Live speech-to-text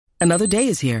Another day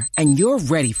is here, and you're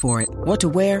ready for it. What to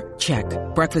wear? Check.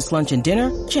 Breakfast, lunch, and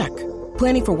dinner? Check.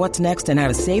 Planning for what's next and how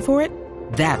to save for it?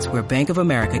 That's where Bank of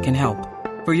America can help.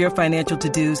 For your financial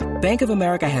to-dos, Bank of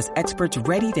America has experts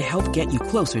ready to help get you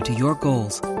closer to your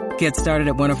goals. Get started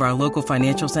at one of our local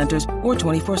financial centers or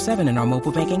 24/7 in our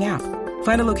mobile banking app.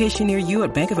 Find a location near you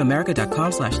at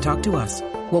bankofamerica.com/talktous.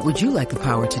 What would you like the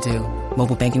power to do?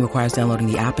 Mobile banking requires downloading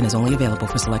the app and is only available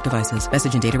for select devices.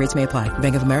 Message and data rates may apply.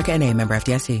 Bank of America N.A., member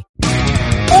FDIC.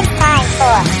 It's time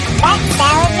for That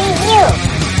Salad Review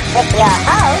with your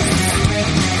hosts,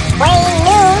 Wayne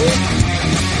Noon,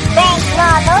 Greg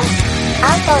Norville,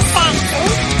 Uncle Saxon,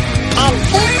 and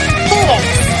Pete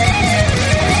Peters.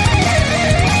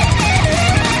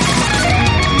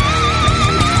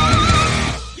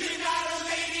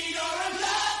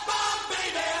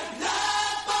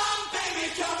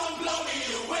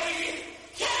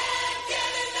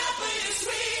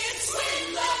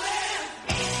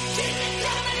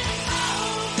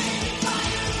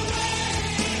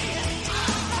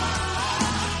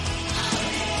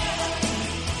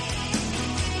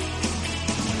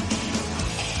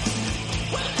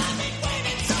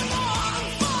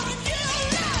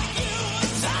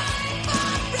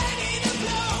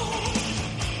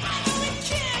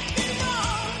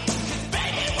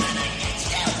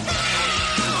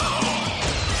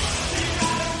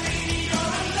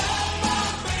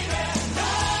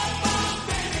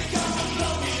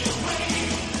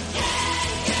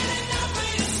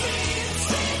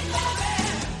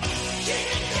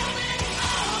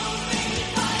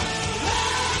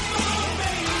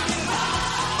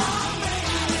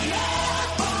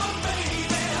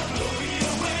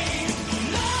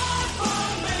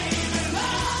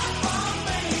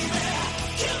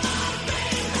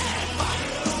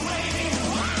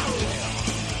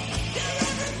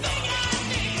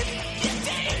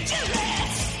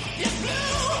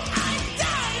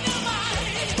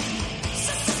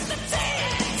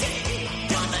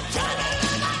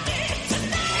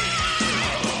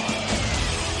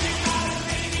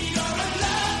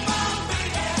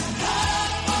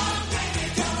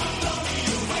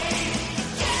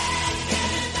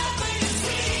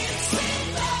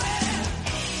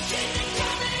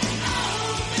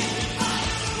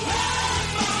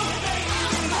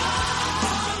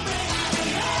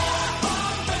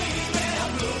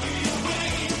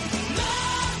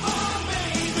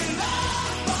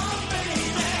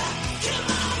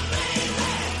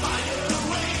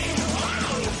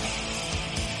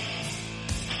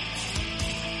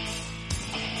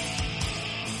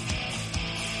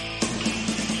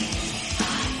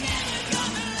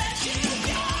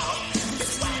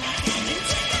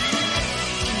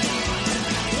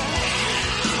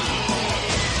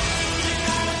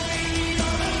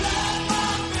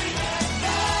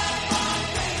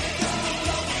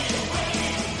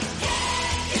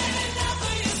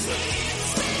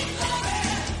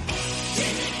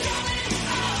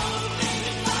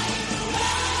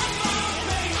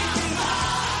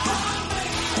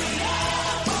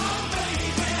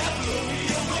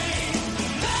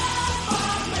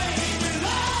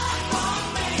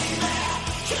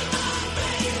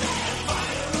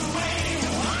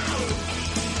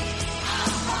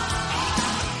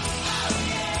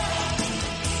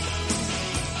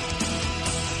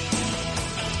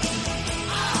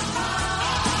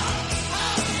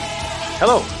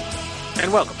 Hello,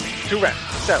 and welcome to Rat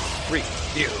Salad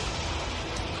Review.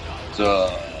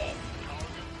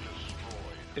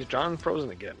 Is John frozen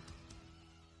again?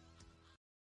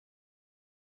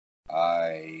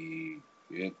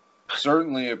 It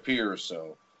certainly appears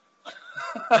so.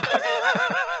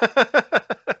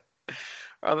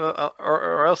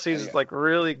 or else he's like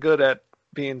really good at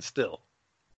being still.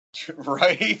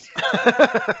 Right?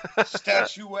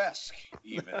 Statuesque,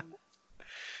 even.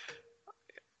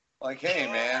 Like,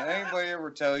 hey, man, anybody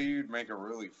ever tell you you'd make a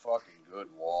really fucking good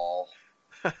wall?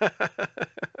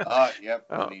 Yep,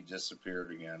 and he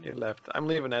disappeared again. He left. I'm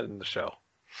leaving that in the show.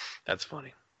 That's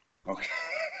funny. Okay.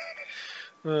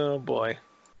 Oh, boy.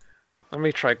 Let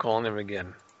me try calling him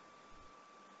again.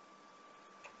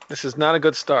 This is not a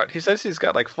good start. He says he's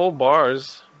got, like, full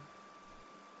bars,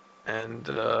 and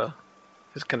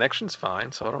his connection's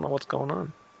fine, so I don't know what's going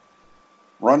on.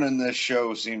 Running this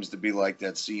show seems to be like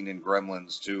that scene in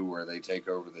Gremlins 2 where they take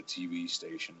over the TV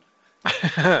station.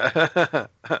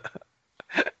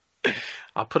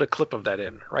 I'll put a clip of that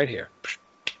in right here.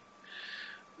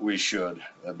 We should.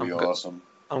 That'd be awesome.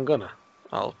 I'm gonna.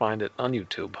 I'll find it on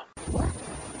YouTube. Wait.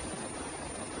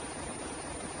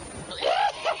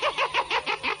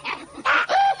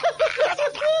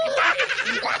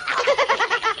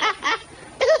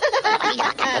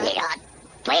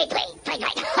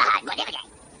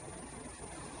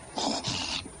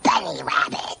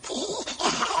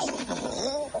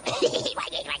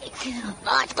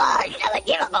 Lost cars of a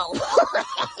year ago.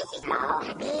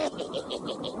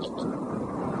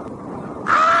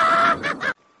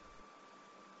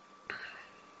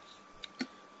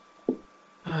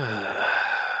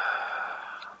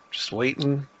 Just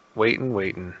waiting.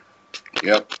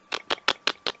 Yep.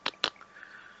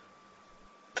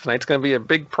 Tonight's going to be a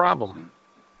big problem.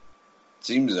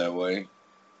 Seems that way.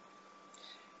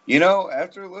 You know,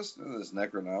 after listening to this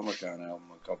Necronomicon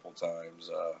album a couple times,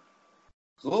 I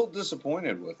was a little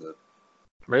disappointed with it.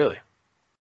 Really?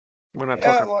 We're not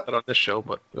talking about it on this show,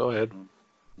 but go ahead.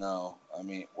 No, I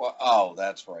mean, well, oh,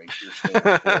 that's right. You're still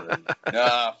recording.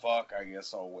 Nah, fuck, I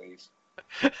guess I'll wait.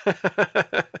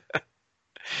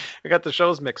 I got the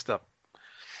shows mixed up.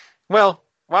 Well,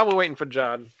 while we're waiting for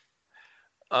John,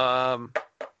 I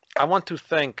want to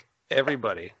thank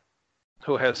everybody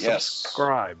who has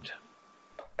subscribed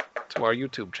to our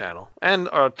YouTube channel and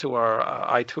to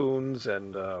our iTunes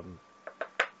and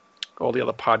all the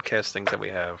other podcast things that we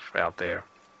have out there.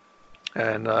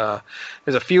 And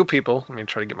there's a few people, let me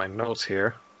try to get my notes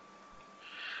here,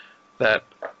 that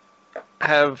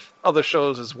have other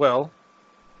shows as well.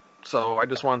 So I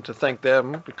just wanted to thank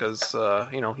them because,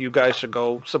 you guys should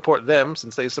go support them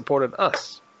since they supported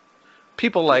us.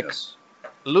 People like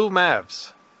Lou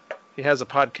Mavs. He has a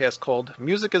podcast called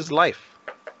Music is Life.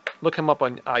 Look him up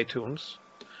on iTunes.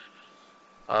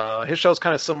 His show's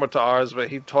kind of similar to ours, but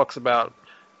he talks about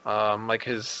like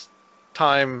his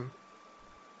time.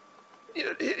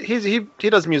 He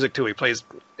does music too. He plays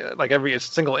like every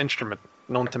single instrument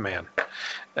known to man,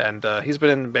 and he's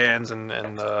been in bands and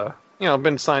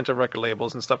been signed to record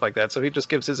labels and stuff like that. So he just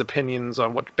gives his opinions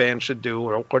on what bands should do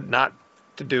or what not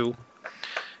to do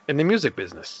in the music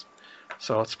business.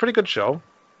 So it's a pretty good show.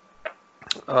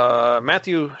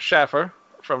 Matthew Schaffer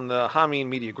from the Hameen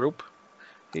Media Group,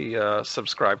 he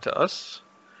subscribed to us.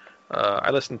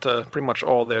 I listen to pretty much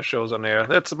all their shows on there.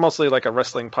 It's mostly like a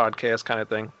wrestling podcast kind of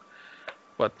thing.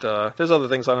 But there's other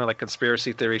things on there like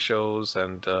conspiracy theory shows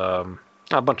and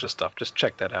a bunch of stuff. Just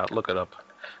check that out. Look it up.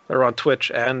 They're on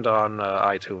Twitch and on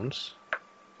iTunes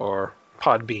or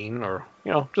Podbean or,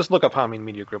 just look up Hameen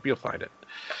Media Group. You'll find it.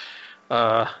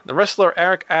 The wrestler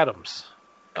Eric Adams,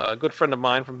 a good friend of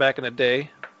mine from back in the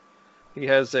day. He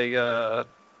has a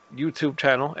YouTube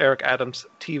channel, Eric Adams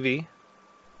TV.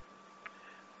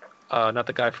 Not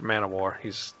the guy from Manowar.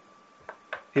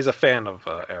 He's a fan of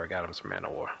Eric Adams from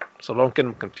Manowar. So don't get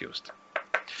him confused.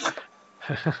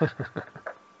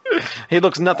 He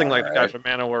looks nothing like the guy from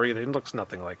Manowar either. He looks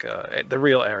nothing like the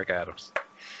real Eric Adams.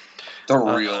 The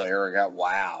real Eric Adams.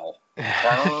 Wow.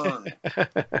 Burn.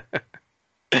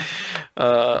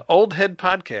 Old Head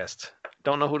Podcast.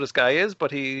 Don't know who this guy is,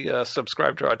 but he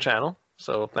subscribed to our channel.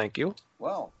 So thank you.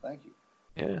 Well, thank you.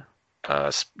 Yeah.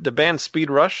 The band Speed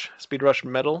Rush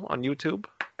Metal on YouTube.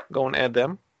 Go and add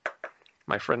them.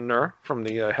 My friend Nur from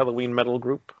the Halloween Metal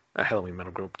Group. The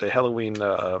Halloween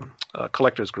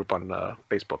Collectors Group on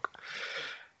Facebook.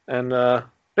 And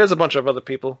there's a bunch of other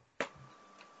people.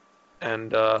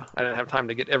 And I didn't have time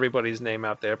to get everybody's name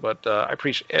out there, but I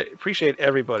appreciate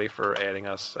everybody for adding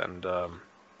us. And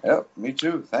yep, me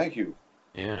too. Thank you.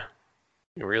 Yeah,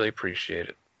 I really appreciate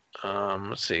it.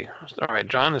 Let's see. All right,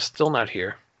 John is still not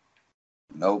here.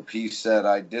 Nope, he said,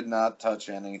 I did not touch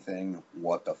anything.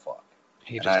 What the fuck?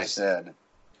 I said,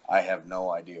 I have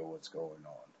no idea what's going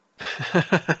on.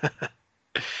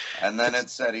 And then it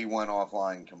said he went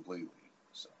offline completely.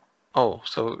 So. Oh,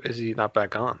 so is he not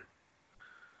back on?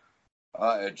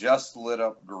 It just lit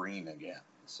up green again.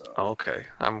 So. Okay,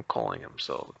 I'm calling him,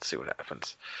 so let's see what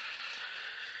happens.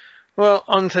 Well,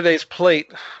 on today's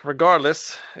plate,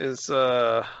 regardless, is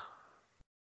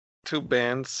two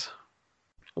bands.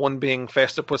 One being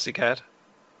Faster Pussycat.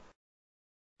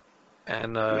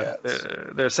 And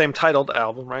their same titled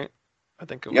album, right? I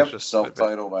think it was just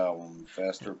self-titled album.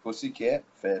 Faster Pussycat,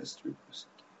 Faster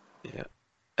Pussycat. Yeah.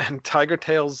 And Tiger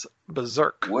Tail's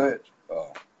Berserk.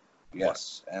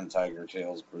 Yes, and Tiger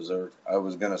Tail's Berserk. I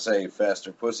was going to say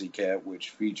Faster Pussycat,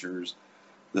 which features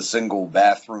the single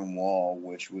Bathroom Wall,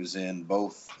 which was in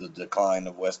both The Decline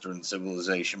of Western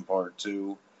Civilization Part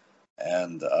 2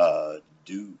 and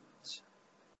Dudes.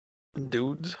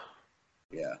 Dudes?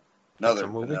 Yeah. Another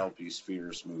Penelope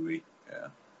Spheres movie. Yeah.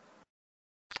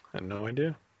 I had no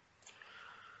idea.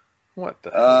 What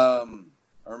the I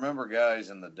remember Guys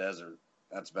in the Desert.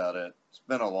 That's about it. It's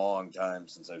been a long time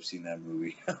since I've seen that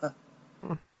movie.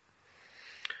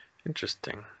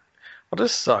 Interesting. Well,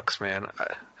 this sucks, man.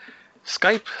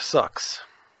 Skype sucks.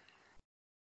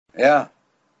 Yeah.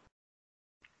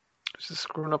 It's just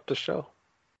screwing up the show.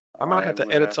 I might have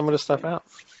to edit some of this stuff out.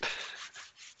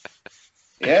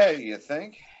 Yeah, you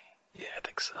think? Yeah, I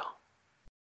think so.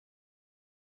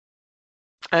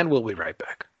 And we'll be right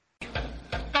back.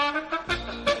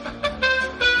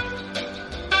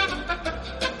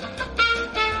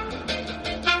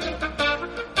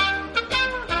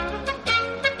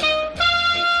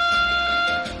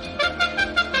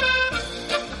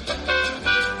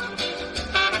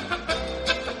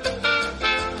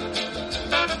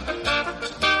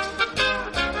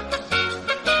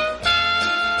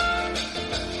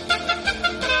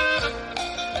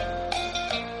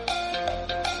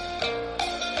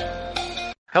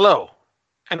 Hello,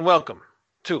 and welcome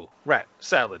to Rat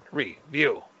Salad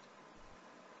Review.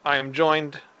 I am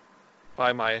joined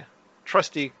by my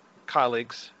trusty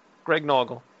colleagues, Greg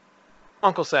Noggle,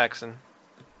 Uncle Saxon,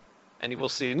 and you will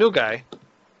see a new guy,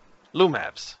 Lou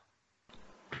Mavs.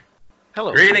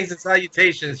 Hello. Greetings and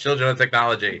salutations, children of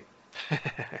technology.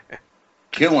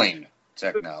 Killing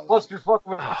technology. Plus, you're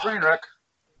fucking with the train wreck.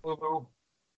 Boo-boo.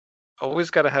 Always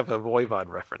got to have a Voivod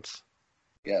reference.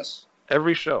 Yes.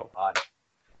 Every show. Odd.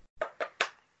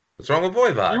 What's wrong with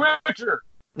Voivod? Bewitcher.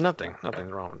 Nothing's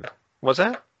wrong with it. What's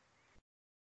that?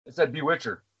 It said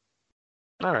Bewitcher.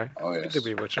 All right. Oh, yes. You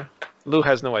could Bewitcher. Lou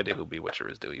has no idea who Bewitcher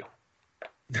is, do you?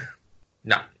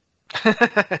 No. We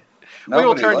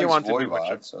will Nobody turn you likes on to Voivod,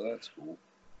 Bewitcher. so that's cool.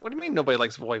 What do you mean nobody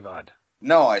likes Voivod?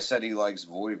 No, I said he likes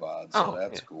Voivod, so Oh,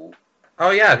 that's yeah. cool.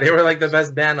 Oh, yeah, they were like the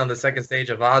best band on the second stage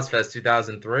of Ozfest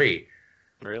 2003.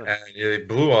 Really? And they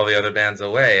blew all the other bands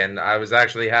away. And I was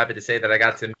actually happy to say that I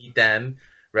got to meet them.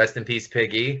 Rest in peace,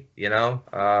 Piggy. You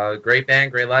know, great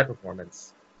band, great live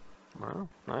performance. Wow,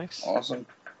 nice. Awesome.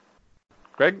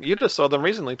 Greg, you just saw them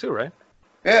recently too, right?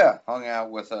 Yeah, hung out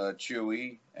with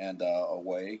Chewy and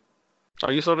Away.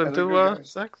 Oh, you saw them Yeah, they're too, good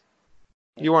guys. Sex?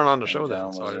 You weren't on the And show then.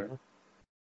 John So was I there. didn't know.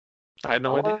 I had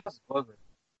no idea. Was it?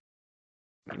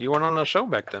 You weren't on the show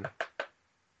back then.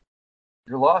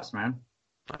 You're lost, man.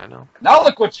 I know. Now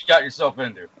look what you got yourself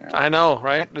into. I know,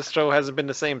 right? This show hasn't been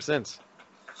the same since.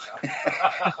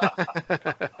 That's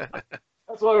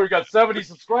why we got 70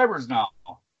 subscribers now.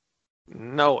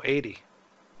 No, 80.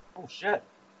 Oh, shit.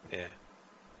 Yeah.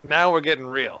 Now we're getting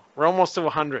real. We're almost to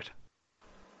 100.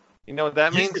 You know what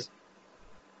that means?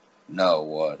 No,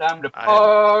 what? Time to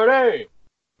party.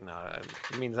 No,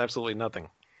 it means absolutely nothing.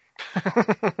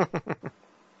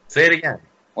 Say it again.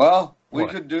 Well, we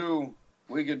What? could do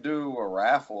a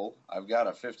raffle. I've got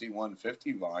a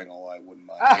 5150 vinyl. I wouldn't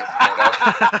mind getting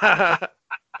rid of.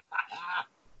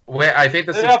 Wait, I think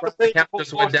the They have to subscriber pay count full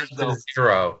just went down postage, to though.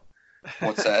 0.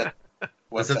 What's that?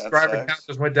 What's The subscriber count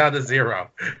just went down to 0.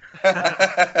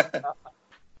 that?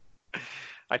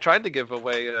 I tried to give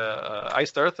away a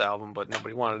Iced Earth album, but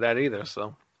nobody wanted that either.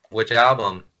 So, Which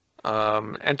album?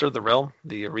 Enter the Realm,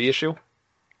 the reissue.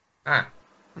 Ah.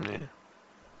 Yeah.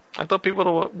 I thought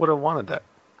people would have wanted that,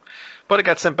 but it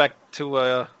got sent back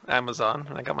to Amazon,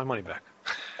 and I got my money back.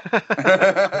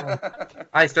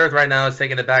 Iced Earth right now is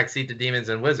taking a back seat to Demons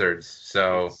and Wizards,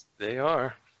 so They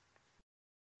are.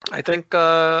 I think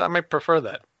I might prefer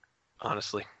that,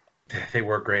 honestly. they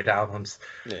were great albums.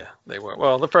 Yeah, they were.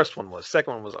 Well, the first one was.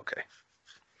 Second one was okay.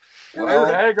 I heard Well,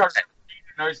 Hagar's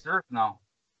nice earth now.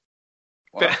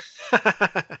 well,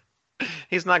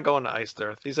 He's not going to Iced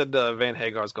Earth. He said Van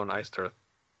Hagar's going to Iced Earth.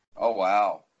 oh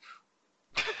wow,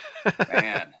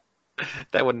 man.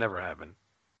 That would never happen.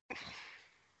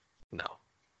 No.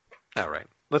 All right.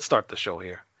 Let's start the show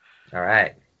here. All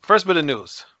right. First bit of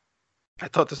news. I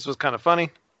thought this was kind of funny,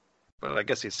 but I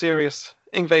guess he's serious.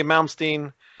 Yngwie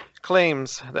Malmsteen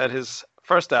claims that his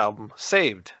first album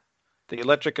saved the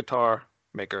electric guitar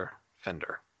maker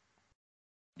Fender.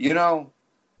 You know,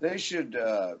 they should.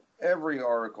 Every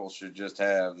article should just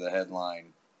have the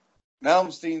headline: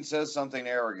 Malmsteen says something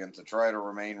arrogant to try to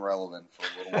remain relevant for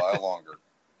a little while longer.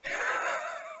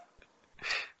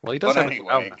 Well, he does But have anyway,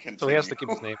 a album, so he has to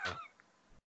continue. keep his name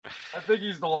on. I think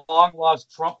he's the long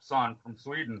lost Trump son from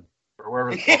Sweden or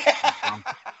wherever the fuck he's from.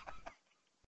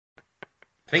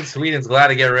 I think Sweden's glad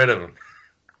to get rid of him.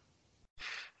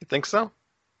 You think so?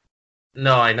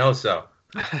 No, I know so.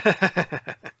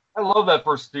 I love that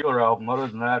first Steeler album. Other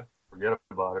than that, forget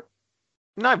about it.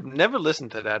 No, I've never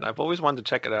listened to that. I've always wanted to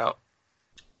check it out.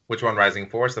 Which one, Rising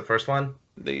Force, the first one?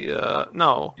 The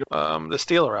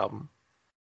Steeler album.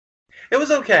 It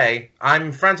was okay.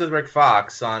 I'm friends with Rick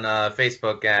Fox on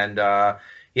Facebook, and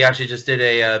he actually just did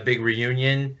a big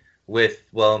reunion with,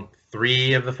 well,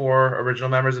 3 of the 4 original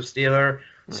members of Steeler.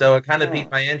 So it kind of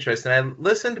piqued my interest, and I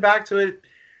listened back to it.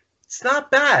 It's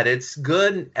not bad. It's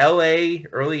good LA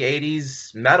early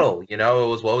 80s metal. You know, it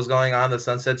was what was going on the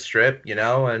Sunset Strip, you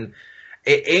know, and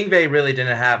Yngwie really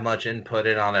didn't have much input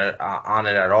on it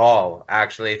at all,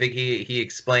 actually. I think he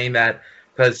explained that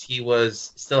because he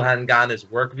still hadn't gotten his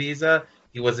work visa,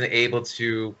 he wasn't able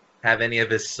to have any of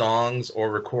his songs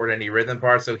or record any rhythm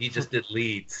parts, so he just did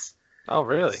leads. Oh,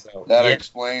 really? So, That yeah.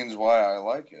 explains why I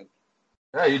like it.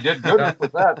 Yeah, you did good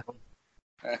with that.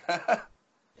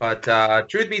 But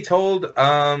truth be told,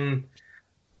 I'm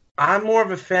more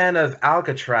of a fan of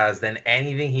Alcatraz than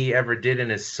anything he ever did in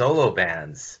his solo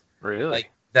bands. Really?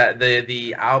 Like that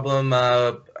the album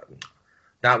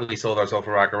not We Sold Our Soul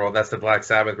for Rock and Roll, that's the Black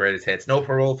Sabbath greatest hits. No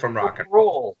Parole from Rock and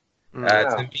Roll.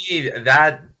 To me,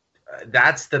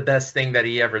 that's the best thing that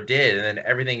he ever did, and then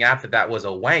everything after that was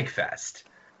a wank fest.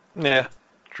 Yeah,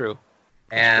 true.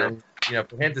 And you know,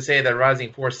 for him to say that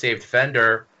Rising Force saved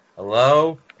Fender,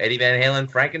 hello, Eddie Van Halen,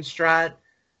 Frankenstrat,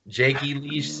 Jake E.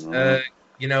 Lee's,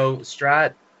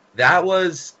 Strat, that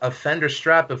was a Fender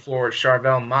Strat before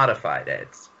Charvel modified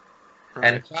it.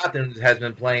 Right. And Clapton has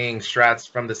been playing Strats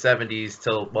from the 70s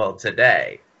till, well,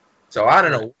 today. So I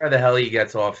don't know where the hell he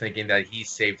gets off thinking that he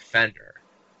saved Fender.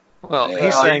 Well,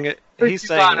 he's saying it. He's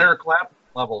saying on Eric Clapton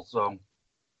level, so,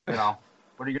 what are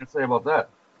you going to say about that?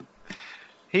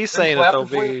 He's saying it, though,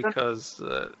 because,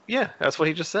 yeah, that's what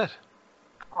he just said.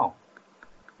 Oh.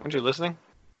 Weren't you listening?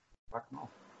 I don't know.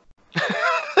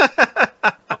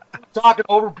 Talking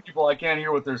over people, I can't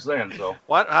hear what they're saying, so.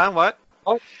 What? What?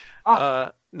 Oh.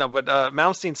 No, but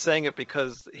Malmsteen's saying it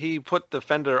because he put the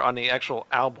Fender on the actual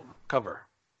album cover.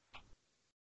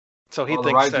 So he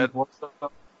thinks that...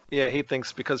 Yeah, he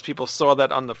thinks because people saw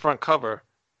that on the front cover,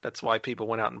 that's why people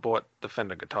went out and bought the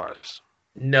Fender guitars.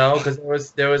 No,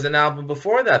 because there was an album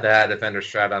before that had a Fender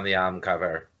Strat on the album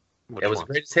cover. It was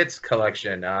Greatest Hits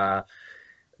collection,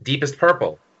 Deepest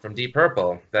Purple from Deep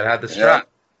Purple that had the Strat.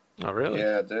 Yeah. Oh, really?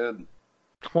 Yeah, it did.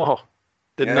 Whoa,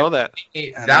 didn't know that.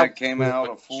 And that came out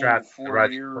a full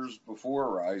 4 years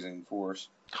before Rising Force.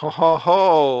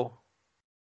 Ho.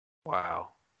 Wow.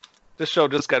 This show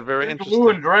just got very interesting. Blue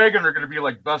and Dragon are going to be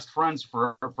like best friends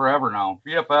forever now.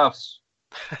 BFFs.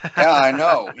 Yeah, I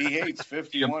know. He hates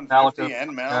 5150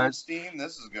 and Malmsteen.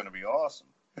 This is going to be awesome.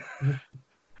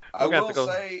 I will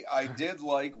say I did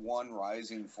like one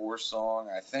Rising Force song.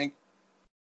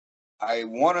 I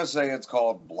want to say it's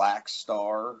called Black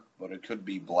Star, but it could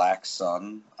be Black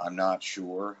Sun. I'm not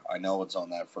sure. I know it's on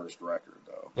that first record,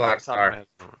 though. Black Star.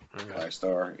 Black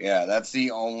Star. Yeah, that's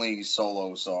the only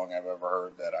solo song I've ever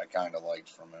heard that I kind of liked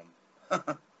from him.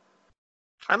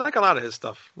 I like a lot of his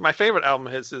stuff. My favorite album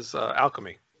of his is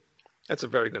Alchemy. That's a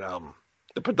very good album.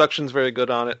 The production's very good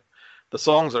on it. The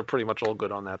songs are pretty much all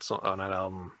good on that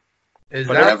album. I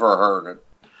never heard it.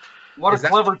 What a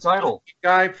clever title.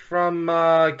 Guy from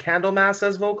Candlemass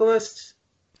as vocalist?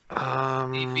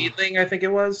 Feedling, I think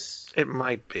it was. It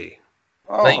might be.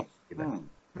 Oh.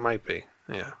 Might be,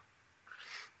 yeah.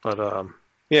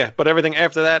 But everything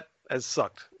after that has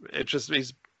sucked. It just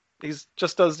he's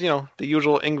just does, the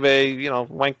usual Yngwie,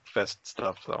 wankfest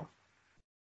stuff, so.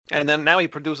 And then now he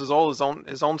produces all his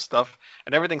own stuff,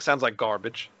 and everything sounds like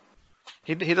garbage.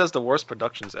 He does the worst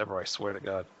productions ever, I swear to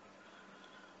God.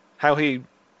 How he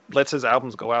lets his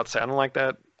albums go out sounding like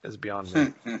that is beyond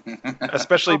me.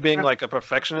 Especially being like a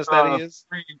perfectionist that he is.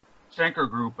 3 Schenker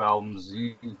Group albums,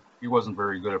 he wasn't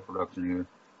very good at production either.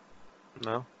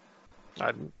 No.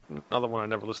 Another one I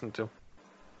never listened to.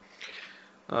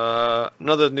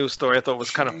 Another news story I thought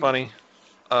was kind of funny.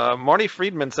 Marty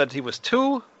Friedman said he was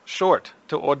too short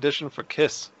to audition for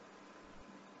Kiss.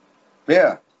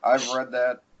 Yeah, I've read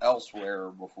that elsewhere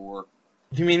before.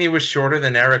 You mean he was shorter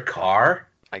than Eric Carr?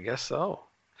 I guess so.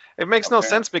 It makes no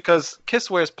sense because Kiss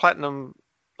wears platinum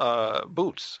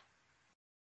boots.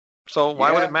 So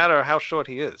why would it matter how short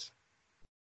he is?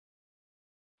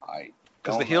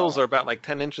 Because the heels are about like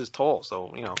 10 inches tall,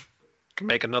 so, can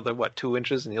make another, 2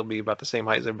 inches, and he'll be about the same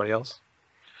height as everybody else.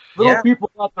 Little people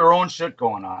got their own shit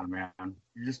going on, man.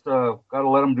 You just got to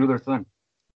let them do their thing.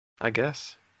 I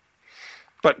guess.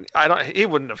 But he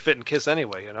wouldn't have fit in Kiss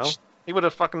anyway, He would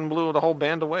have fucking blew the whole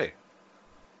band away.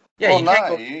 Yeah,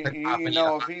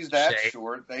 if he's that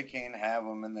short, they can't have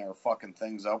him in there fucking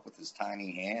things up with his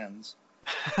tiny hands.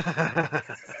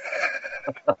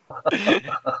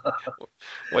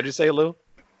 What'd you say, Lou?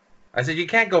 I said you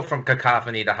can't go from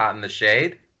Cacophony to Hot in the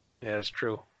Shade. Yeah, it's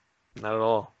true. Not at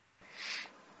all.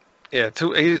 Yeah,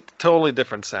 totally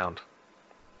different sound.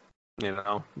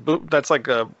 That's like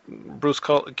Bruce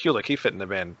Kulick. He fit in the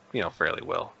band, fairly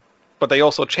well. But they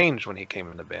also changed when he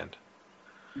came in the band.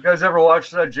 You guys ever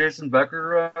watched that Jason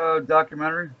Becker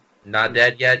documentary? Not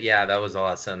Dead Yet? Yeah, that was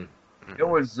awesome. It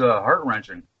was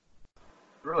heart-wrenching. It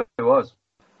really was.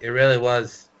 It really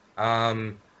was.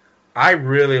 I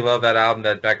really love that album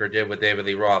that Becker did with David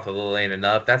Lee Roth, A Little Ain't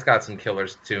Enough. That's got some killer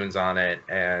tunes on it.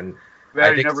 And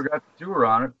he never got to tour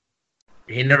on it.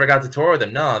 He never got to tour with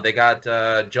them. No, they got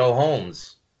Joe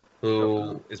Holmes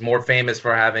who is more famous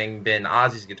for having been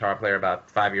Ozzy's guitar player about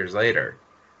 5 years later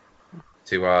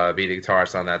to be the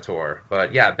guitarist on that tour.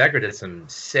 But yeah, Becker did some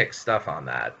sick stuff on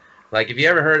that. Like, if you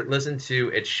ever listen to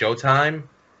It's Showtime,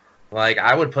 like,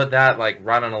 I would put that, like,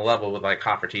 right on a level with, like,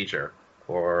 Hot for Teacher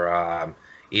or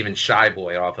even Shy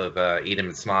Boy off of Eat 'Em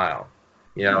and Smile.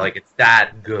 You know, like, it's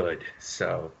that good.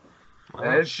 So,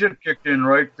 Yeah, his shit kicked in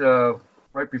right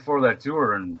before that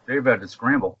tour, and Dave had to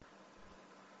scramble.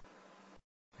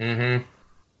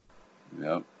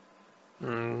 Yep.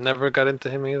 Never got into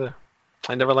him either.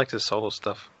 I never liked his solo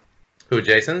stuff. Who,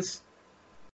 Jason's?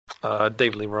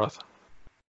 Dave Lee Roth.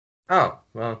 Oh,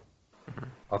 well,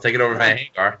 I'll take it over Van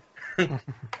Hagar.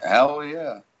 Hell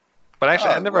yeah. But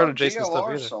actually, I never heard of Jason's stuff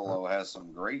DLR either. solo has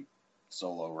some great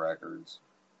solo records.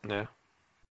 Yeah.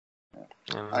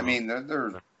 I mean,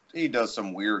 he does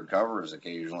some weird covers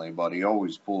occasionally, but he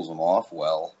always pulls them off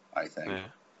well, I think. Yeah.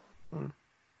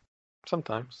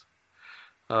 Sometimes.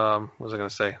 What was I going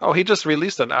to say? Oh, he just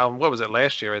released an album. What was it,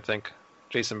 last year, I think?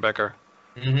 Jason Becker.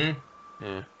 Mm-hmm.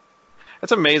 Yeah.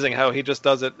 It's amazing how he just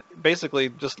does it basically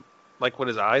just like with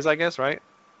his eyes, I guess, right?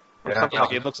 Or something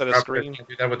like he looks at a screen. Can't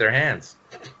do that with their hands.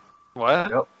 What?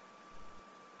 Yep.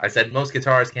 I said most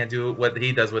guitarists can't do what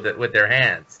he does with their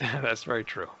hands. That's very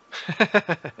true.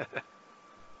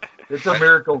 It's a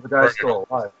miracle the guy's still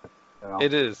alive. You know?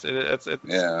 It is. It's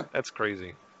Yeah. That's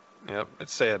crazy. Yep.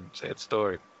 It's sad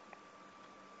story.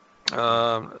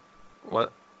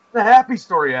 What? It's a happy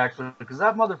story, actually, because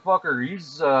that motherfucker, he's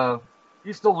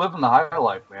still living the high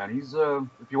life, man. He's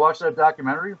if you watch that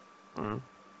documentary,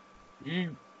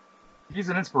 he's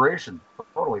an inspiration,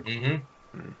 totally.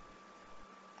 Mm-hmm.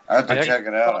 I have to check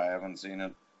it out. I haven't seen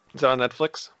it. Is it on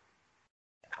Netflix?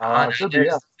 Should be,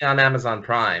 yeah. On Amazon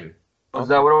Prime. Is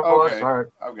that what it was? Okay. All right.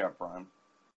 I've got Prime.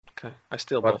 Okay. I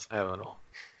still both have it all.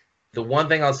 The one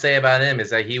thing I'll say about him is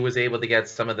that he was able to get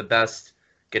some of the best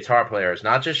guitar players,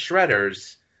 not just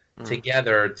shredders,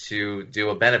 together to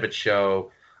do a benefit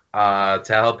show to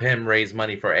help him raise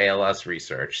money for ALS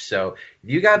research. So if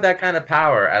you got that kind of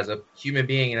power as a human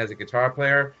being and as a guitar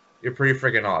player, you're pretty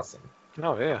freaking awesome.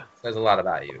 Oh, yeah. Says a lot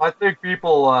about you. I think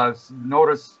people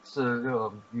noticed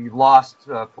the lost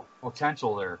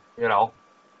potential there, you know.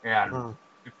 And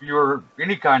if you're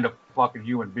any kind of fucking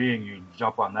human being, you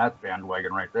jump on that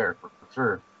bandwagon right there for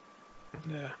sure.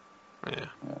 Yeah.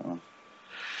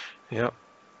 Yep.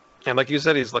 And like you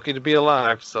said, he's lucky to be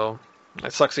alive, so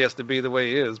it sucks he has to be the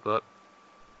way he is, but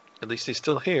at least he's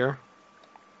still here.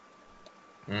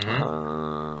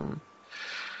 Mm-hmm.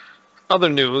 Other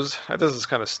news. This is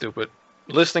kind of stupid.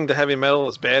 Listening to heavy metal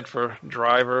is bad for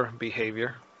driver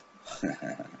behavior.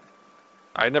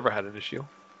 I never had an issue.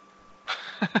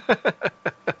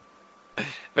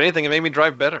 If anything, it made me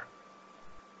drive better.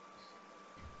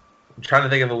 I'm trying to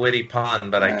think of a witty pun,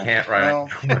 but I can't right now.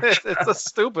 It's a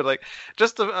stupid. Like,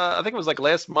 just I think it was like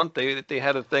last month they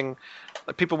had a thing,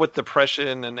 like people with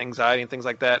depression and anxiety and things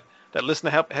like that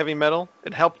listen to heavy metal.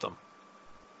 It helped them.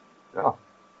 Yeah.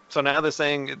 So now they're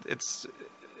saying it's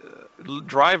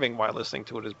driving while listening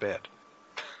to it is bad.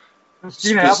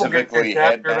 Christina Applegate gets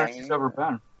happier than she's ever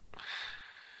been.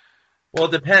 Well,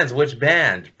 it depends which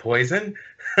band. Poison?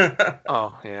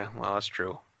 Oh yeah, well that's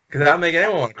true. Because that'll make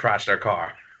anyone want to crash their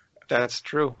car. That's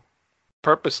true.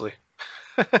 Purposely.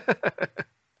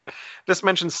 Just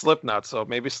mentioned Slipknot, so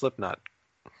maybe Slipknot.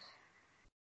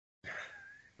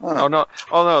 Oh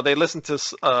no! They listened to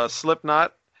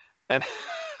Slipknot, and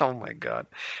oh my god,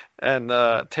 and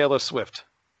Taylor Swift.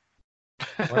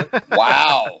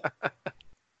 Wow.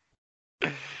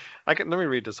 Let me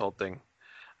read this whole thing.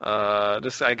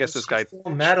 This guy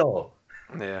metal.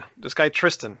 Yeah, this guy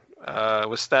Tristan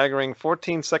was staggering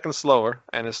 14 seconds slower,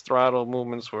 and his throttle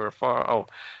movements were far. Oh,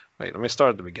 wait, let me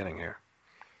start at the beginning here.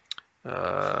 Well,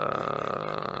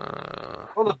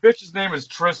 the bitch's name is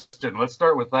Tristan. Let's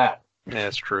start with that. Yeah,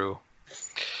 it's true.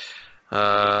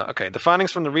 Okay, the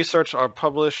findings from the research are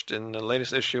published in the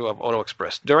latest issue of Auto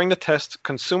Express. During the test,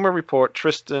 Consumer Report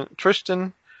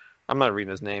Tristan, I'm not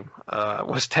reading his name,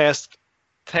 was tasked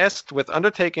with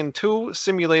undertaking 2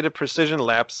 simulated precision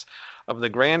laps of the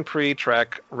Grand Prix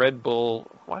track Red Bull.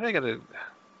 Why do I got to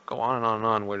go on and on and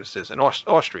on where this is? In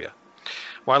Austria.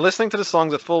 While listening to the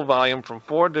songs at full volume from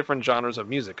 4 different genres of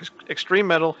music: extreme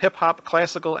metal, hip-hop,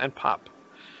 classical, and pop.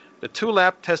 The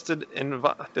 2-lap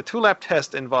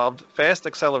test involved fast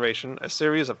acceleration, a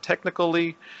series of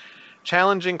technically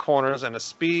challenging corners, and a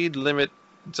speed limit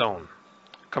zone,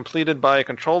 completed by a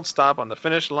controlled stop on the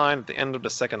finish line at the end of the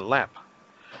second lap.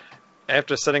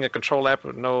 After setting a control lap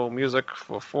with no music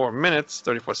for 4 minutes,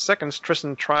 34 seconds,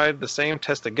 Tristan tried the same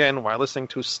test again while listening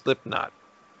to Slipknot.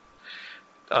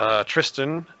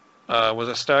 Tristan was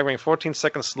a staggering 14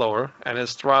 seconds slower, and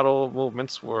his throttle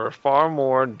movements were far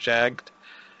more jagged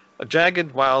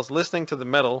while listening to the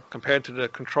metal compared to the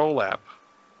control app.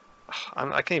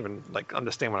 I can't even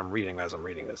understand what I'm reading as I'm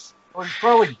reading this. Well, he's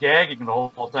probably gagging the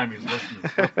whole time he's listening.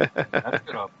 That's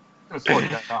gonna slow you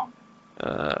down.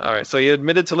 All right, so he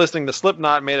admitted to listening to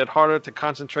Slipknot made it harder to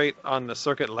concentrate on the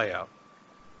circuit layout.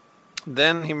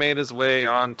 Then he made his way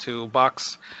on to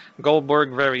Bach's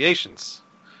Goldberg Variations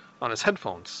on his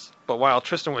headphones. But while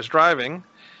Tristan was driving,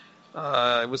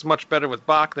 it was much better with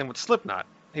Bach than with Slipknot.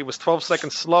 He was 12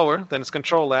 seconds slower than his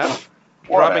control app,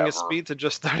 dropping his speed to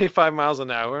just 35 miles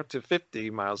an hour to 50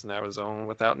 miles an hour zone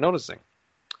without noticing.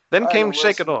 Then came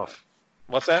Shake It Off.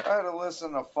 What's that? I had to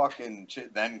listen to fucking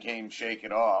Then Came Shake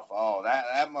It Off. Oh,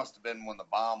 that must have been when the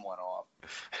bomb went off.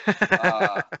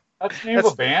 That's the name of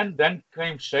a band? Then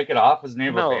Came Shake It Off is the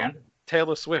name of a band?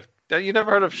 Taylor Swift. You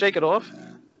never heard of Shake It Off?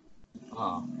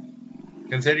 Oh.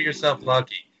 Consider yourself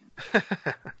lucky.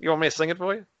 You want me to sing it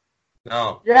for you?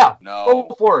 No. Yeah. No.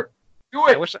 Go for it. Do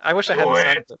it. I wish I hadn't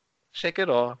said it. Shake it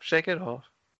off. Shake it off.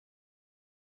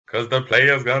 Because the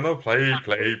player's gonna play.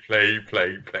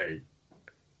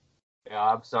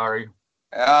 Yeah, I'm sorry.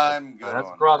 I'm good. That's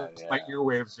crossed my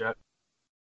earwaves yet.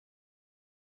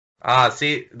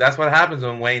 See, that's what happens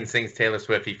when Wayne sings Taylor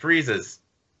Swift. He freezes.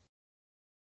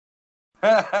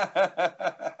 Oh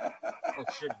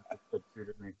shit! You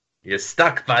shoot me. You're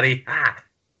stuck, buddy.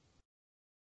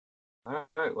 All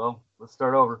right, well, let's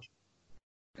start over.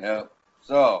 Yeah.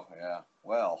 So, yeah.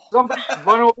 Well. Somebody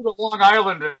run over to Long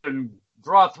Island and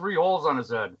draw 3 holes on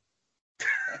his head.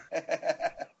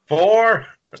 4.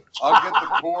 I'll get the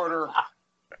quarter.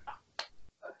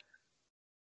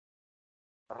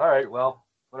 All right, well,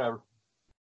 whatever.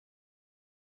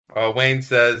 Wayne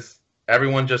says,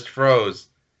 everyone just froze.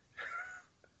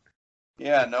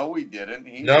 Yeah, no, we didn't.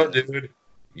 Dude.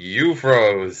 You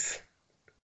froze.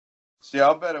 See,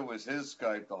 I'll bet it was his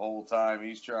Skype the whole time.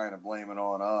 He's trying to blame it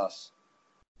on us.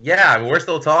 Yeah, I mean, we're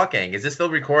still talking. Is this still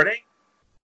recording?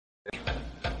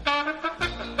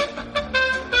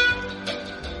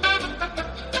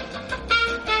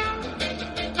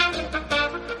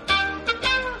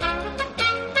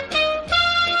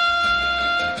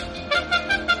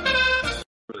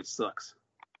 Really sucks.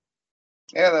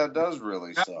 Yeah, that does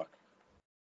really suck.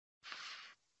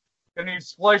 Can you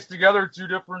splice together 2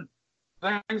 different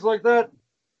things like that?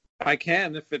 I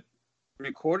can if it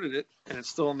recorded it and it's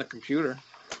still on the computer.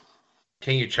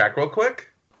 Can you check real quick?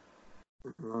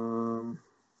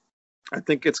 I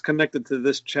think it's connected to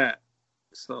this chat,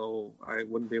 so I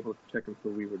wouldn't be able to check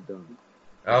until we were done.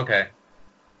 Okay.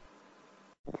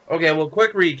 Okay, well,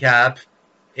 quick recap.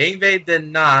 Ingve did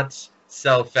not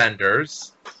sell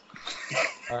fenders.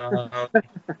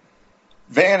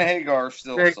 Van Hagar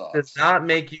still sucks. Does not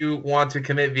make you want to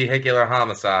commit vehicular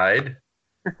homicide.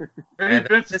 Maybe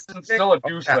Vincent's still a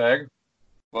douchebag.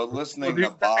 But listening to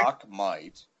Bach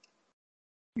might.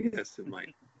 Yes, it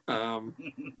might. Oh,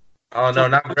 no,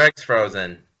 not Greg's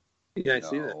frozen. Yeah, I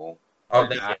see that. No. Oh,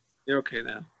 You're okay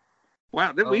now.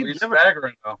 Wow, He's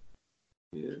staggering, though.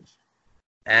 Yes.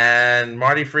 And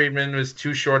Marty Friedman was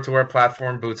too short to wear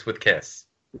platform boots with Kiss.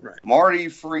 Right. Marty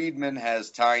Friedman has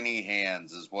tiny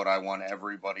hands is what I want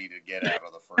everybody to get out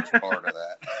of the first part of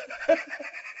that.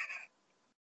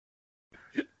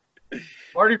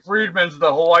 Marty Friedman's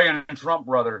the Hawaiian Trump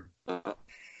brother.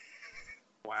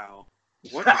 Wow.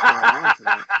 What is going on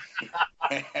today?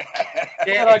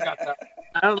 Yeah, I got that.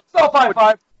 I don't So 5-5.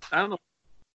 I don't know.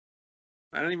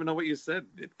 I don't even know what you said.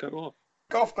 It cut off.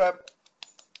 Golf clap.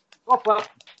 Golf clap.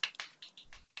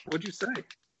 What'd you say?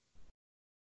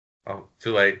 Oh,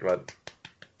 too late, but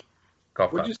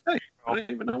golf What'd clap. you say? I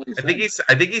don't even know what you said.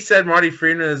 I think he said Marty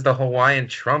Friedman is the Hawaiian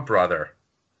Trump brother.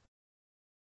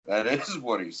 That is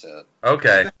what he said.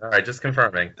 Okay, all right, just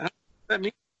confirming. That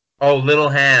mean? Oh, little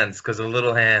hands, because of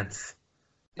little hands.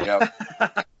 Yep.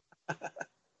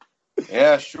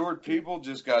 Yeah, short people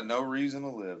just got no reason to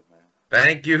live, man.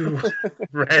 Thank you,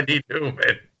 Randy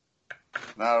Newman.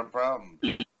 Not a problem.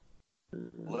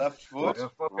 Left foot,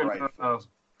 right foot.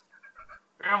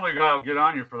 Family Guy will get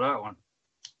on you for that one.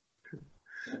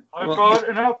 I brought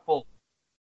an apple.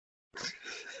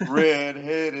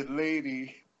 Red-headed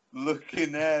lady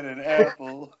looking at an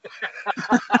apple.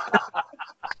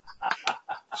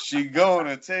 She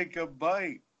gonna take a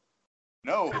bite.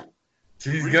 No.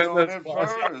 She's gonna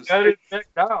first. Got it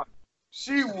checked down.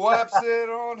 She wipes it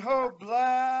on her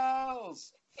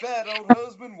blouse. Fat old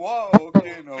husband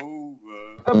walking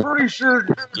over. I'm pretty sure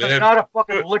not a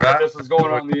fucking lick of this is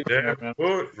going on the internet, man.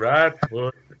 Right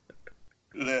foot.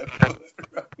 Left foot,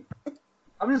 right.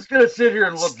 I'm just gonna sit here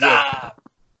and look Stop.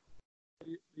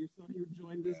 You thought you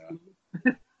joined this?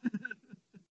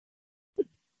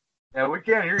 Yeah, we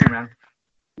can't hear you, man.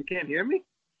 You can't hear me?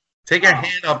 Take your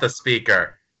hand off the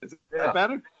speaker. Is that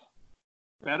better?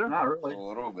 Better? Not really. A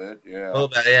little bit, yeah. A little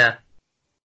bit, yeah.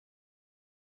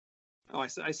 Oh, I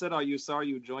said, you sorry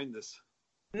you joined this.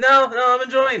 No, I'm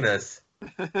enjoying this.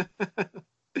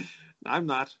 I'm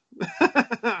not. All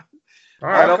right.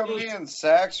 How come me and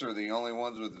Sax are the only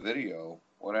ones with video?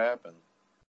 What happened?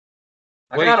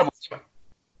 I got him.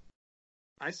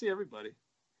 I see everybody.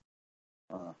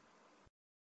 Uh-huh.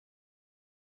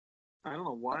 I don't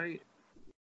know why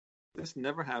this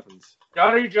never happens.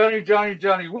 Johnny.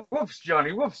 Whoops,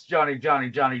 Johnny. Whoops, Johnny. Oh,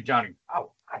 God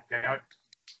damn it.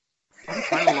 I'm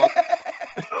trying to log.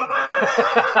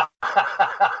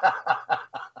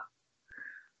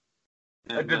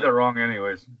 I did that wrong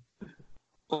anyways.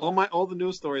 All the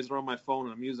news stories are on my phone,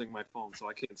 and I'm using my phone, so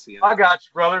I can't see it. I got you,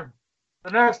 brother.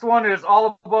 The next one is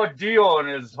all about Dio and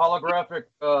his holographic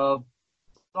some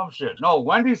shit. No,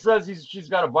 Wendy says she's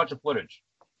got a bunch of footage.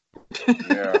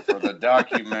 Yeah, for the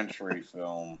documentary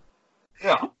film.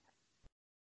 Yeah.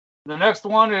 The next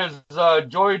one is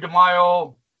Joey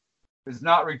DeMaio is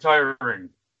not retiring.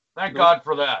 Thank God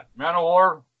for that. Man of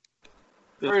War,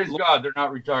 praise God, they're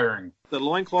not retiring. The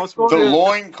loincloths The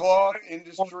loincloth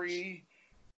industry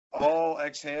all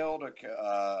exhaled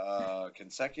a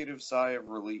consecutive sigh of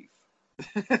relief.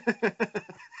 It's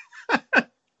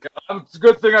a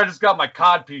good thing I just got my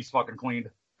cod piece fucking cleaned.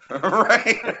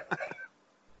 Right.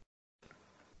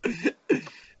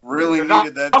 Really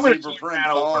needed that zebra print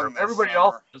thong. Everybody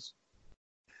else is.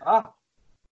 Huh?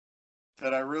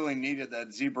 That I really needed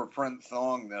that zebra print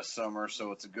thong this summer,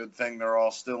 so it's a good thing they're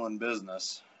all still in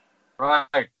business.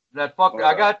 Right. That fuck.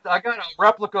 I got a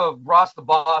replica of Ross the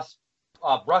Boss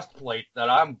breastplate that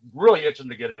I'm really itching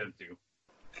to get into.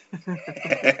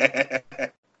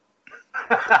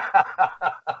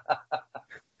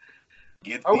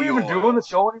 Are we even doing the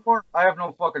show anymore? I have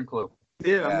no fucking clue.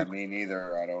 Yeah, me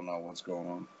neither. I don't know what's going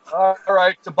on. All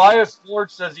right. Tobias Ford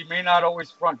says he may not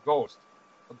always front Ghost.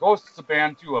 But Ghost is a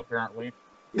band too, apparently.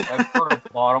 I've heard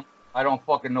about him. I don't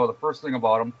fucking know the first thing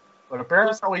about him. But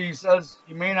apparently he says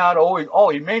he may not always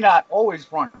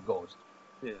front Ghost.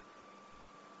 Yeah.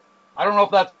 I don't know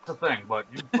if that's the thing, but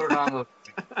you put it on the.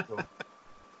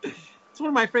 It's one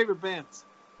of my favorite bands.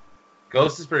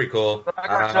 Ghost is pretty cool. I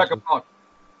gotta check them out.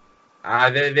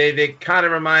 They kind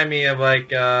of remind me of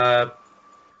like, well,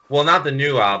 not the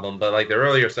new album, but like the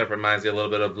earlier stuff reminds me a little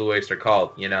bit of Blue Oyster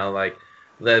Cult. You know, like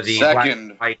the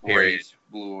second white period.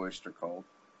 Blue Oyster Cult.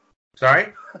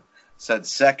 Sorry? Said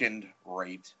second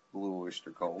rate Blue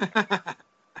Oyster Cult.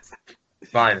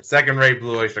 Fine, second rate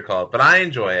Blue Oyster Cult, but I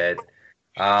enjoy it.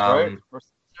 I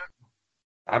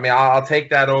mean, I'll take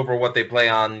that over what they play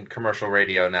on commercial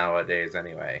radio nowadays,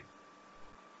 anyway.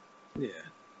 Yeah,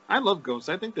 I love Ghosts.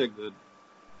 I think they're good.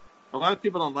 A lot of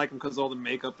people don't like them because of all the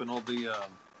makeup and all the,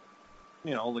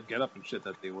 all the get-up and shit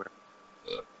that they wear.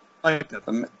 I like that.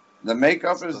 The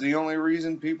makeup is the only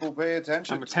reason people pay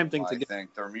attention. I'm attempting to I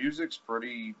think their music's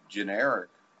pretty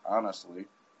generic, honestly.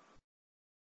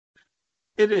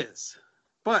 It is,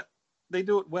 but they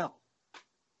do it well.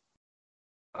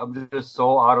 I'm just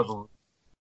so out of the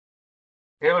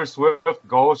Taylor Swift,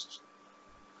 Ghost.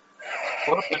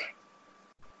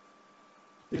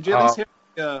 Did you at least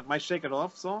hear my "Shake It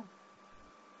Off" song?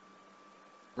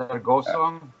 Is that a Ghost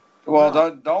song? Well,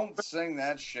 don't sing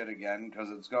that shit again because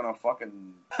it's gonna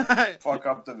fucking fuck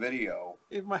up the video.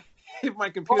 If my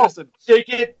computer said shake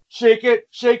it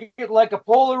like a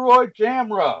Polaroid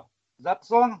camera. Is that the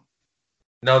song?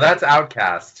 No, that's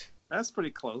Outkast. That's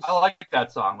pretty close. I like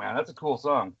that song, man. That's a cool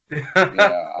song. Yeah,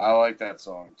 I like that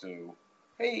song too.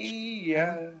 Hey,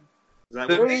 yeah.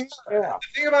 The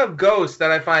thing about Ghost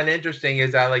that I find interesting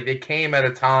is that like they came at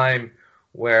a time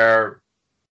where,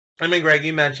 I mean, Greg,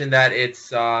 you mentioned that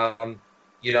it's a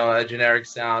generic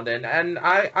sound, and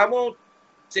I won't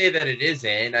say that it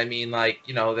isn't. I mean, like,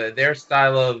 their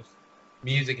style of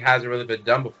music hasn't really been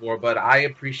done before, but I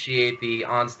appreciate the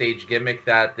onstage gimmick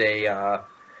that they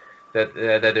that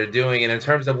they're doing, and in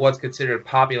terms of what's considered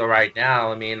popular right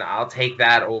now, I mean, I'll take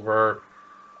that over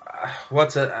I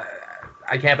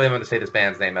can't believe I'm going to say this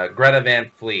band's name, Greta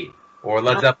Van Fleet, or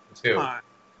Led Zeppelin 2.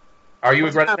 Are you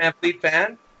a Greta Van Fleet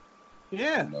fan?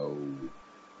 Yeah. No.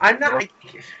 I'm not.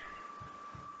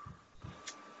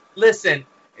 Listen,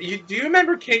 do you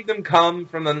remember Kingdom Come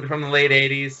from the late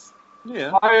 80s?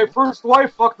 Yeah. My first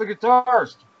wife fucked the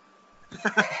guitarist.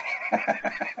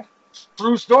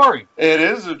 True story. It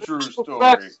is a true story.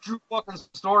 That's true fucking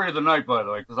story of the night, by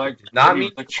the way. Not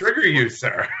me to trigger you,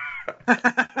 sir.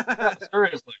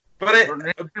 Seriously. But her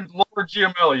name's Laura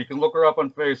GML. You can look her up on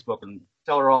Facebook and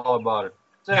tell her all about it.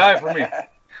 Say hi for me.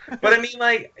 But I mean,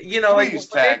 like, please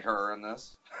tag her in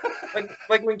this.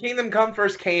 like when Kingdom Come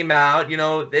first came out,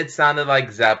 it sounded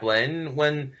like Zeppelin.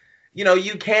 When,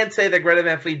 you can't say that Greta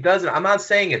Van Fleet doesn't. I'm not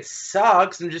saying it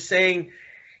sucks. I'm just saying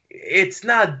it's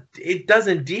not. It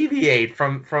doesn't deviate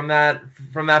from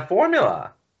that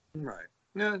formula. Right.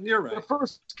 Yeah, you're right. The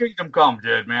first Kingdom Come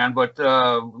did, man, but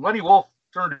Lenny Wolf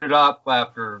turned it up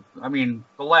after. I mean,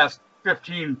 the last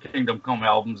 15 Kingdom Come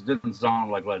albums didn't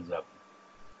sound like Led Zeppelin.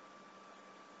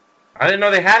 I didn't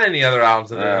know they had any other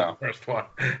albums than the first one.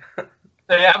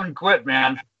 They haven't quit,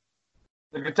 man.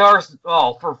 The guitarist,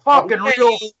 for fucking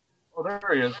real. Oh, there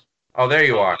he is. Oh, there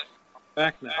you are.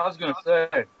 Back now. I was gonna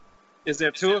say. Is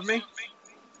there two of me?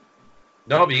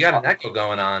 No, but you got an echo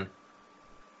going on.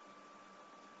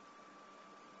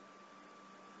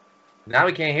 Now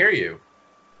we can't hear you.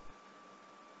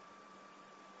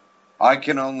 I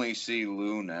can only see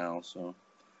Lou now, so.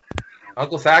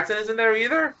 Uncle Saxon isn't there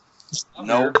either?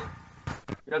 Nope.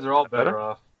 You guys are all better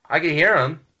off. I can hear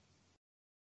him.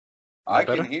 I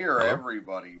can hear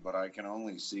everybody, but I can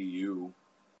only see you.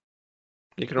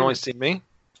 You can only see me?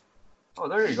 Oh,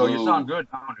 there you go. You sound good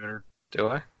now, dude. Do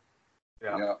I?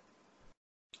 Yeah.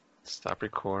 Stop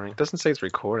recording. It doesn't say it's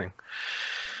recording.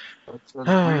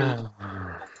 Mine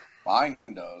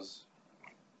does.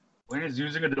 Wayne is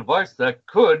using a device that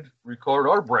could record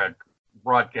our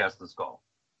broadcast this call.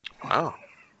 Wow.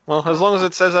 Well, as long as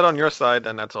it says that on your side,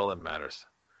 then that's all that matters.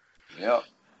 Yep.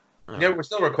 Yeah, we're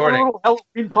still recording. A little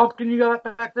Halloween pumpkin you got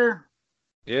back there?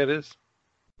 Yeah, it is.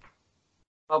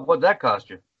 What'd that cost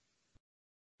you?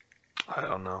 I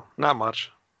don't know. Not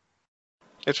much.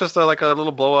 It's just like a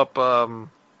little blow-up, not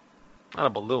a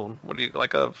balloon. What do you,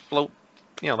 like a float,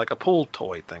 like a pool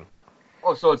toy thing.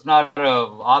 Oh, so it's not an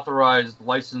authorized,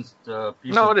 licensed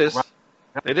piece No, of it is.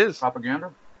 It is.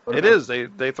 Propaganda? It is.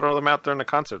 They throw them out during the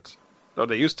concerts. Or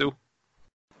they used to.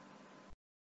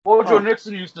 Joe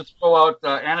Nixon used to throw out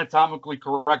anatomically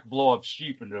correct blow-up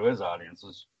sheep into his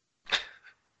audiences.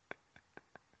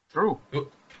 True.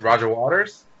 Roger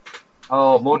Waters?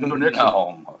 Oh, Mojo Nixon.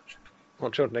 No,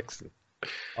 Mojo Nixon.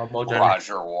 Oh, Mojo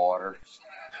Roger Waters.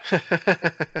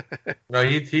 No,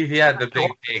 he had the big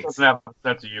face. Doesn't have a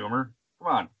sense of humor.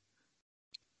 Come on.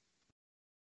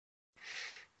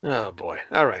 Oh, boy.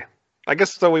 All right. I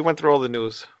guess so we went through all the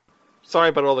news. Sorry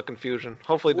about all the confusion.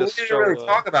 Hopefully this We didn't show... really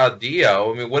talk about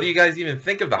Dio. I mean, what do you guys even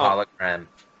think of the hologram?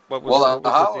 The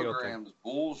hologram's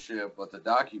bullshit, but the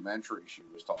documentary she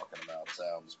was talking about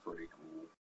sounds pretty cool.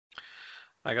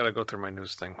 I gotta go through my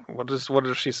news thing. What is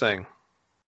she saying?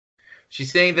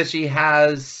 She's saying that she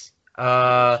has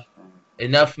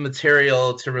enough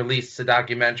material to release a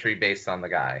documentary based on the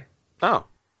guy. Oh.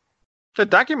 The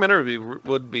documentary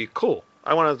would be cool.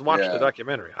 I want to watch the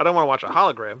documentary. I don't want to watch a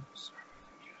hologram.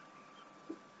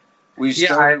 We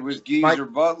started with Geezer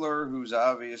Butler, who's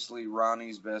obviously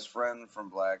Ronnie's best friend from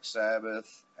Black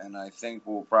Sabbath, and I think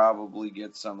we'll probably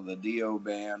get some of the Dio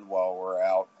band while we're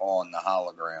out on the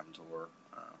hologram tour.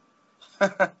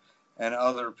 And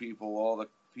other people, all the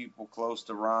people close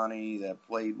to Ronnie that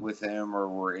played with him or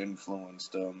were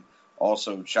influenced him.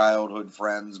 Also, childhood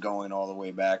friends going all the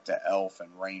way back to Elf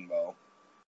and Rainbow.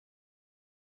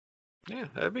 Yeah,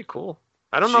 that'd be cool.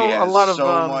 I don't know a lot of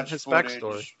his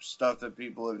backstory. Stuff that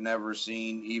people have never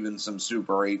seen, even some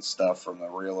Super 8 stuff from the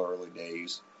real early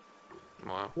days.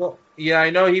 Wow. Well, yeah,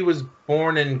 I know he was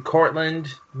born in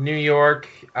Cortland, New York.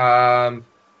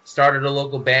 Started a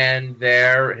local band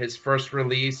there. His first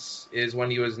release is when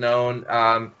he was known.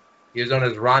 He was known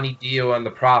as Ronnie Dio and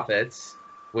the Prophets,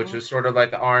 which was sort of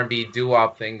like the R&B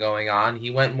doo-wop thing going on.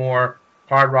 He went more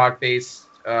hard rock based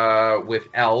with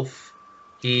Elf.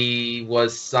 He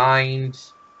was signed.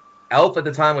 Elf at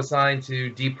the time was signed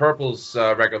to Deep Purple's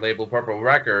record label, Purple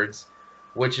Records,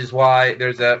 which is why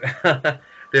there's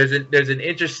an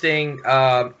interesting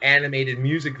animated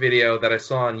music video that I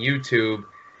saw on YouTube.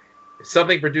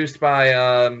 Something produced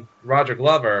by Roger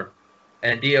Glover,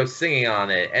 and Dio singing on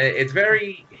it, and it's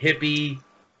very hippie,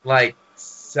 like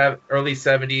early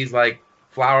 '70s, like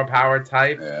flower power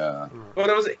type. Yeah. But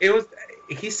it was.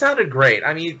 He sounded great.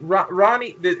 I mean,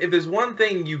 Ronnie. If there's one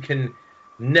thing you can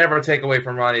never take away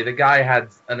from Ronnie, the guy had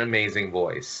an amazing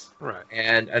voice, right,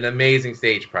 and an amazing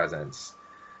stage presence.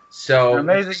 So an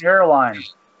amazing hairline.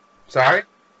 Sorry.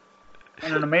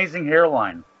 And an amazing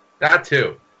hairline. That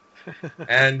too.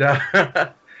 And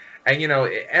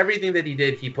everything that he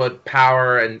did, he put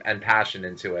power and passion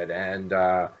into it. And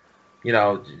I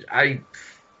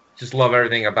just love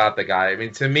everything about the guy. I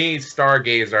mean, to me,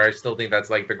 Stargazer, I still think that's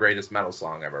like the greatest metal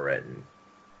song ever written.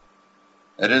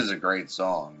 It is a great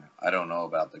song. I don't know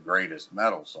about the greatest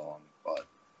metal song, but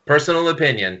personal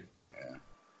opinion. Yeah,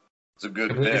 it's a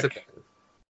good pick.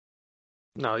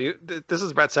 No, this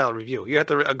is Rat Salad Review. You have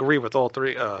to agree with all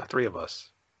three of us.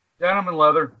 Denim and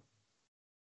leather.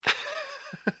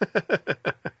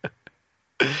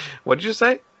 What did you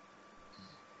say?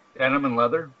 Denim and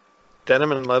leather.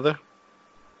 Denim and leather?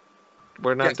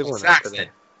 We're not doing that today.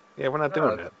 Yeah, we're not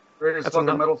doing that. Greatest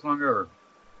fucking metal song ever.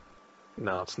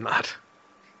 No, it's not.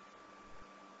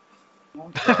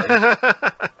 I'm sorry.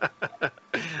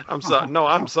 I'm sorry. No,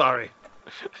 I'm sorry.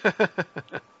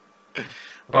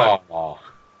 Oh.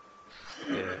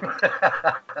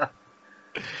 Yeah.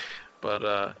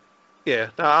 But yeah,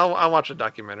 no, I'll watch a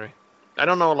documentary. I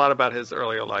don't know a lot about his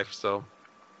earlier life, so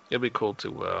it'll be cool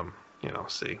to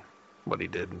see what he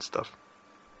did and stuff.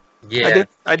 Yeah.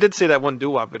 I did see that one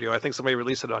doo-wop video. I think somebody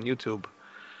released it on YouTube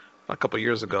a couple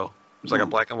years ago. It was like a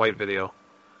black and white video.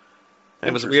 And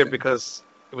it was weird because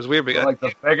like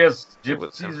the Vegas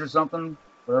Gypsies or something,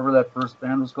 whatever that first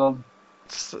band was called.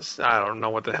 I don't know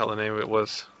what the hell the name of it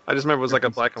was. I just remember it was like a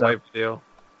black and white video,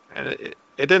 and it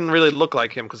didn't really look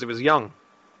like him because he was young,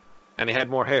 and he had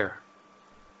more hair.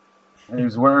 And he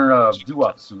was wearing a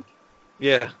doo-wop suit.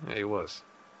 Yeah, he was.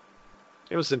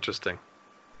 It was interesting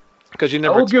because you I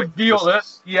never. will give Dio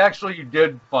this. He actually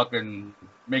did fucking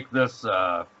make this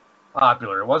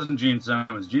popular. It wasn't Gene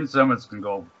Simmons. Gene Simmons can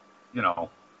go,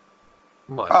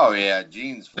 What? Oh yeah,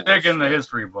 Gene's big in the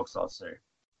history books, I'll say.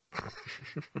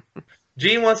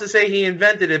 Gene wants to say he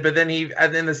invented it, but then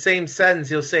in the same sentence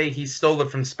he'll say he stole it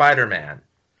from Spider-Man.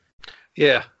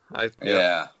 Yeah,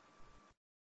 yeah.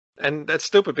 And that's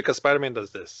stupid because Spider-Man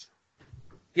does this.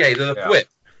 Yeah, he does a flip.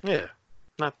 Yeah,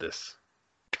 not this.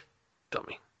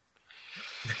 Dummy.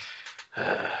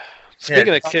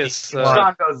 Speaking of Kiss,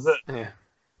 Keyshawn does it. Yeah.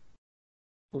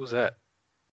 Who's that?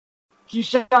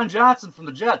 Keyshawn Johnson from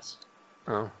the Jets.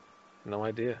 Oh, no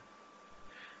idea.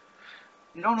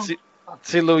 You don't know.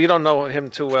 See, Lou, you don't know him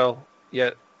too well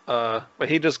yet, but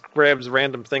he just grabs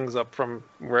random things up from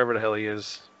wherever the hell he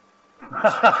is.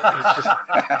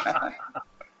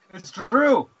 It's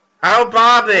true. Oh,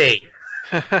 Bobby.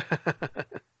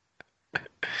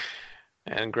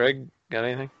 And Greg, got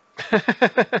anything?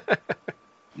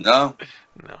 No,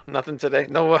 nothing today.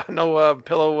 No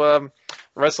pillow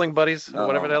wrestling buddies, or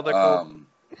whatever the hell they're called.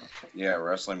 Yeah,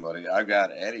 wrestling buddy. I've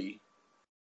got Eddie.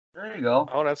 There you go.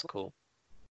 Oh, that's cool.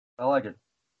 I like it.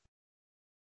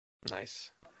 Nice.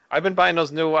 I've been buying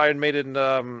those new Iron Maiden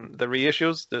the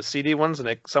reissues, the CD ones,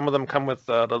 and some of them come with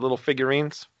the little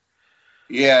figurines.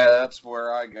 Yeah, that's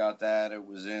where I got that. It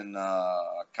was in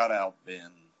a cutout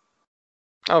bin.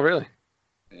 Oh, really?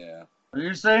 Yeah. Are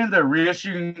you saying they're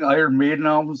reissuing Iron Maiden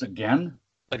albums again?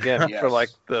 Again, Yes. for like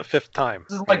the 5th time.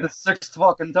 This is like the 6th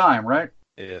fucking time, right?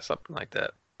 Yeah, something like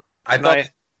that. I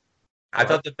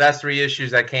thought the best reissues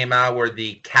that came out were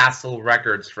the Castle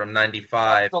Records from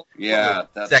 '95. Yeah,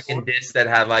 that's Second disc that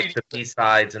had like the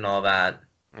B-sides and all that.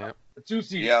 Yeah. The 2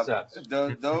 CD yeah. sets.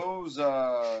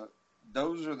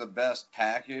 Those are the best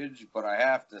package, but I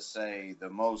have to say the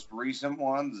most recent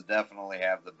ones definitely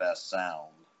have the best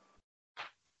sound.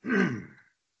 You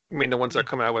mean the ones they're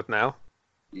coming out with now?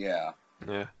 Yeah.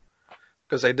 Yeah.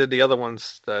 Because they did the other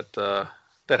ones that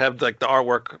have like the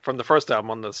artwork from the first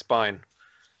album on the spine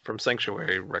from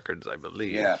Sanctuary Records, I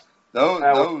believe. Yeah.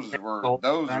 Those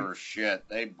were shit.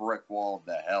 They brick walled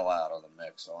the hell out of the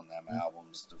mix on them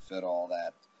albums to fit all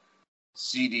that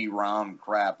CD-ROM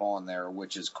crap on there,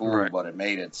 which is cool, Right. but it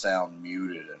made it sound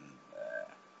muted and.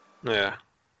 Yeah.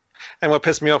 And what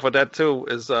pissed me off with that too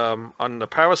is on the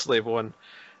Power Slave one,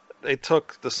 they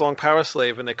took the song Power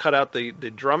Slave and they cut out the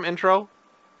drum intro,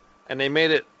 and they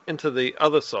made it into the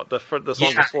other song, the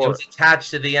song before. It was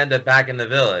attached to the end of Back in the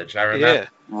Village. I remember. Yeah.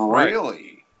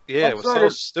 Really? Yeah, it was so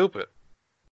stupid.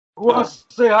 Who wants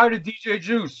to say hi to DJ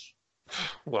Juice?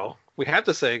 Well, we have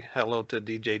to say hello to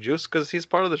DJ Juice because he's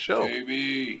part of the show.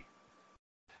 Baby.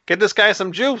 Get this guy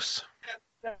some juice.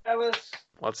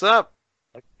 What's up?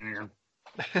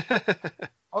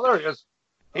 Oh, there he is.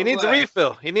 He needs a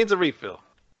refill.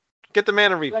 Get the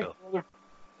man a refill.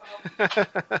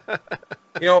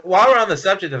 While we're on the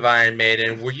subject of Iron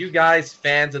Maiden, were you guys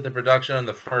fans of the production on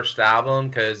the first album?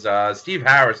 Because Steve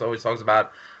Harris always talks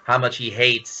about how much he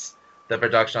hates the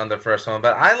production on the first one,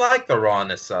 but I like the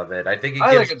rawness of it. I think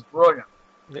it's brilliant.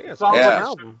 Yeah, it's Sounds an like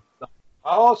album.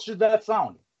 How else should that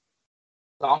sound?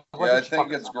 Sounds like Yeah, I it's think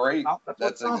fucking it's great. sound. That's what it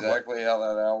That's sounds exactly how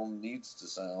that album needs to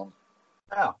sound.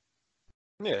 like. Yeah.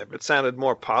 Yeah, if it sounded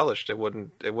more polished, it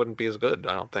wouldn't be as good,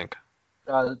 I don't think.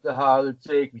 How to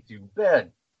take me to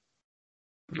bed.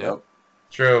 Yep.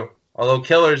 True. Although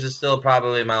Killers is still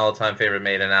probably my all-time favorite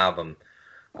Maiden album.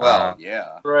 Well,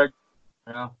 yeah. Greg.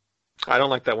 Yeah. I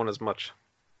don't like that one as much.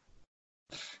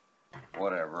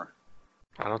 Whatever.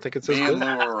 I don't think it's as Me and good.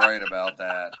 Lou are right about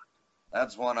that.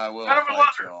 That's one I will Kind of a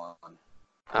fight you on.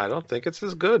 I don't think it's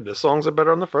as good. The songs are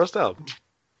better on the first album.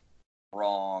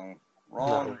 Wrong.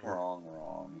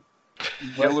 No.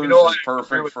 Killers know, is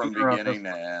perfect from Peter on beginning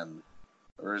to end.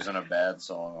 There isn't a bad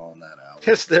song on that album.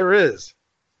 Yes, there is.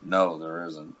 No, there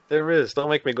isn't. There is. Don't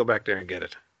make me go back there and get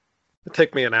it. It'll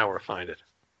take me an hour to find it.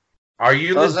 Are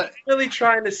you Doesn't- really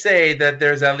trying to say that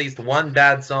there's at least one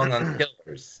bad song on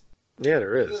Killers? Yeah,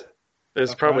 there is.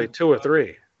 There's probably 2 or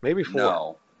 3, maybe 4.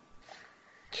 No.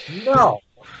 No.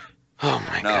 Oh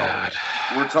my No. god.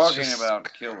 We're talking about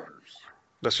Killers.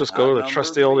 Let's just Not go to the Number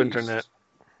trusty of old the internet.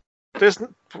 Beast.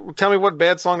 Tell me what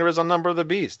bad song there is on Number of the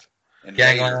Beast.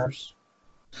 Invaders.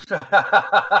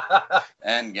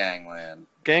 And Gangland.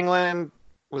 Gangland,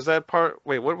 was that part?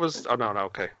 Wait, what was? Oh no,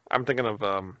 okay. I'm thinking of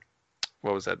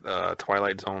what was that?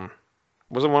 Twilight Zone.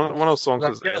 Was it one of those songs?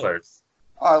 Was Killers.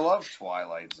 I love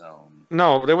Twilight Zone.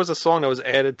 No, there was a song that was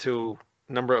added to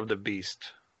Number of the Beast.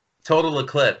 Total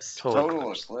Eclipse.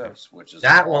 Total Eclipse, which is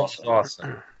That awesome. one's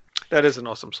awesome. That is an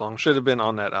awesome song. Should have been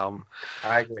on that album.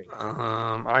 I agree.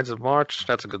 Ides of March,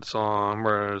 that's a good song.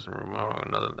 Where's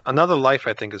Another Life?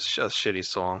 I think is a shitty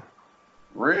song.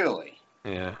 Really?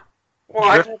 Yeah. Well,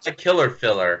 I think it's a killer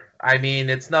filler. I mean,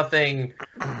 it's nothing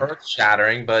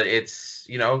earth-shattering, but it's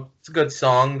it's a good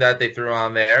song that they threw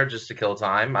on there just to kill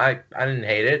time. I didn't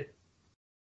hate it.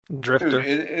 Drifter.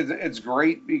 Dude, it's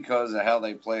great because of how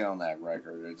they play on that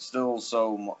record. It's still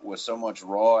with so much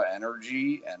raw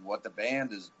energy, and what the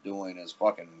band is doing is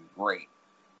fucking great.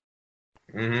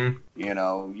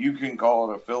 Mm-hmm. You can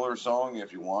call it a filler song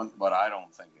if you want, but I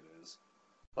don't think it is.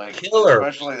 Like, Killer.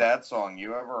 Especially that song.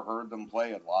 You ever heard them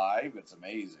play it live? It's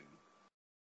amazing.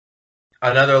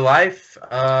 Another Life?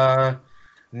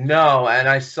 No, and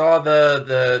I saw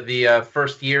the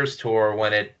First Years tour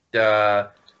when it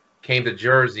came to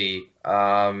Jersey.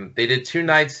 They did 2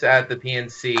 nights at the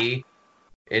PNC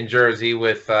in Jersey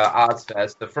with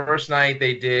Ozfest. The first night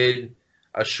they did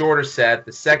a shorter set.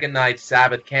 The second night,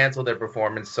 Sabbath canceled their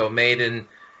performance, so Maiden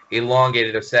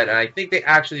elongated a set. And I think they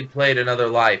actually played Another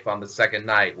Life on the second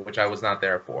night, which I was not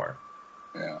there for.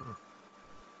 Yeah.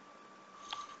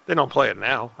 They don't play it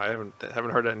now. I haven't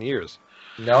heard that in years.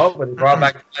 No, but they brought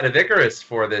back Flight of Icarus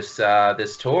for this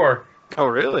tour. Oh,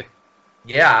 really?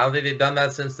 Yeah, I don't think they've done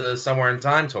that since the Somewhere in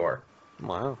Time tour.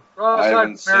 Wow. I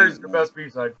haven't Cross-Eyed Mary's seen the that. best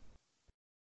B-side.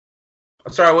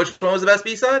 I'm sorry, which one was the best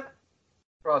B-side?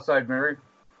 Cross-Eyed Mary.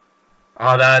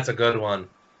 Oh, that's a good one.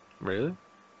 Really?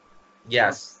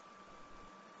 Yes.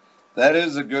 That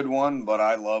is a good one, but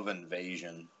I love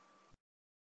Invasion.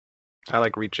 I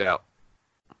like Reach Out.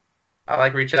 I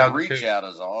like Reach Out Reach too. Out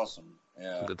is awesome.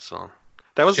 Yeah. Good song.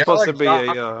 That was Yeah, supposed to be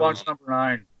Lunch number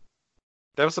 9.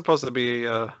 that was supposed to be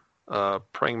a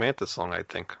Praying Mantis song, I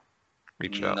think.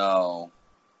 Reach Out. No.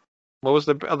 What was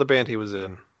the other band he was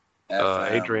in?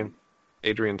 FM.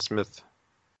 Adrian Smith.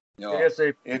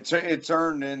 ASAP. It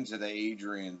turned into the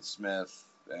Adrian Smith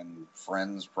and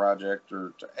Friends project,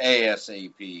 or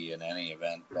ASAP in any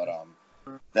event, but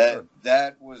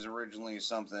that was originally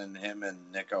something him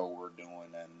and Nico were doing,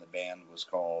 and the band was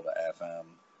called FM.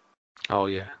 Oh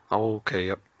yeah. Oh, okay.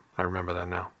 Yep. I remember that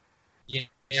now. Yeah,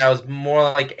 it was more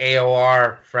like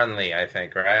AOR friendly, I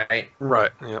think, right?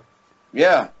 Right. Yep.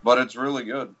 Yeah, but it's really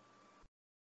good.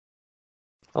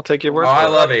 I'll take your word Oh, for I it.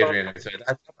 love Adrian.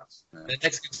 The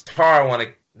next guitar I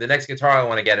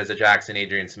want to get is a Jackson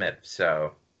Adrian Smith.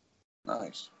 So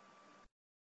Nice.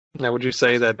 Now, would you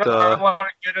say that? What I want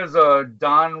to get is a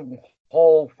Don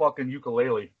Hole fucking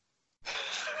ukulele.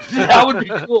 That would be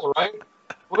cool, right?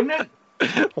 Wouldn't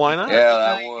it? Why not? Yeah,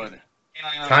 that would.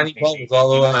 Tiny Bubbles all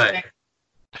the way.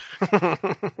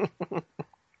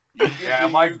 Yeah,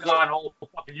 my Don Hole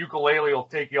fucking ukulele will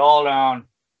take you all down.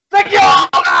 Take you all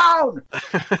down!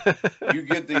 You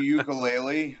get the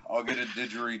ukulele, I'll get a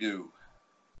didgeridoo.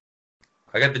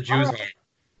 I got the Jews on.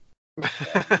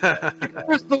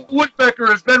 Chris the Woodpecker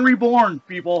has been reborn,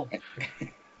 people.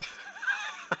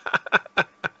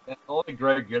 Only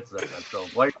Greg gets that, so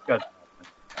like that.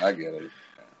 I get it.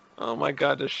 Oh my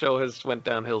God, this show has went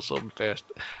downhill so fast.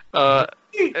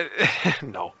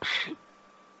 No.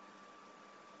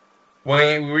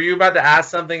 Wait, were you about to ask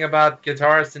something about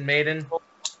guitarist and Maiden?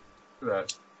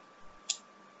 That.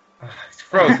 It's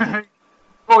frozen.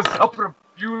 Goes up in a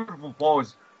beautiful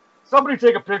pose. Somebody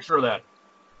take a picture of that.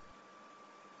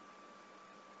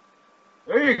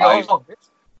 There you go.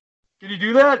 Can you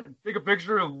do that? Take a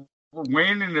picture of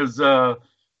Wayne and his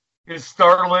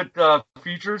starlit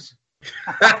features.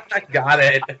 I got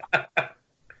it.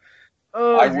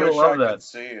 Oh, I I wish love I that. could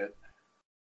see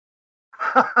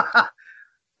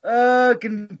it.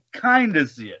 Can kind of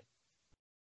see it.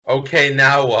 Okay,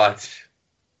 now what?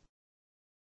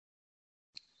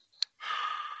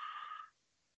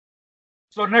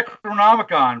 So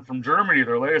Necronomicon from Germany,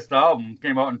 their latest album,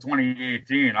 came out in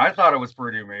 2018. I thought it was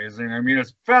pretty amazing. I mean,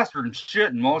 it's faster than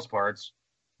shit in most parts.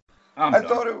 I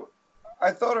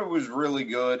thought it was really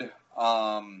good.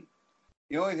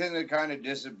 The only thing that kind of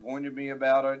disappointed me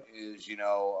about it is,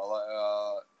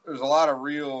 there's a lot of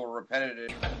real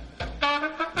repetitive.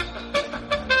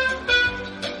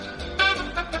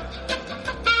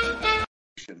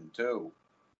 Too.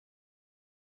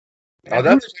 Oh,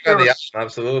 that's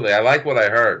absolutely. I like what I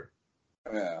heard.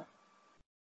 Yeah.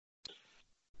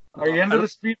 Are you into the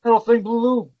speed metal thing,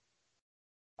 Blue?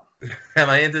 Am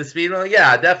I into the speed metal?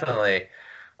 Yeah, definitely.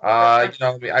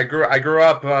 I grew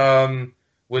up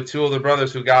with two older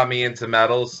brothers who got me into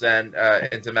metal, and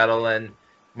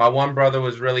my one brother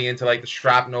was really into like the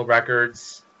Shrapnel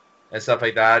records and stuff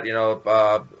like that.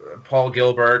 Paul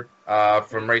Gilbert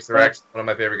from Racer X, one of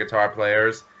my favorite guitar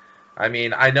players. I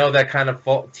mean, I know that kind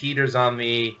of teeters on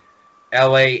the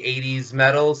LA 80s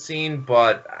metal scene,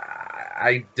 but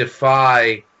I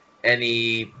defy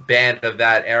any band of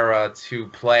that era to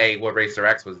play what Racer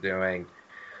X was doing.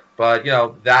 But,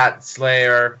 that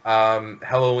Slayer,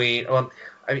 Halloween, well,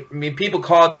 I mean, people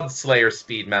called Slayer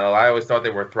speed metal. I always thought they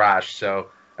were thrash, so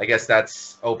I guess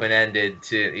that's open-ended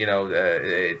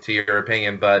to, to your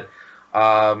opinion. But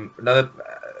another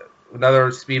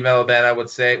speed metal band, I would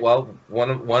say, well,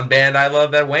 one band I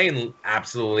love that Wayne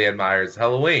absolutely admires,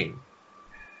 Halloween.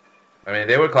 I mean,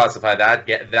 they would classify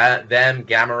them,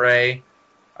 Gamma Ray.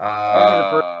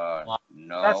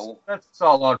 No. That's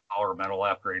all out power metal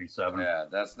after 87. Yeah,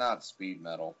 that's not speed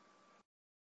metal.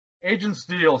 Agent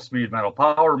Steel, speed metal.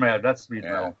 Power Mad, that's speed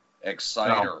metal.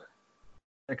 Exciter. No.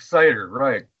 Exciter,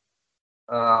 right.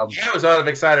 I was out of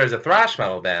Exciter as a thrash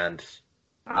metal band.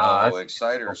 No,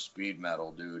 Exciter speed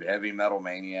metal, dude. Heavy Metal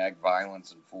Maniac,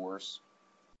 Violence and Force.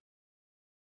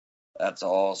 That's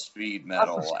all speed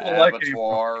metal.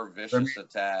 Abattoir, Vicious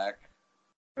Attack.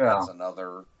 Yeah. That's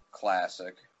another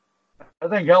classic. I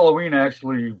think Halloween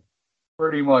actually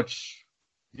pretty much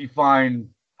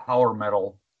defined power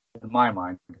metal in my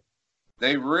mind.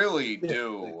 They really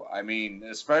do. I mean,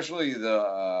 especially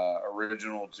the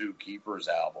original two Keepers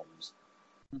albums.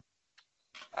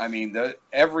 I mean,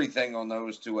 everything on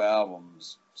those two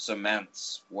albums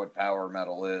cements what power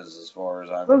metal is, as far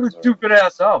as I'm concerned. Those are two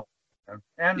good-ass albums.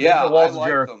 And yeah, the Walls I like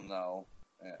Jericho. them, though.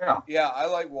 Yeah, I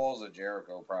like Walls of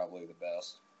Jericho probably the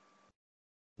best.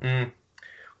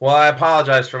 Well, I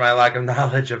apologize for my lack of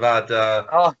knowledge about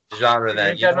genre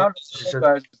then.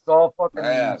 It's all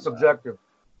fucking subjective.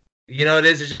 You know, it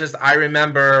is. It's just I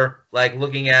remember like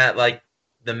looking at like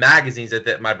the magazines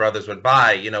that my brothers would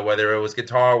buy. Whether it was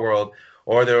Guitar World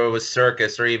or whether it was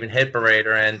Circus or even Hit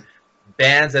Parader, and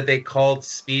bands that they called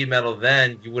speed metal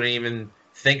then, you wouldn't even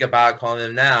think about calling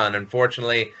them now. And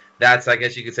unfortunately, that's, I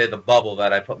guess you could say, the bubble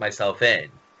that I put myself in.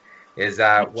 Is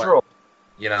that what? Trope.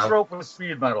 You Trope of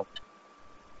speed metal.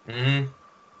 Mm-hmm.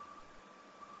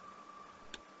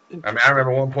 I mean, I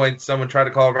remember one point someone tried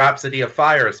to call Rhapsody of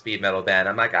Fire a speed metal band.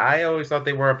 I'm like, I always thought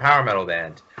they were a power metal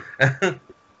band.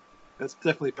 That's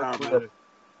definitely power metal.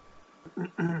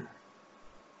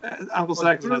 Uncle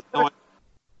Saxon has no idea.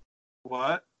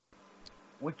 What?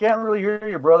 We can't really hear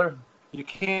you, brother. You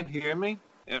can't hear me?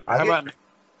 How about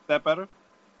that better?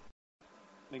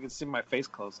 You can see my face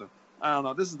closer. I don't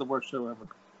know. This is the worst show ever.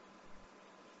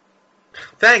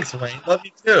 Thanks, Wayne. Love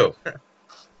you too.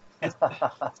 It's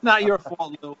not your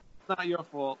fault, Lou. It's not your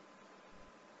fault.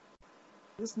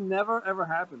 This never, ever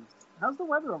happens. How's the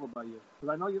weather over by you?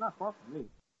 Because I know you're not far from me.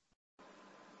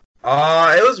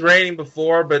 It was raining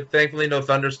before, but thankfully no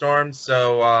thunderstorms,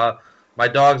 so my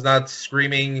dog's not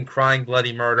screaming and crying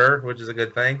bloody murder, which is a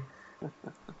good thing.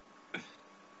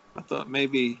 I thought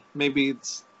maybe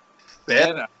it's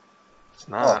bad. It's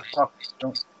not.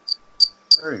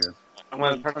 There he is. I'm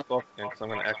going to turn it off again because I'm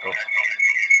going to echo.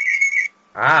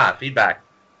 Feedback.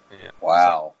 Yeah.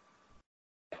 Wow.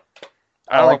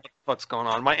 I don't know what the fuck's going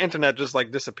on. My internet just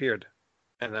disappeared,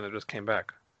 and then it just came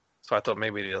back. So I thought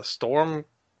maybe a storm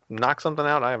knocked something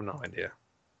out. I have no idea.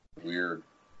 Weird.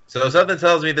 So something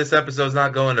tells me this episode's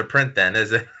not going to print then,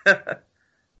 is it?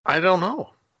 I don't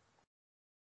know.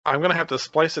 I'm going to have to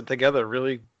splice it together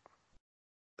really.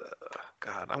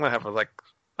 God, I'm going to have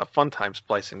a fun time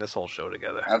splicing this whole show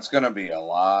together. That's going to be a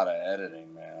lot of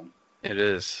editing, man. It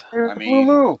is. I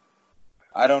mean,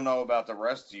 I don't know about the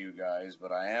rest of you guys,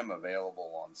 but I am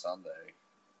available on Sunday.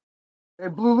 Hey,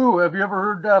 Blue Lou, have you ever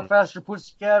heard Faster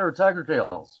Pussycat or Tiger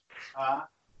Tails?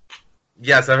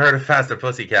 Yes, I've heard of Faster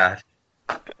Pussycat.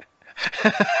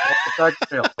 Tiger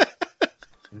Tails.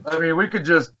 I mean, we could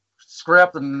just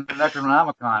scrap the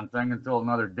Necronomicon thing until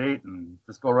another date and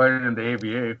just go right into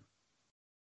ABA.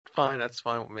 Fine, that's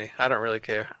fine with me. I don't really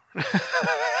care.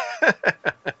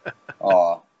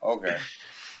 Oh, okay.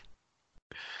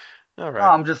 All No,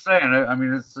 right. I'm just saying. I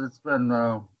mean, it's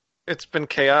been. It's been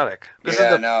chaotic. This Yeah,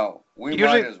 is the no, we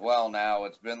usually might as well now.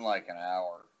 It's been like an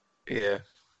hour. yeah.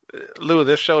 Lou,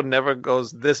 this show never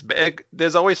goes this big.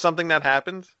 There's always something that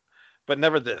happens, but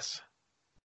never this.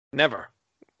 Never.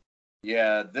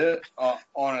 Yeah,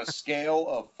 on a scale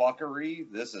of fuckery,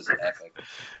 this is epic.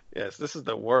 Yes, this is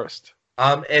the worst.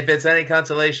 If it's any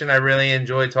consolation, I really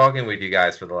enjoyed talking with you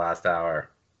guys for the last hour.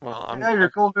 Well, Yeah, you're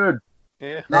cool, dude.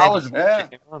 yeah. Knowledgeable. Yeah,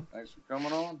 Came on. thanks for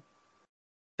coming on.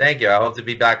 Thank you. I hope to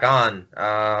be back on.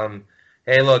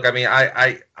 Hey, look, I mean,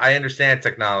 I understand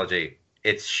technology.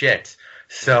 It's shit.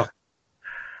 So,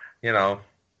 you know,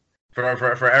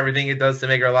 for everything it does to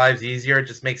make our lives easier, it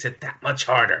just makes it that much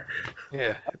harder.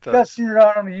 Yeah, it does. Guess you're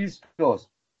out on the East Coast.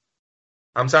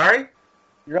 I'm sorry?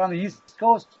 You're on the East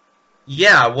Coast.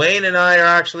 Yeah, Wayne and I are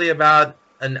actually about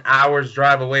an hour's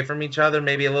drive away from each other,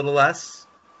 maybe a little less.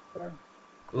 Sure.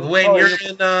 Wayne, Oh, you're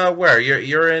in where?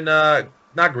 You're in not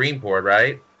Greenport,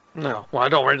 right? No, well, I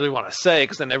don't really want to say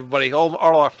because then all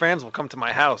our fans will come to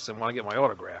my house and want to get my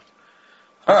autograph.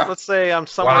 Huh. Let's say I'm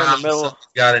somewhere in the middle. Someone's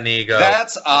got an ego.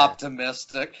 That's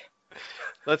optimistic.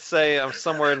 Let's say I'm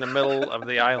somewhere in the middle of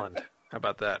the island. How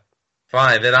about that?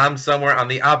 Fine, then I'm somewhere on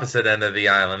the opposite end of the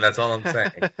island. That's all I'm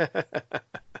saying.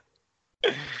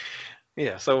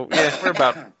 Yeah, so yeah, we're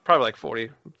about probably like 40,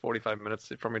 45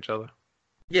 minutes from each other.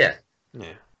 Yeah.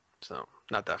 Yeah, so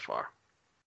not that far.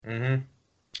 Mm-hmm.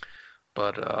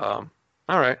 But all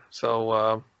right.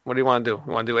 So what do you want to do?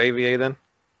 You want to do AVA then?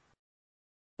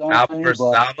 Album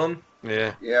versus album?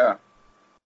 Yeah. Yeah.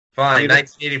 Fine, You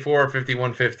 1984 or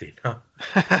 5150.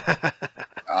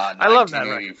 I love that record.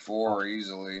 1984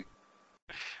 easily.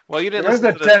 Well, you didn't There's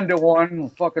listen a to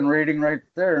 10-1 fucking rating right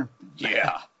there.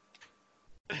 Yeah.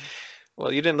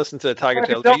 Well, you didn't listen to the Tiger I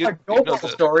can Tales. tell but you my know GoPro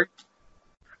story.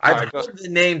 I've Alright, go. heard the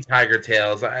name Tiger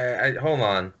Tales. I hold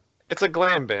on. it's a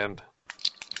glam band.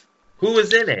 Who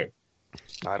was in it?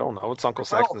 I don't know. It's Uncle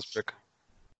Saxon's pick.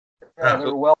 Yeah, they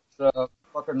were well.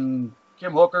 Fucking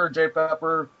Kim Hooker, Jay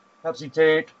Pepper, Pepsi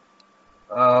Tate,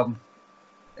 and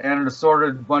an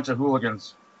assorted bunch of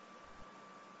hooligans.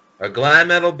 A glam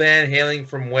metal band hailing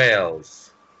from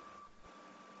Wales.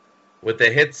 With the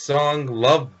hit song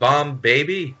Love Bomb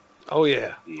Baby. Oh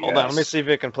yeah. Hold on. Let me see if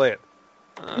I can play it.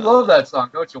 You love that song,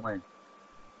 don't you, Wayne?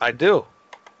 I do.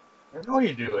 I know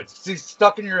you do. It's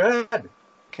stuck in your head.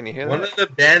 Can you hear One that? of the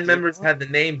band members had the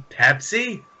name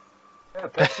Pepsi? Yeah,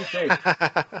 Pepsi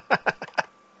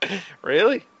Tate.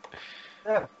 Really?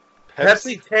 Yeah.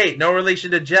 Pepsi Tate, no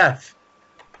relation to Jeff.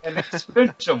 And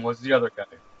Fincham was the other guy.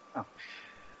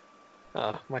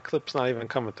 My clip's not even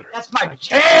coming through. That's my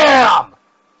jam!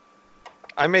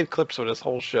 I made clips for this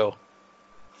whole show.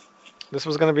 This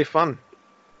was going to be fun.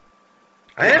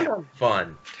 I am having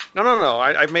fun. No.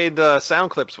 I made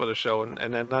sound clips for the show,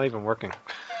 and they're not even working.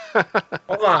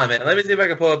 Hold on, man. Let me see if I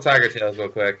can pull up Tiger Tales real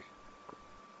quick.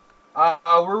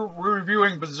 We're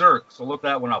reviewing Berserk, so look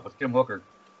that one up with Kim Hooker.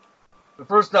 The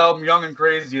first album, Young and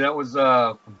Crazy, that was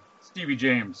Stevie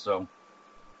James. So.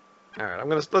 All right,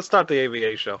 let's start the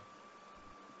AVA show.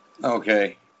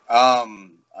 Okay.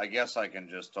 I guess I can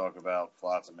just talk about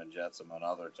Flotsam and Jetsam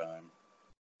another time.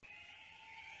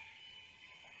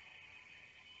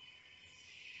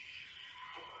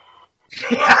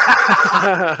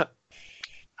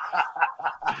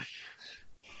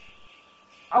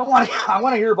 I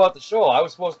want to hear about the show. I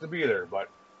was supposed to be there, but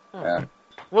Yeah.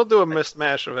 We'll do a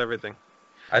mishmash of everything.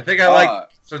 I think I like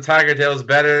some Tiger Tales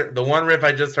better. The one riff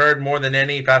I just heard more than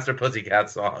any Faster Pussycat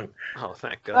song. Oh,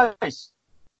 thank God. nice.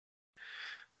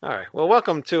 All right. Well,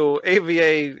 welcome to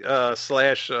AVA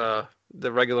slash the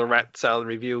regular Rat Salad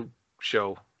Review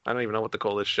show. I don't even know what to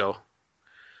call this show.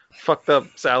 Fucked up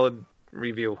salad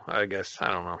review, I guess.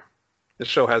 I don't know. This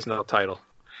show has no title.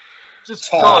 Just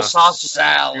call it sausage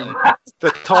salad.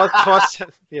 The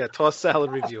toss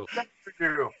salad review.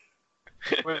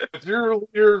 With your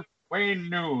leader, Wayne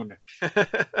Noon.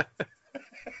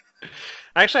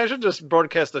 Actually, I should just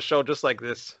broadcast the show just like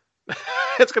this.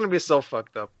 It's gonna be so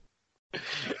fucked up.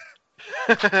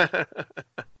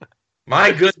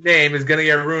 My good name is going to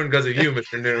get ruined because of you,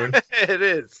 Mr. Noon. It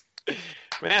is.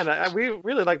 Man, we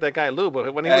really like that guy Lou,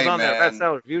 but when he was on that Rat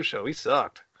Salad Review show, he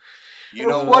sucked. You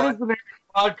know what is the name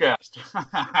of the podcast?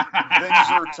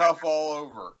 Things are tough all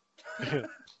over.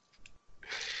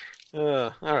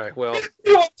 All right, well.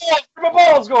 Where my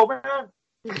balls go, man?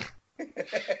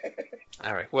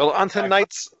 All right, well, on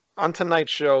tonight's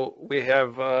show, we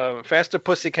have Faster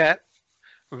Pussycat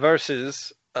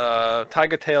versus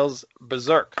Tiger Tales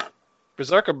Berserk.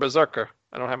 Berserk or Berserker?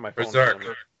 I don't have my phone.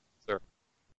 Berserk.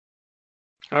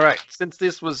 All right. Since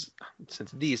this was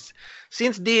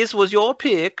your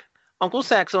pick, Uncle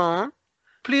Saxon,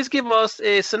 please give us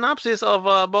a synopsis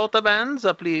of both the bands,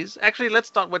 please. Actually, let's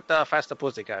start with Faster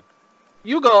Pussycat.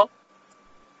 You go.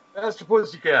 Faster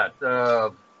Pussycat.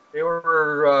 They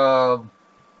were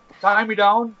Tie Me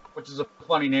Down, which is a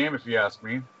funny name if you ask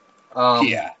me.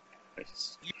 Yeah.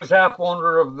 He was half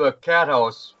owner of the Cat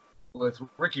House with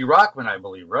Ricky Rockman, I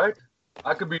believe, right?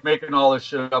 I could be making all this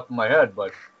shit up in my head,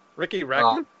 but Ricky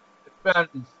Rockman? It's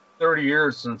been 30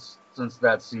 years since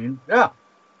that scene. Yeah.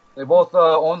 They both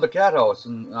owned the Cat House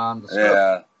and the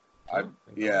strip.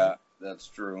 Yeah, that's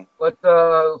true. But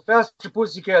Faster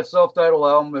Pussycat self-titled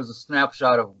album is a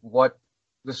snapshot of what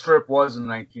the strip was in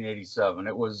 1987.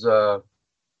 It was, Guns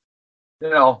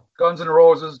N'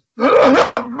 Roses.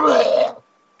 It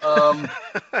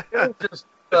was just,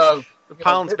 the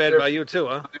pound's bad by you too,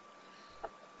 huh?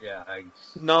 Yeah.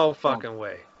 No fucking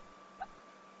way.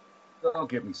 Don't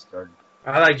get me started.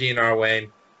 I like G.N.R.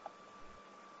 Wayne.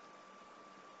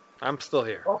 I'm still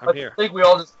here. Oh, I'm here. I think we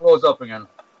all just froze up again.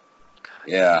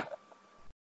 Yeah.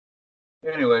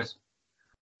 Anyways.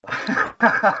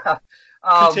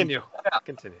 Continue. Yeah.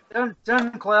 Continue.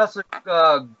 10 classic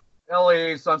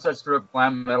LA Sunset Strip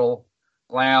glam metal,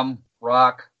 glam,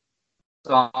 rock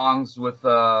songs with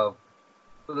a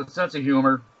sense of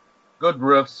humor, good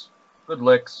riffs, good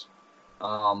licks.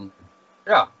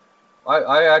 Yeah.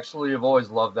 I actually have always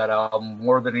loved that album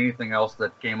more than anything else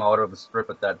that came out of the strip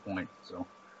at that point. So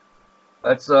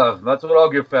that's what I'll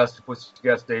give Faster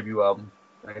Pussycat's debut album,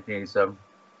 1987.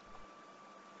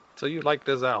 So you like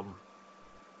this album?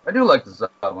 I do like this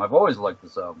album. I've always liked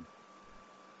this album.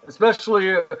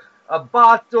 Especially a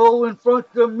bottle in front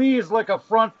of me is like a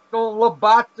frontal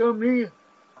lobotomy.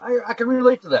 I can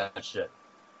relate to that shit.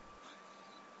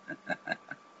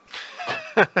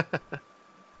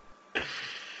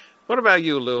 What about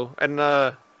you, Lou? And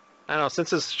I don't know, since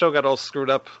this show got all screwed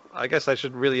up, I guess I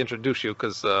should really introduce you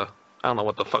because I don't know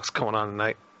what the fuck's going on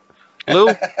tonight. Lou?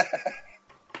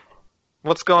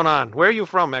 What's going on? Where are you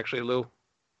from, actually, Lou?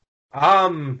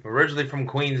 Originally from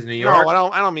Queens, New York. No,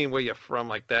 I don't mean where you're from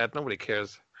like that. Nobody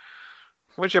cares.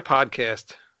 Where's your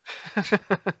podcast?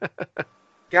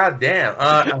 God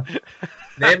damn.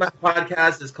 Name of my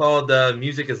podcast is called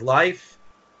Music is Life.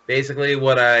 Basically,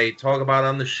 what I talk about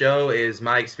on the show is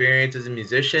my experience as a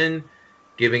musician,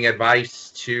 giving advice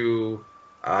to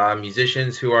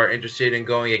musicians who are interested in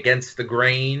going against the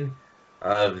grain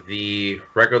of the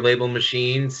record label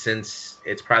machine, since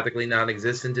it's practically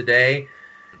non-existent today.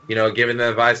 Giving them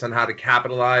advice on how to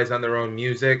capitalize on their own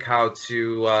music, how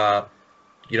to,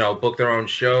 book their own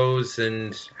shows,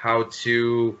 and how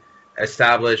to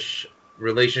establish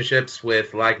relationships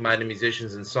with like-minded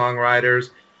musicians and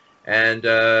songwriters. And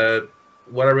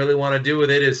what I really want to do with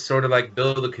it is sort of like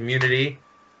build a community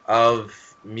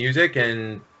of music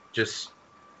and just,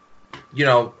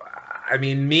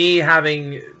 me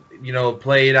having,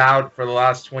 played out for the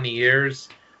last 20 years,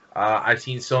 I've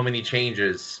seen so many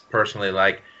changes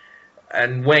personally.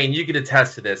 And Wayne, you could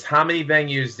attest to this. How many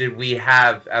venues did we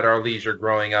have at our leisure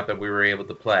growing up that we were able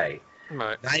to play?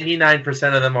 Right.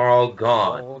 99% of them are all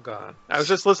gone. All gone. I was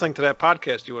just listening to that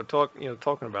podcast you were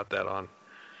talking about that on.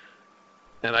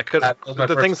 And I couldn't, I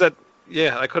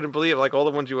couldn't believe, like all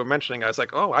the ones you were mentioning. I was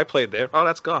like, oh, I played there. Oh,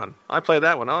 that's gone. I played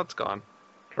that one. Oh, it's gone.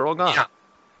 They're all gone. Yeah.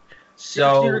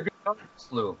 So the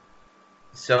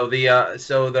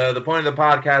point of the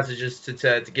podcast is just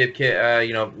to give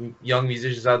young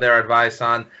musicians out there advice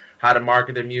on how to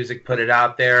market their music, put it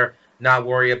out there, not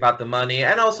worry about the money,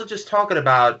 and also just talking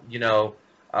about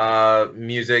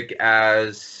music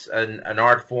as an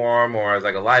art form or as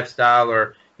like a lifestyle,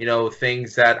 or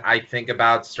things that I think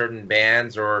about certain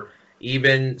bands or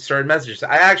even certain messages.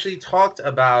 I actually talked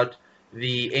about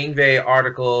the Yngwie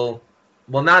article,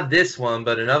 well, not this one,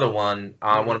 but another one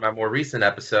on one of my more recent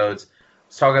episodes. I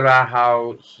was talking about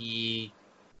how he,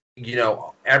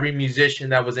 every musician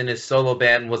that was in his solo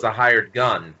band was a hired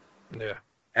gun. Yeah.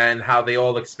 And how they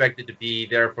all expected to be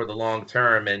there for the long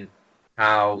term, and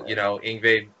how,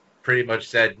 Yngwie pretty much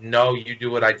said, no, you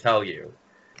do what I tell you.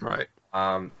 Right.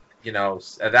 The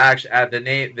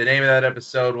name of that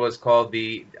episode was called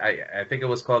I think it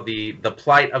was called the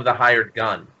Plight of the Hired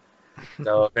Gun.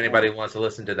 So if anybody wants to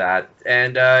listen to that,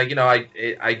 and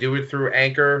I do it through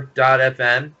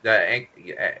Anchor.fm,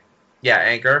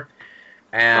 Anchor,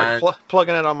 and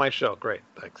plugging it on my show. Great,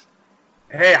 thanks.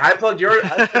 Hey, I plugged your.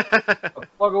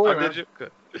 Plug away, man. Did you?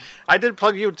 Good. I did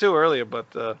plug you too earlier, but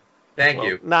thank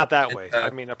you. Not that way.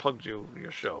 I mean, I plugged your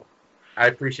show. I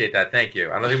appreciate that. Thank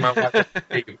you. I don't think my wife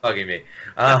is plugging me.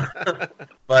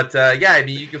 But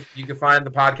you can find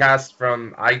the podcast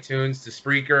from iTunes to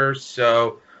Spreaker.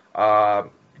 So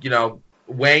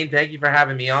Wayne, thank you for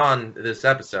having me on this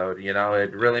episode.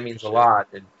 It really means a lot.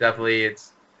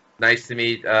 It's nice to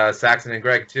meet Saxon and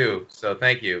Greg too. So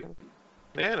thank you.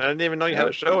 Man, I didn't even know you had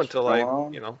a show until I,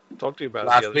 talked to you about it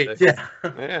Last the other week. day. Yeah.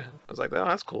 Yeah, I was like, oh,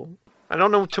 that's cool. I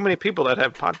don't know too many people that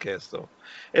have podcasts, so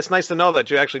it's nice to know that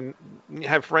you actually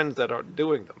have friends that are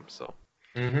doing them. So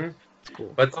it's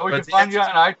cool. But we can find you on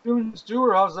iTunes too,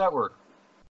 or how does that work?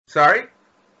 Sorry?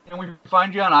 Can we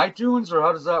find you on iTunes, or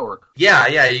how does that work?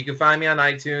 Yeah, you can find me on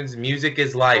iTunes. Music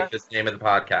is Life is the name of the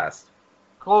podcast.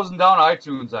 Closing down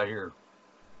iTunes, I hear.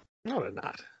 No, they're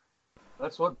not.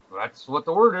 That's what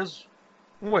the word is.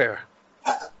 Where?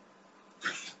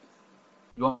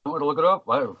 You want me to look it up?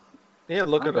 Yeah,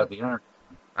 look it up.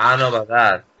 I don't know about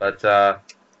that, but to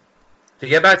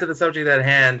get back to the subject at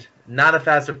hand, not a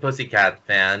Faster Pussycat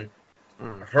fan.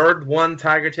 Heard one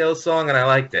Tiger Tails song and I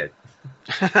liked it.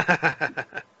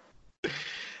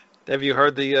 Have you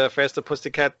heard the Faster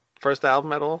Pussycat first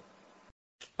album at all?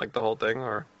 Like the whole thing,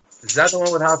 or? Is that the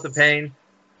one with House of Pain?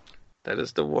 That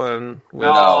is the one with...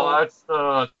 No, that's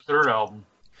the third album.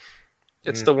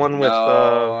 It's the one with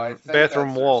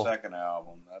Bathroom Wall. Second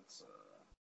album. That's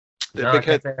the big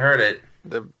hit. I heard it.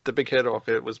 The big hit off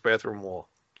it was Bathroom Wall.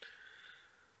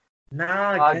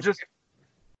 No,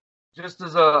 just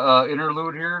as a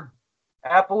interlude here,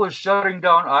 Apple is shutting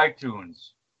down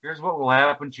iTunes. Here's what will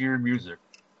happen to your music.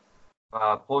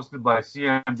 Posted by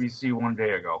CNBC one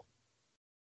day ago.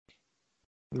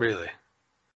 Really?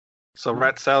 So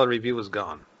Rat Salad Review is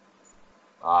gone.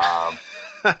 Not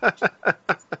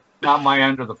my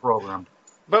end of the program.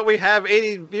 But we have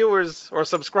 80 viewers or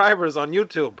subscribers on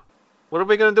YouTube. What are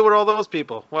we going to do with all those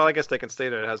people? Well, I guess they can stay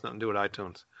there. It has nothing to do with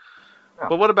iTunes. Yeah.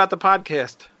 But what about the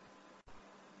podcast?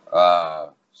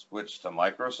 Switch to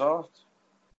Microsoft?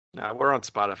 Nah, we're on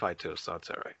Spotify too, so it's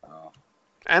all right. Oh.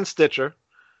 And Stitcher.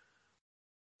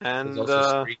 And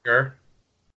Spreaker.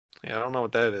 Yeah, I don't know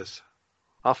what that is.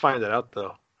 I'll find it out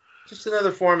though. Just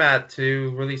another format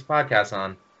to release podcasts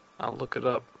on. I'll look it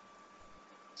up.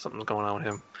 Something's going on with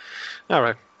him. All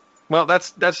right. Well,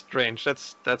 that's strange.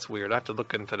 That's weird. I have to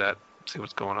look into that. See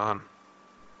what's going on.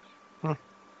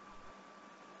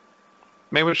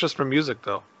 Maybe it's just for music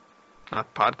though,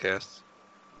 not podcasts.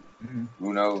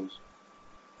 Who knows?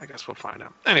 I guess we'll find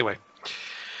out. Anyway,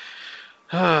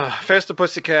 Faster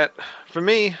Pussycat. For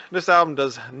me, this album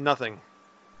does nothing.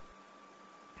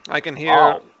 I can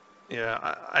hear,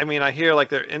 I hear like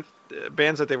they're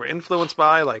bands that they were influenced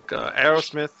by, like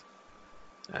Aerosmith,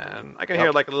 and I can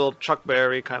hear like a little Chuck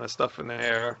Berry kind of stuff in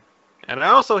there, and I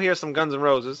also hear some Guns N'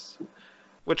 Roses,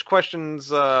 which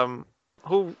questions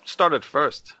who started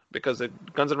first, because did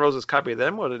Guns N' Roses copy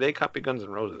them, or did they copy Guns N'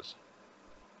 Roses?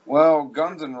 Well,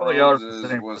 Guns N'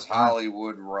 Roses was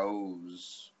Hollywood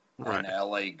Rose and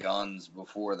LA Guns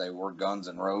before they were Guns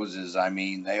N' Roses. I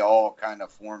mean, they all kind of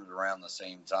formed around the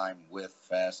same time with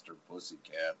Faster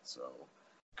Pussycat, so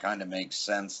kind of makes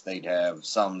sense they'd have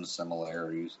some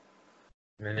similarities.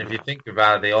 And if you think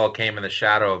about it, they all came in the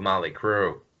shadow of Motley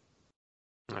Crue.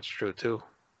 That's true, too.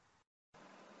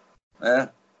 Yeah.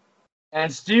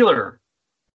 And Steeler.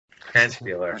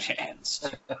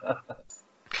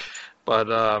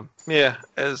 But, yeah,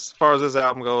 as far as this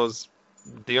album goes,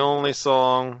 the only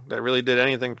song that really did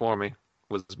anything for me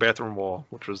was Bathroom Wall,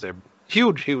 which was their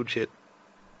huge, huge hit.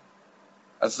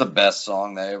 That's the best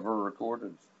song they ever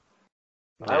recorded.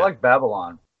 I like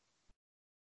Babylon.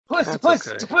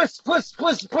 Pussycat.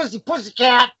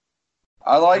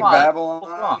 I like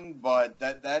Babylon, but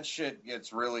that shit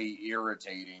gets really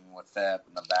irritating with that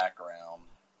in the background.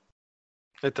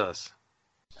 It does.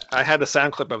 I had a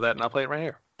sound clip of that, and I'll play it right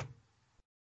here.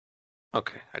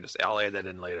 Okay, I'll add that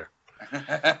in later.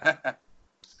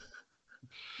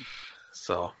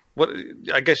 So, what?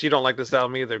 I guess you don't like this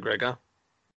album either, Greg, huh?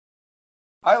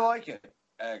 I like it,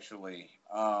 actually.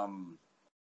 Now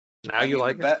you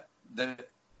like it?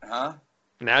 Huh?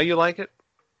 Now you like it?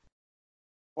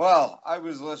 Well, I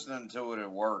was listening to it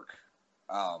at work.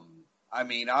 I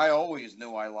mean, I always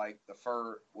knew I liked the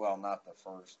first, well, not the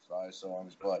first 5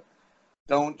 songs, but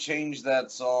Don't Change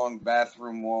That Song,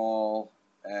 Bathroom Wall,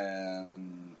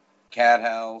 and Cat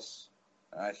House.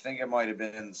 I think it might have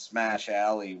been Smash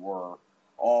Alley were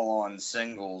all on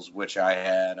singles, which I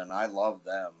had, and I love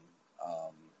them.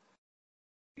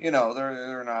 You know,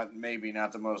 they're not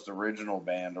the most original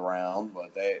band around,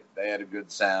 but they had a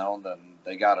good sound, and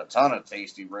they got a ton of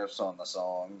tasty riffs on the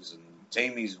songs, and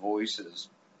Tammy's voice is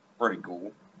pretty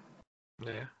cool.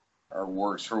 Yeah. Or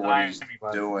works for what he's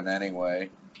doing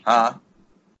anyway. Huh?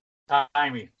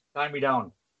 Tie me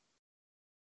down.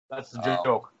 That's the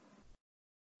joke.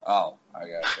 Oh, I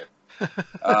got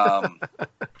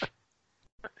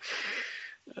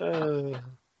you.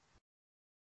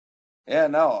 Yeah,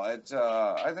 no, it's.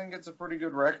 I think it's a pretty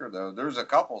good record, though. There's a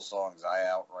couple songs I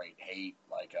outright hate,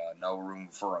 like "No Room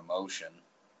for Emotion."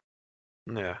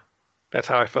 Yeah, that's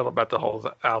how I felt about the whole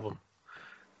album.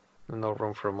 No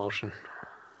Room for Emotion.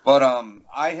 But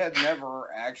I had never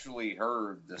actually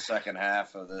heard the second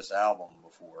half of this album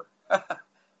before.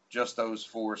 Just those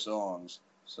 4 songs.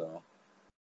 So.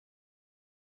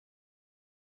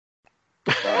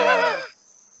 But,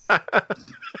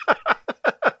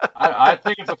 I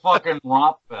think it's a fucking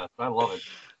romp fest. I love it.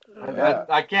 yeah.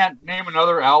 I can't name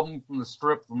another album from the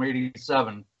strip from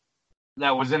 '87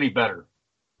 that was any better.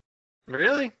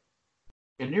 Really?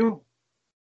 Can you?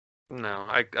 No,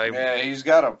 Yeah, he's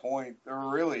got a point. There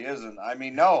really isn't. I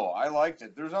mean, no, I liked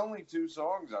it. There's only 2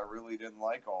 songs I really didn't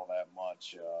like all that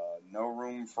much. No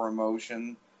Room for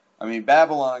Emotion. I mean,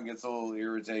 Babylon gets a little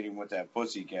irritating with that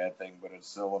Pussycat thing, but it's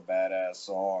still a badass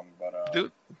song. But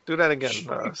do that again,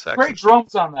 Saxon. Great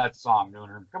drums on that song,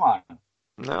 Nooner. Come on.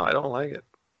 No, I don't like it.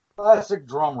 Classic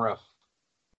drum riff.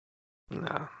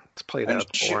 No, it's played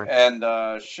out boring.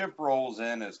 And Ship Rolls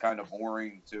In is kind of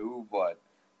boring too, but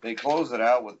they close it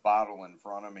out with Bottle in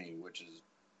Front of Me, which is,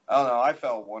 I don't know, I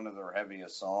felt one of their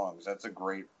heaviest songs. That's a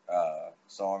great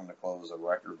song to close a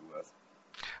record with.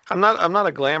 I'm not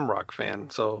a glam rock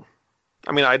fan, so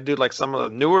I mean I do like some of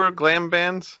the newer glam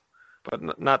bands,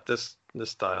 but not this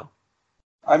style.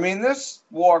 I mean, this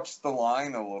walks the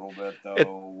line a little bit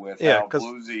though with how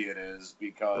bluesy it is,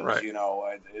 because you know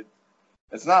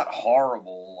it's not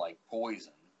horrible like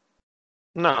Poison.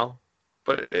 No,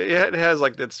 but it has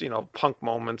like its punk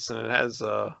moments, and it has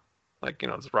like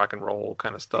it's rock and roll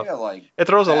kind of stuff. Yeah, like it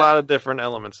throws a lot of different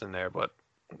elements in there, but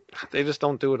they just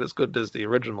don't do it as good as the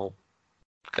original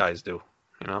guys do.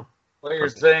 Well, you're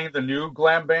saying the new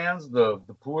glam bands, the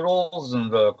Poodles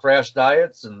and the Crash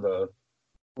Diets and the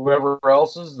whoever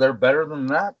else's, they're better than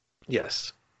that?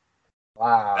 Yes.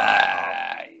 Wow.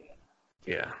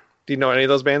 Yeah. Do you know any of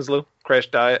those bands, Lou? Crash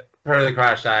Diet? Heard of the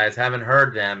Crash Diets. Haven't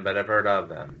heard them, but I've heard of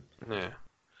them. Yeah.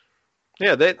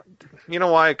 Yeah, they. You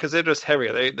know why? Because they're just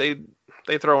heavier.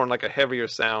 They throw in like a heavier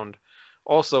sound,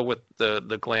 also with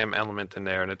the glam element in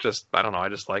there, and it just, I don't know, I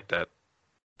just like that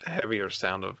heavier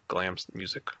sound of glam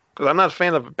music. Because I'm not a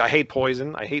fan of. I hate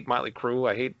Poison. I hate Motley Crue.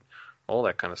 I hate all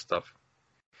that kind of stuff.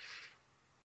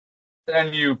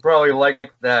 And you probably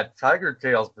like that Tiger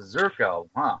Tails Berserk album,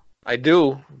 huh? I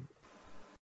do,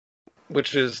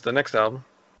 which is the next album.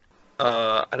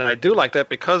 And I do like that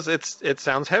because it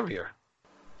sounds heavier.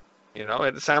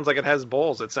 It sounds like it has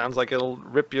balls. It sounds like it'll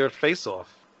rip your face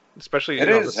off. Especially it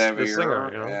is the heavier, singer,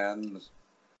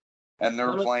 and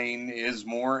their playing is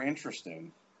more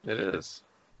interesting. It is.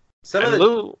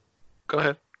 Lou, go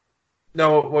ahead.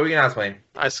 No, what were you gonna ask, Wayne?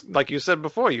 Like you said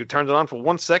before, you turned it on for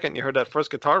 1 second, you heard that first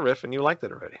guitar riff, and you liked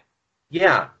it already.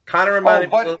 Yeah, kind of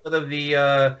reminded me a little bit of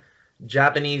the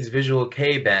Japanese visual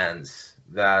K bands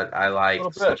that I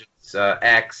liked, such as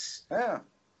X. Yeah.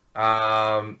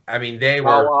 I mean, they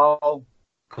were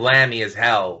glammy as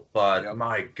hell, but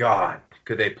my God,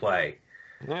 could they play?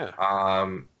 Yeah.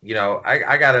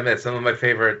 I gotta admit, some of my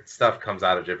favorite stuff comes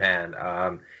out of Japan.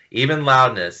 Even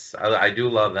Loudness, I do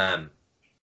love them.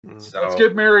 So, let's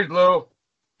get married, Lou.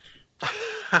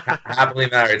 Happily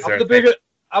married, sir.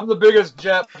 I'm the biggest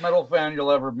Jap metal fan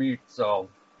you'll ever meet. So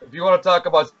if you want to talk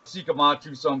about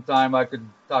Shikamachu sometime, I could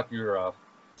talk your off.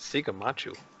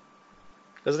 Shikamachu.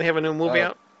 Doesn't he have a new movie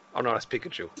out? Oh no, that's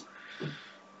Pikachu.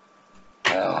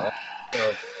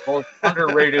 Most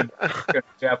underrated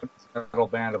Japanese metal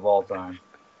band of all time.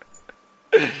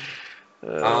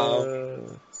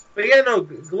 But yeah, no,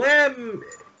 glam,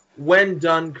 when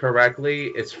done correctly,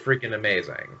 it's freaking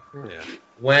amazing. Yeah.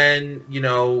 When,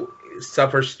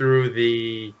 suffers through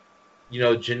the,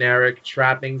 generic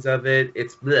trappings of it,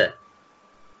 it's bleh.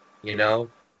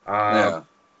 Yeah.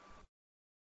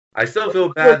 I still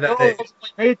feel bad that they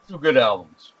made 2 good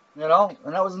albums, and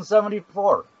that was in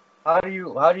 '74. How do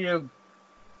you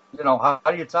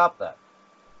top that?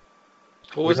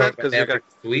 What was that? Because you got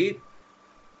sweet.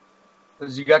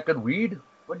 Because you got good weed.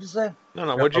 What'd you say?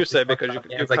 No. What'd you say? Because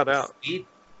you cut out. Sweet.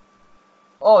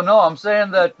 Oh no, I'm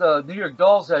saying that New York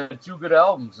Dolls had 2 good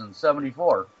albums in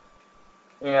 '74,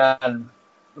 and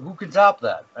who can top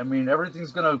that? I mean,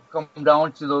 everything's gonna come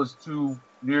down to those 2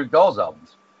 New York Dolls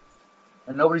albums,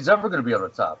 and nobody's ever gonna be able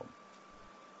to top them.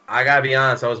 I gotta be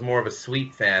honest, I was more of a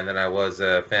Sweet fan than I was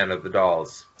a fan of the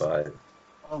Dolls, but.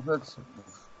 Oh,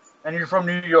 and you're from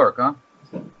New York, huh?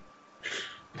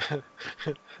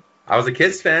 I was a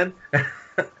Kiss fan.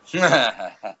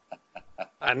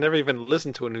 I never even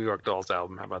listened to a New York Dolls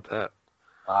album. How about that?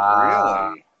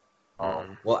 Really?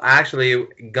 Well, actually,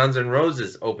 Guns N'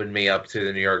 Roses opened me up to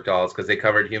the New York Dolls because they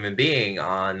covered "Human Being"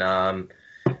 on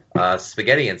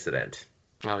Spaghetti Incident.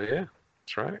 Oh yeah,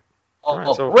 that's right. Oh,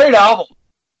 Alright, so- great album.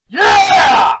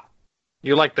 Yeah!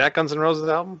 You like that Guns N' Roses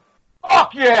album?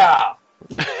 Fuck yeah!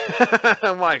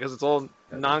 Why? Because it's all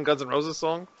non-Guns N' Roses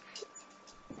song?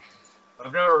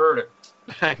 I've never heard it.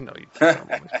 I know you don't. I'm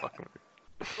always fucking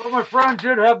with you. Well, my friend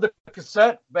did have the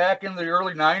cassette back in the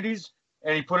early 90s,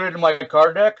 and he put it in my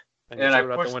car deck, you and I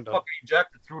threw it out pushed the the window. fucking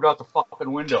eject and threw it out the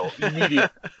fucking window immediately.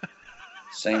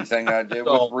 Same thing I did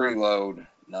So- with Reload.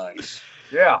 Nice.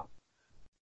 Yeah.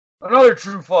 Another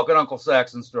true fucking Uncle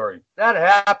Saxon story. That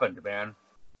happened, man.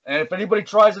 And if anybody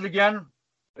tries it again,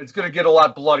 it's going to get a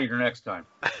lot bloodier next time.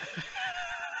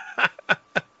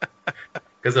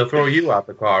 Because they'll throw you out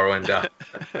the car window.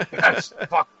 Yes,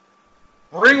 fuck.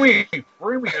 Bring me,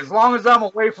 as long as I'm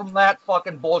away from that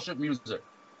fucking bullshit music.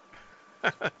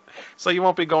 So you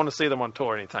won't be going to see them on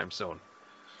tour anytime soon.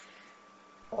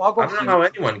 Well, I'll go I don't see know how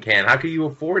it. anyone can. How can you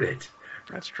afford it?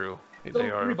 That's true. They So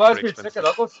are if he buys pretty me a ticket, expensive.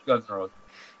 I'll go see Guns N' Roses.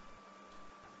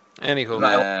 Anywho,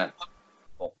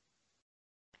 Nah,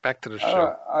 back to the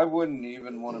show. I wouldn't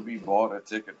even want to be bought a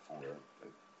ticket for it.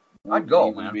 It I'd go,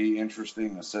 wouldn't even man. be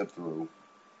interesting to sit through.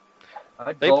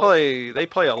 I'd They go,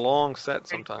 play a long set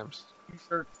sometimes.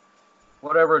 T-shirt,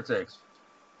 whatever it takes.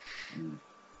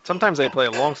 Sometimes they play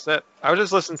a long set. I was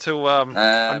just listening to on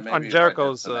Maybe if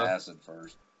Jericho's I did some acid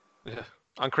first.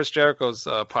 on Chris Jericho's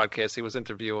podcast. He was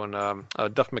interviewing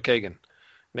Duff McKagan, and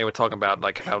they were talking about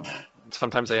like how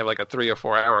sometimes they have like a 3 or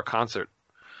 4 hour concert.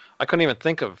 I couldn't even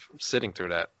think of sitting through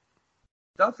that.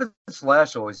 Duff and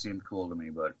Slash always seemed cool to me,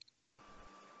 but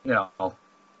you know,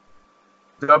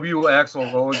 W.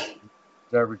 Axl Rose,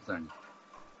 everything,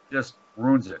 just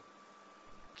ruins it.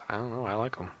 I don't know. I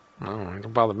like them. No, it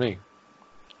don't bother me.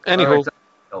 Anywho,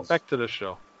 back to the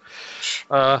show.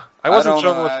 I wasn't don't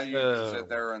sure know what. how you can sit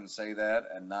there and say that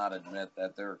and not admit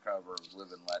that their cover of Live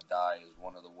and Let Die is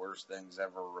one of the worst things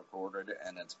ever recorded,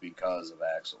 and it's because of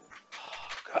Axl.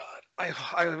 God,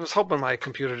 I was hoping my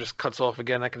computer just cuts off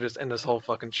again. I could just end this whole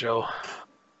fucking show.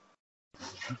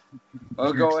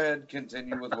 Well, go ahead,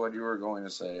 continue with what you were going to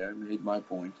say. I made my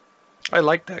point. I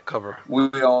like that cover. We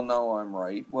all know I'm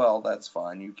right. Well, that's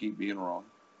fine. You keep being wrong.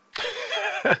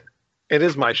 It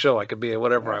is my show. I could be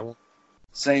whatever I want.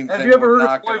 Same Have thing. you ever with heard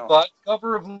of knocking Boy on- Bud's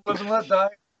cover of Live and Let Die?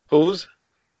 Whose?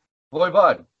 Boy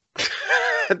Bud.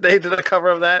 They did a cover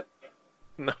of that?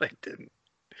 No, they didn't.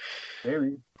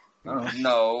 Maybe. I don't know.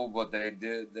 No, but they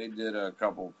did. They did a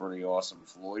couple pretty awesome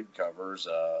Floyd covers.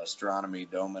 Astronomy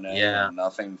Domine, Yeah. and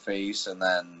Nothing Face, and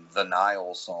then the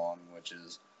Nile song, which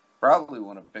is probably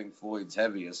one of Pink Floyd's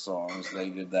heaviest songs. They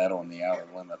did that on the Outer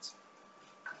Limits.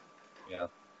 Yeah.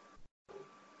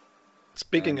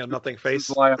 Speaking of Nothing Face,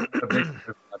 That's why I'm a big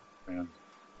fan.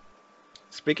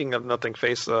 speaking of Nothing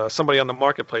Face, somebody on the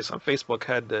marketplace on Facebook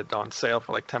had it on sale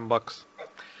for like $10.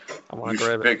 I want You to should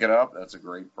grab it. pick it up. That's a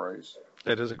great price.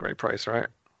 It is a great price, right?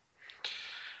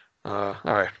 All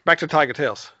right, back to Tiger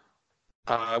Tales.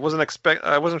 I wasn't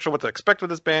sure what to expect with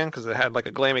this band because it had like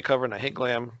a glammy cover, and I hate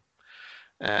glam.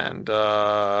 And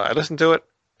I listened to it,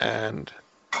 and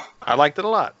I liked it a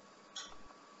lot.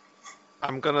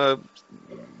 I'm gonna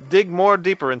dig more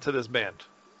deeper into this band.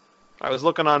 I was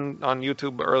looking on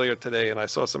YouTube earlier today, and I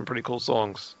saw some pretty cool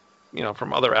songs,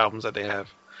 from other albums that they have.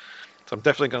 So I'm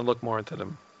definitely gonna look more into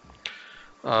them.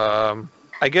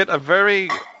 I get a very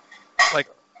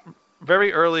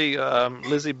early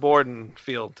Lizzie Borden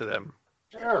feel to them.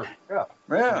 Sure, yeah.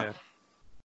 Yeah.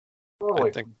 Totally.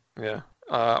 I think, yeah.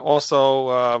 Also,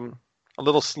 a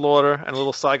little Slaughter and a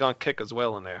little Saigon Kick as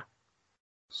well in there.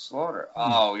 Slaughter.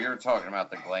 Oh, you're talking about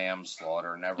the glam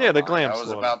Slaughter. Never Yeah, the mind. glam I was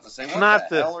Slaughter. about to say, what Not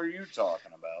the the- hell are you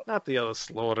talking about? Not the other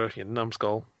Slaughter, you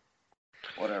numbskull.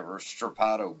 Whatever.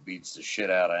 Strapato beats the shit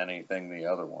out of anything the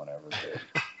other one ever did.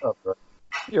 Oh, right.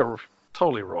 You're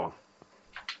totally wrong.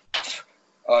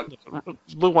 Uh,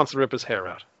 Lou wants to rip his hair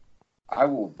out. I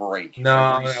will break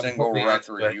No, every I'm single totally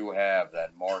record honest, you have that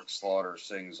Mark Slaughter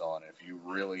sings on if you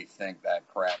really think that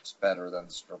crap's better than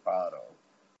Strapato.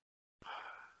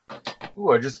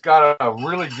 Ooh, I just got a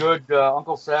really good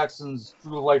Uncle Saxon's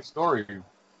True Life story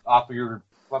off of your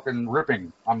fucking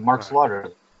ripping on Mark Right.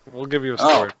 Slaughter. We'll give you a Oh.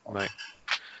 story tonight.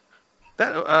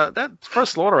 That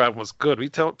first Slaughter album was good. What are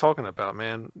you talking about,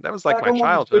 man? That was like Second my one was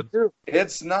childhood. good, too.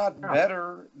 It's not Yeah.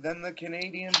 better than the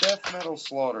Canadian death metal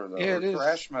Slaughter, though. Yeah, it or is.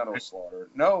 thrash metal Slaughter.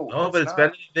 No, Oh, but it's not.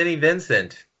 better than Vinnie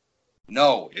Vincent.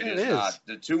 No, it Yeah, is it is. not.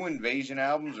 The two Invasion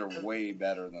albums are way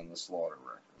better than the Slaughter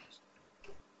records.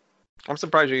 I'm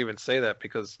surprised you even say that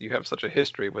because you have such a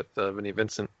history with Vinnie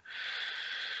Vincent.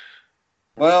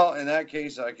 Well, in that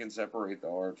case, I can separate the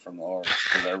art from the artist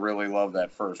because I really love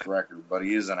that first record, but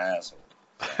he is an asshole.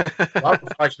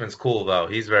 Robert Fleischman's cool though.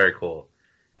 He's very cool.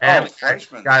 And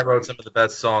Fleischman's the guy wrote great. some of the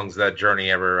best songs that Journey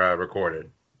ever recorded.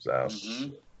 So. Mm-hmm.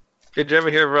 Did you ever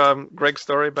hear Greg's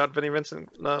story about Vinnie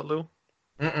Vincent, Lou?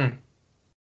 Mm-mm.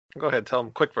 Go ahead, tell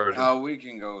him quick version. Oh, we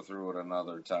can go through it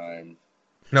another time.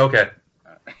 Okay.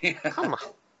 Come on.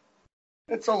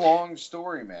 It's a long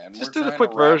story, man. Just We're do the trying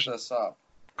quick to wrap version. this up.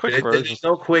 Quick version. There's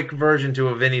no quick version to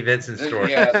a Vinnie Vincent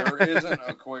story. Yeah, there isn't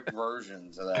a quick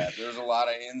version to that. There's a lot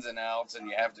of ins and outs, and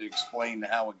you have to explain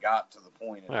how it got to the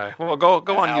point. All right. Well, go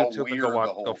on how YouTube and weird the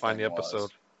go whole find the thing was.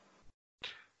 episode.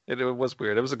 It was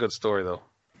weird. It was a good story though.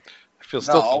 I feel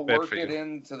I'll bad work for you. it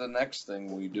into the next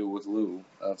thing we do with Lou.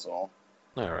 That's all.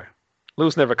 All right.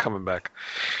 Lou's never coming back.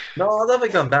 No, I'll definitely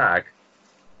come back.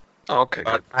 Oh, okay.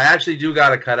 But I actually do got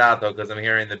to cut out, though, because I'm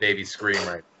hearing the baby scream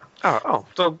right Oh,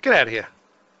 so get out of here.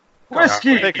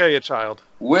 Whiskey. Take care of your child.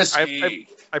 Whiskey.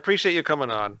 I appreciate you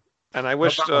coming on, and I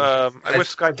wish problem. I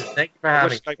wish Skype Thank you for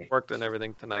having me. Skype worked and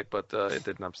everything tonight, but it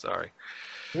didn't. I'm sorry.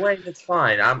 Wait, it's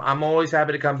fine. I'm always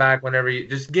happy to come back whenever you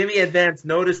just give me advance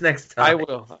notice next time.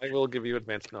 I will give you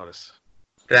advance notice.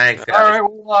 Thanks, guys. All right,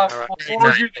 we'll right.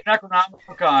 forward you the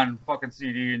Necronomicon fucking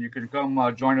CD, and you can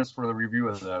come join us for the review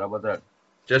of that. How about that?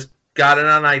 Just got it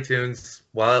on iTunes.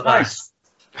 Well, it Nice.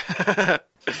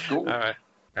 Cool. All right.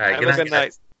 All right. Have a good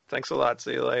night. Thanks a lot.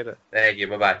 See you later. Thank you.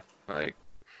 Bye-bye. Right.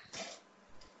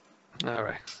 All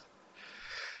right.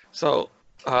 So,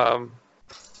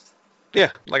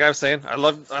 yeah, like I was saying, I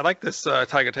like this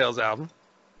Tiger Tales album,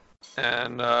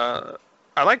 and I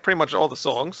like pretty much all the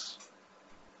songs.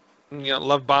 You know,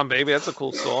 Love Bomb Baby, that's a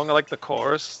cool song. I like the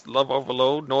chorus. Love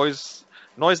Overload, Noise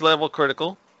Level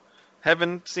Critical.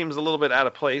 Heaven seems a little bit out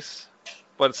of place,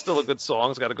 but it's still a good song.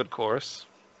 It's got a good chorus.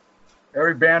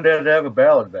 Every band had to have a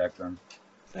ballad back then.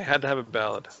 They had to have a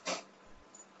ballad.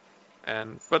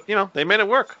 But you know, they made it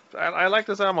work. I like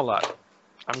this album a lot.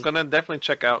 I'm gonna definitely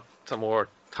check out some more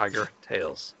Tiger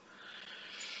Tales.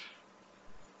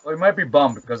 Well, you might be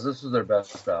bummed because this is their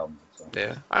best album. So.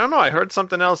 Yeah, I don't know. I heard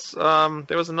something else.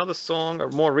 There was another song, a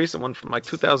more recent one from like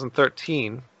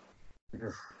 2013.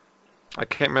 I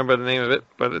can't remember the name of it,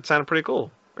 but it sounded pretty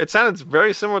cool. It sounded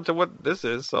very similar to what this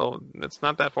is, so it's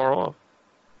not that far off.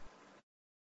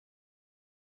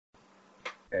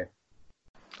 Okay.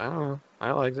 I don't know.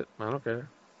 I liked it. I don't care.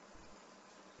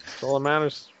 That's all that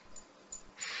matters.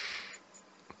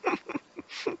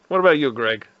 What about you,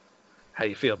 Greg? How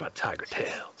you feel about Tiger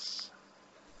Tales?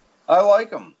 I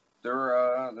like them.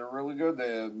 They're really good.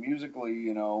 They musically,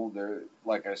 you know, they're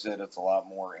like I said, it's a lot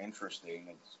more interesting.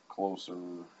 It's closer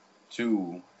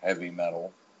to heavy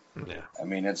metal. Yeah. I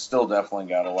mean, it's still definitely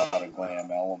got a lot of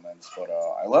glam elements, but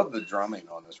I love the drumming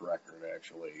on this record.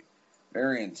 Actually,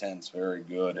 very intense, very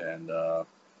good, and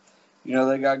you know,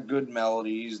 they got good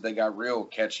melodies. They got real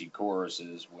catchy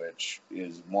choruses, which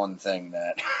is one thing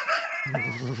that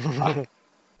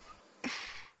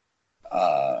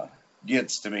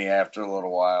gets to me after a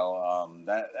little while.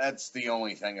 That's the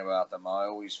only thing about them. I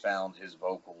always found his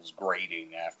vocals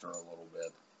grating after a little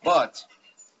bit, but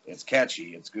it's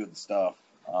catchy. It's good stuff.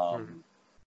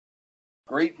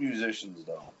 Great musicians,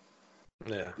 though.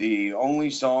 Yeah. The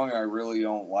only song I really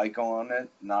don't like on it,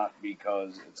 not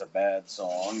because it's a bad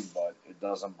song, but it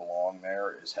doesn't belong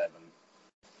there, is Heaven.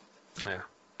 Yeah.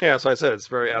 Yeah, so I said it's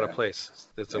very out of place.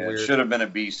 It's a weird. It should have been a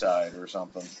B-side or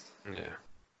something. Yeah.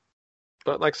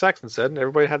 But like Saxon said,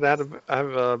 everybody had to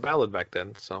have a ballad back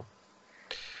then, so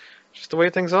just the way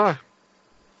things are.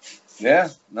 Yeah,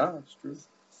 no, it's true.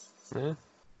 Yeah.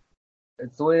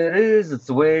 It's the way it is. It's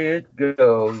the way it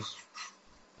goes.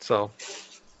 So,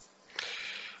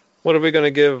 what are we gonna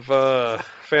give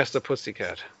Faster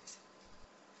Pussycat?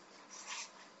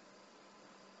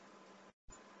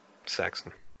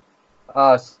 Saxon.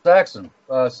 Saxon,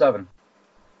 7.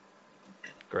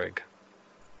 Greg.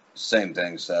 Same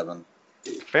thing, 7.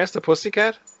 Faster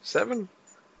Pussycat? 7?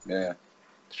 Yeah.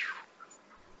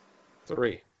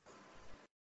 3.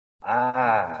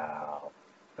 Wow.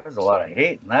 There's a lot of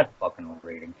hate in that fucking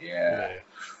rating. Yeah.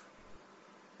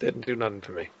 Didn't do nothing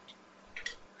for me.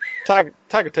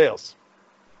 Tiger Tales.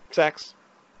 Sax.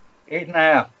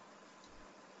 8.5.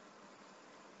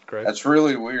 Greg. That's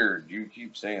really weird. You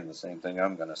keep saying the same thing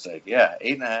I'm going to say. Yeah,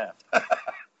 8.5.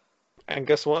 And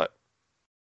guess what?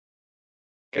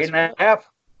 8.5.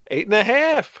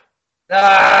 8.5.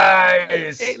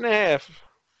 Nice. 8.5.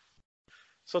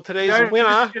 So today's I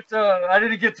winner.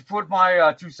 didn't get to put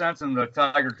my 2 cents in the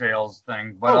Tiger Tales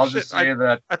thing, but Oh, I'll shit. just say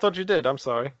that. I thought you did. I'm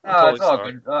sorry. I'm No, totally it's all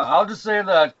sorry. good. I'll just say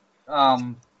that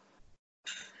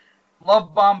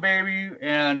Love Bomb Baby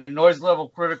and Noise Level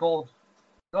Critical,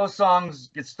 those songs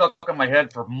get stuck in my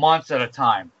head for months at a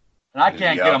time, and I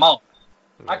can't get them out.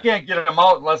 I can't get them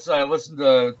out unless I listen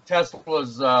to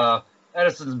Tesla's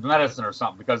Edison's medicine or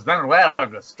something, because then that'll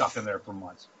get stuck in there for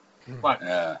months. But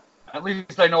Yeah. at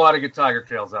least I know how to get Tiger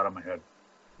Tails out of my head.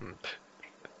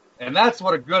 And that's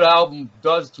what a good album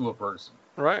does to a person.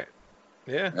 Right.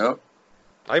 Yeah. Yep.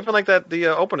 I even like that the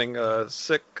opening,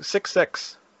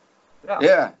 6-6.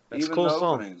 Yeah. That's Even cool the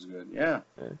song. opening's good. Yeah.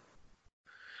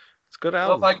 It's a good So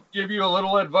album. if I give you a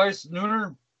little advice,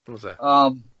 Nooner, What's that?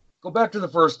 go back to the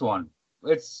first one.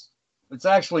 It's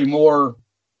actually more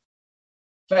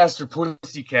Faster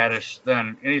Pussycatish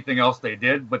than anything else they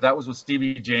did, but that was with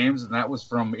Stevie James, and that was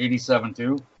from '87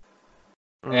 too.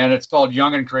 And it's called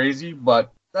Young and Crazy,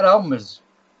 but that album is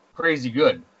crazy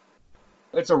good.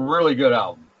 It's a really good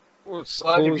album. But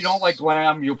if you don't like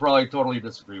glam, you'll probably totally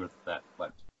disagree with that.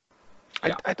 But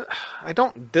yeah. I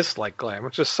don't dislike glam.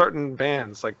 It's just certain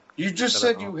bands like You just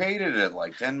said you hated it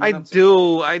like 10 I minutes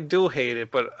do hate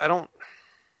it, but I don't.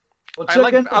 Well, I check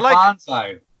like into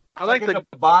Bonsai. I like the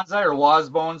Bonsai or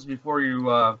Wazbones before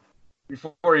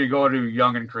you go to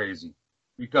Young and Crazy,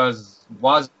 because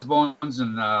Wazbones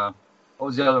and what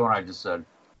was the other one I just said?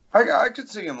 I could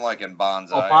see him liking Bonsai.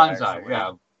 Oh, Bonsai, actually.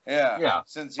 yeah. Yeah.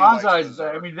 Since he Bonsai's,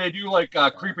 likes I mean, they do like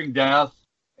Creeping Death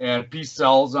and Peace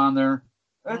Cells on there.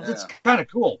 It's kind of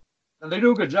cool, and they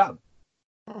do a good job.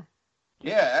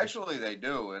 Yeah, actually they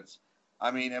do.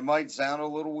 It might sound a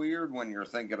little weird when you're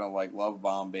thinking of like Love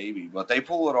Bomb Baby, but they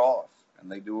pull it off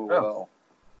and they do it well.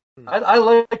 I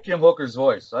like Kim Hooker's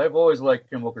voice. I've always liked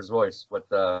Kim Hooker's voice, but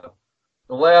the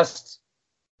last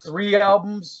 3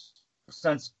 albums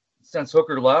since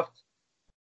Hooker left,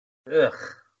 ugh.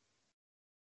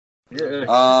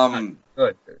 Yeah,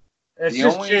 good. It's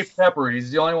just Chase Pepper. He's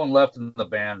the only one left in the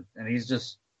band, and he's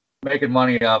just making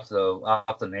money off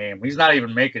the name. He's not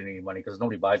even making any money because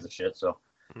nobody buys the shit. So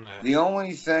the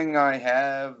only thing I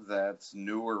have that's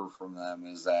newer from them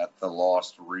is that the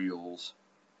Lost Reels.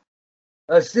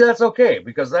 See, that's okay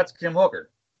because that's Kim Hooker.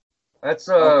 That's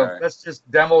that's just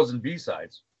demos and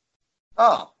B-sides.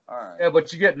 Oh, all right. Yeah,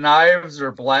 but you get Knives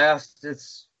or Blast.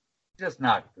 It's just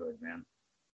not good, man.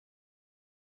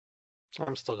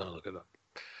 I'm still gonna look it up.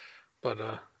 But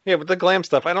yeah, with the glam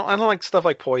stuff, I don't like stuff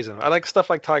like Poison. I like stuff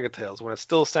like Tiger Tails when it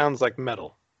still sounds like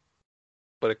metal,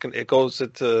 but it goes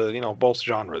into both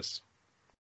genres.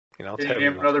 Can you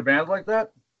name another band like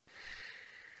that?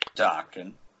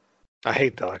 Dokken. I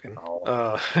hate Dokken.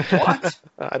 Oh. What?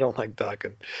 I don't like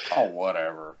Dokken. Oh,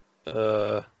 whatever.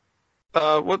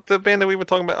 What the band that we were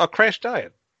talking about? Crash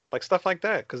Diet, like stuff like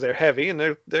that, because they're heavy and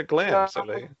they're glam, so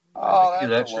they. Oh,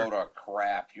 that's a load of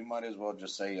crap. You might as well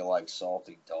just say you like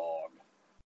Salty Dog.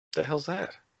 The hell's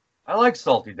that? I like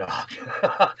Salty Dog.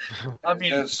 I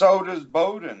mean, and so does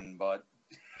Bowden, but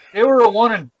they were a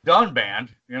one and done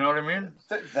band. You know what I mean?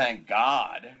 Thank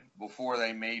God. Before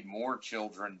they made more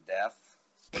children deaf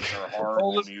with their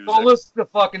horrible music. Go listen to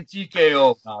fucking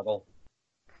TKO novel.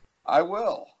 I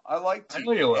will. I like TKO. I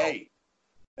know you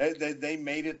will. They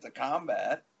made it to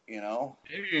combat.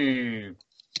 Hey,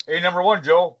 number 1,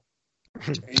 Joe.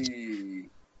 Hey.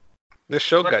 This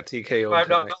show got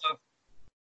TKO.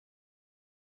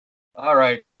 All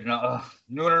right.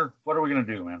 Nooner, what are we going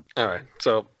to do, man? All right.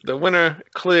 So the winner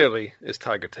clearly is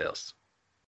Tiger Tails.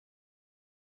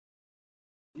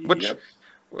 Which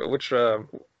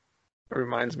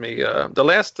reminds me, the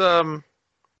last, oh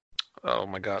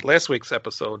my God, last week's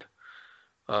episode,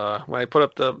 when I put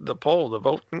up the poll, the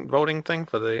voting thing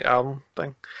for the album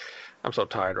thing, I'm so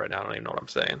tired right now. I don't even know what I'm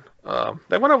saying.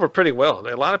 They went over pretty well.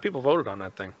 A lot of people voted on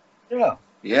that thing. Yeah.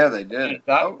 Yeah, they did.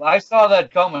 I saw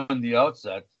that coming in the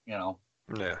outset, Yeah.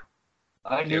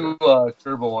 I knew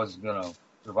Turbo wasn't going to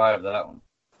survive that one.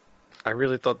 I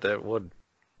really thought that would.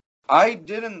 I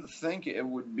didn't think it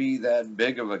would be that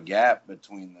big of a gap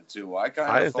between the two. I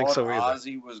kind of thought so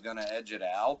Ozzy was going to edge it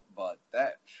out, but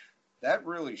that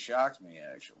really shocked me,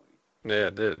 actually. Yeah,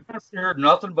 it did. I heard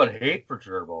nothing but hate for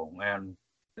Turbo, and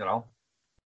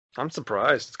I'm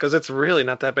surprised because it's really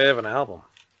not that bad of an album.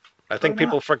 I think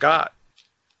people forgot.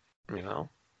 I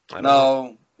don't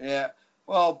know. Yeah.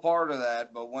 Well, part of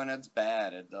that, but when it's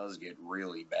bad, it does get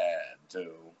really bad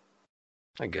too.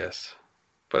 I guess,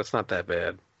 but it's not that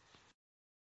bad.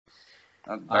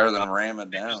 That's better than Ram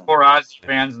It Down. There's more Ozzy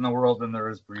fans in the world than there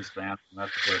is Grease fans, and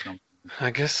that's where it comes from.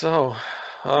 I guess so.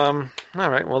 All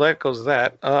right. Well, that goes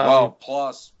that.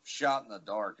 Plus, Shot in the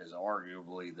Dark is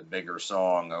arguably the bigger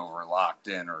song over Locked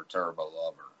In or Turbo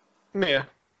Lover. Yeah,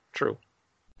 true.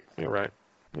 You're right.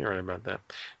 You're right about that.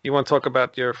 You want to talk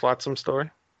about your Flotsam story?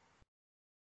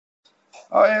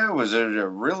 Oh, yeah. It was a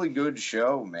really good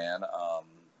show, man.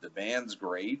 The band's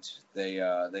great.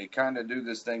 They kind of do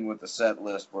this thing with the set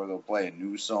list where they'll play a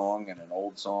new song and an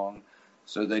old song.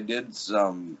 So they did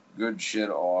some good shit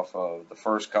off of the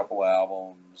first couple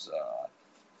albums,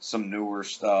 some newer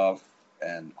stuff,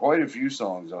 and quite a few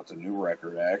songs off the new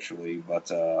record, actually.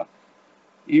 But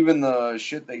even the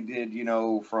shit they did,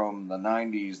 from the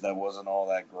 90s that wasn't all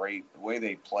that great, the way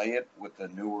they play it with the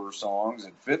newer songs,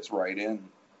 it fits right in.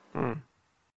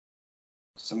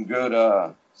 Some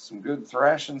good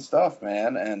thrashing stuff,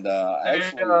 man. And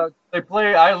actually, they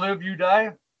play "I Live, You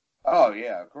Die." Oh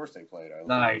yeah, of course they played "I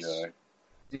Live, You Die."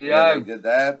 Yeah, they did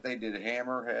that. They did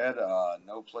Hammerhead,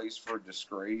 No Place for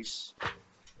Disgrace.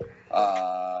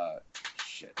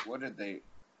 Shit, what did they?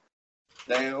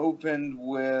 They opened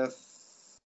with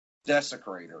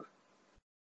Desecrator.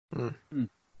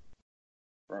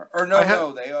 Or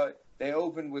no, they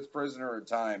opened with Prisoner of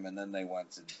Time, and then they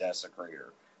went to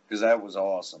Desecrator because that was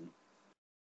awesome.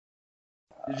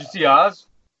 Did you see Oz?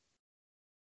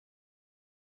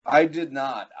 I did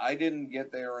not. I didn't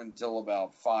get there until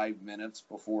about 5 minutes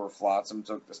before Flotsam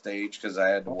took the stage because I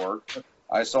had to work.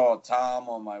 I saw Tom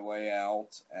on my way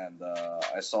out, and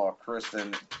I saw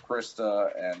Krista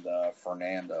and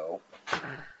Fernando.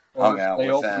 Hung out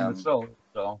with them.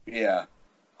 Yeah,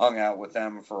 hung out with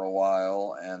them for a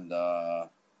while, and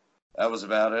that was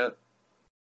about it.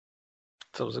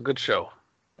 So it was a good show.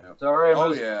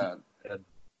 Sorry, yeah.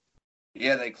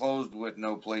 Yeah, they closed with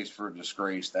No Place for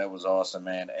Disgrace. That was awesome,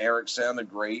 man. Eric sounded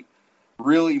great.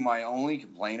 Really, my only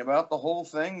complaint about the whole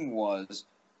thing was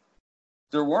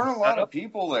there weren't a lot of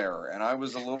people there, and I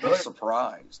was a little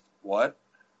surprised. What?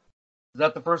 Is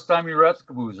that the first time you were at the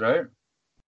Caboose, right?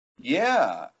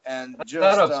 Yeah, and that just...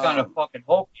 setup's kind of fucking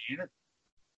hokey, ain't it?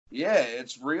 Yeah,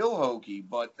 it's real hokey,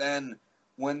 but then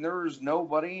when there's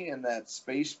nobody in that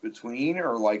space between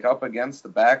or like up against the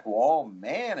back wall,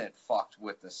 man, it fucked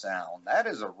with the sound. That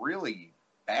is a really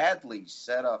badly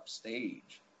set up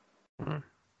stage.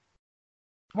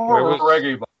 More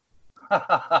reggae.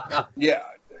 Yeah.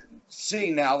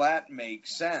 See, now that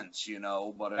makes sense,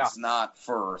 but it's not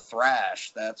for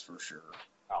thrash, that's for sure.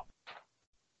 Oh.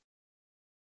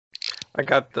 I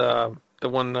got the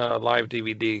one live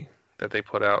DVD that they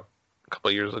put out a couple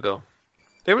of years ago.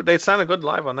 They sounded good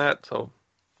live on that, so.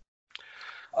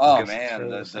 Oh man,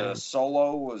 the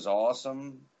solo was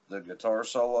awesome. The guitar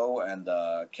solo, and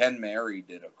Ken Mary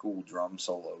did a cool drum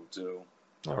solo too.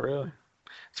 Oh really?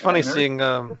 It's funny seeing.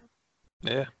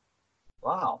 Yeah.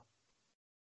 Wow.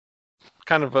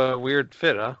 Kind of a weird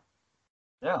fit, huh?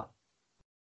 Yeah.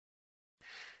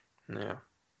 Yeah.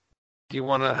 Do you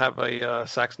want to have a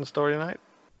Saxon story tonight?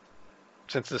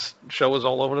 Since this show is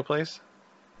all over the place.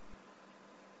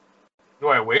 Do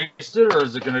I waste it, or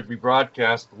is it going to be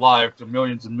broadcast live to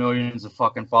millions and millions of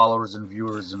fucking followers and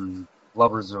viewers and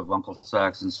lovers of Uncle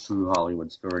Saxon's True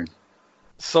Hollywood Story?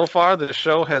 So far, the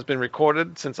show has been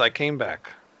recorded since I came back,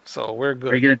 so we're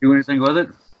good. Are you going to do anything with it?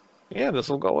 Yeah, this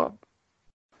will go up.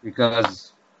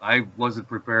 Because I wasn't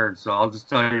prepared, so I'll just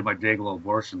tell you my Dayglow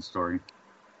abortion story.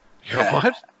 Your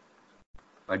what?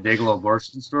 My Dayglow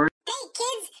abortion story? Hey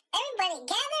kids, everybody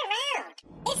gather around.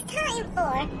 It's time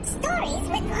for Stories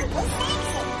with Uncle Saxon.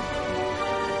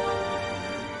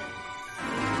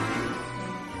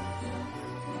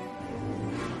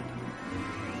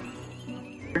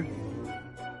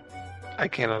 I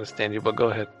can't understand you, but go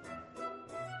ahead.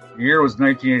 The year was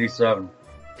 1987.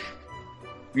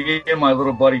 Me and my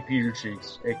little buddy Peter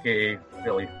Cheeks, a.k.a.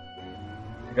 Billy.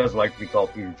 He doesn't like to be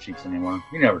called Peter Cheeks anymore.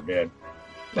 He never did.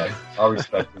 But I'll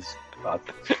respect his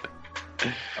thoughts.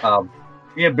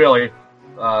 Me and Billy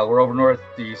were over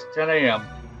northeast, 10 a.m.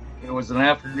 It was an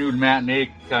afternoon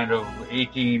matinee, kind of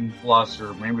 18 plus,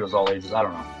 or maybe it was all ages, I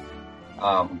don't know.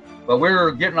 But we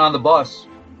were getting on the bus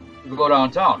to go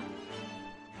downtown.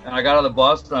 And I got on the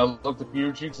bus, and I looked at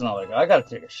Peter Cheeks, and I'm like, I gotta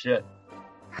take a shit.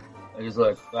 And he's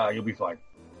like, you'll be fine.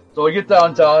 So we get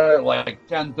downtown at like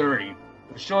 10:30.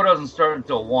 The show doesn't start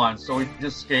until 1, so we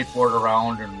just skateboard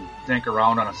around and think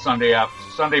around on a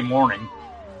Sunday morning.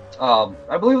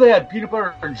 I believe they had peanut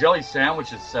butter and jelly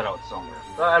sandwiches set out somewhere.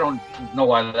 I don't know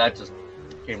why that just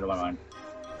came to my mind.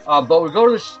 But we go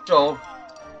to the show,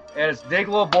 and it's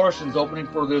Dayglow Abortions opening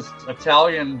for this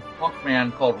Italian punk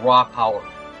band called Rock Howard.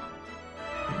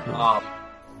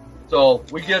 So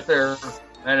we get there,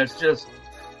 and it's just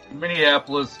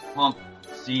Minneapolis punk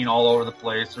scene all over the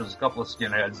place. There's a couple of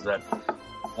skinheads that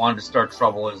wanted to start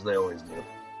trouble, as they always do.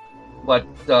 But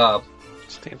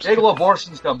Dayglow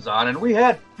Abortions comes on, and we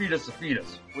had Fetus of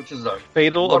Fetus, which is a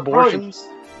Fatal Abortions.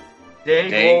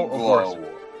 Dayglow Abortions.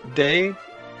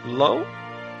 Dayglow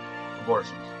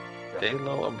Abortions. Yeah.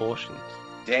 Dayglow Abortions.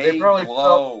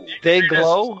 Dayglow.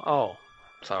 Dayglow. Oh,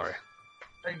 sorry.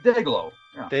 Dayglow.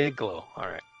 Yeah. Dayglow. All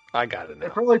right, I got it now.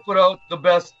 They probably put out the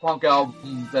best punk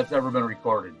album that's ever been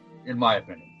recorded. in my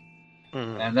opinion.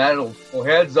 Mm. And that'll go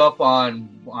heads up on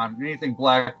anything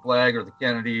Black Flag or the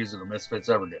Kennedys or the Misfits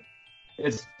ever did.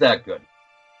 It's that good.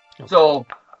 So,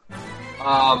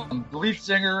 the lead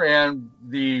singer and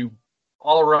the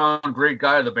all-around great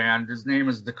guy of the band, his name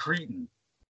is The Cretin.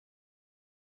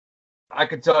 I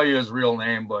could tell you his real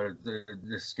name, but it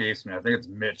escapes me. I think it's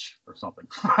Mitch or something.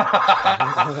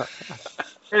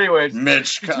 Anyways,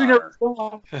 Mitch between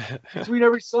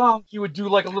every song, he would do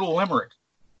like a little limerick.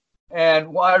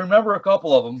 And I remember a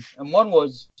couple of them. And one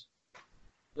was,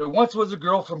 there once was a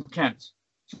girl from Kent.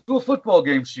 To a football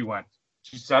game she went.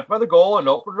 She sat by the goal and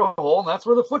opened a hole, and that's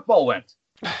where the football went.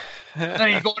 And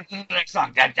then you go into the next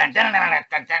song. Dun, dun, dun, dun, dun,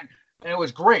 dun, dun, and it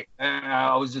was great. And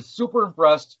I was just super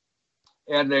impressed.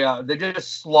 And they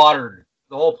just slaughtered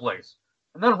the whole place.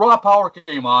 And then Raw Power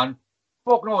came on.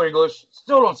 Spoke no English.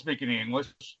 Still don't speak any English.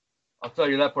 I'll tell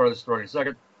you that part of the story in a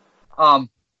second.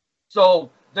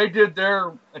 So they did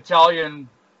their Italian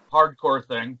hardcore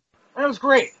thing, and it was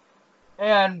great.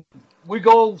 And we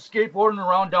go skateboarding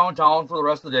around downtown for the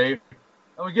rest of the day,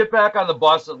 and we get back on the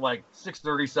bus at like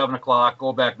 6:30, 7 o'clock,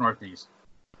 go back northeast.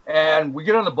 And we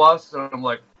get on the bus, and I'm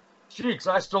like, cheeks,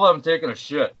 I still haven't taken a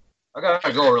shit. I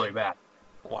gotta go really bad.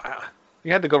 Wow.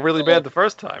 You had to go really bad the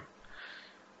first time.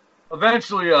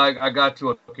 Eventually, I got to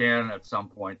a can at some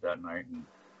point that night. And,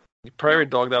 You prairie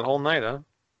dogged that whole night, huh?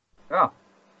 yeah.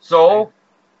 So,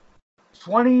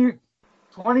 20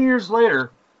 years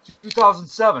later,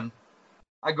 2007,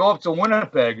 I go up to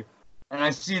Winnipeg, and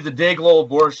I see the Dayglow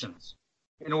Abortions.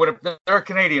 In Winnipeg. They're a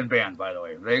Canadian band, by the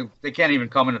way. They can't even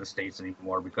come into the States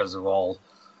anymore because of all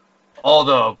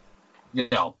the,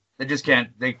 they just can't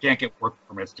get work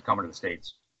permits to come into the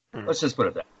States. Let's just put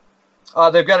it that.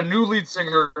 They've got a new lead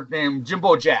singer named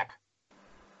Jimbo Jack.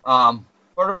 Part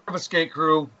of a skate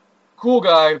crew, cool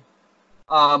guy.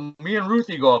 Me and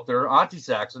Ruthie go up there, Auntie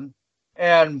Saxon,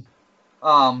 and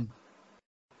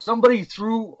somebody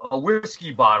threw a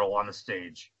whiskey bottle on the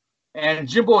stage, and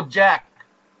Jimbo Jack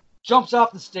jumps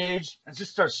off the stage and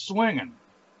just starts swinging.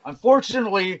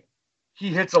 Unfortunately, he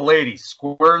hits a lady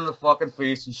square in the fucking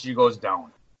face, and she goes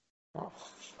down.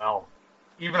 Well,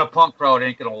 even a punk crowd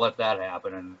ain't gonna let that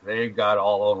happen, and they got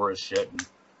all over his shit.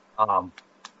 And,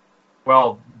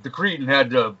 the Cretin had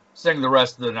to sing the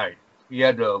rest of the night. He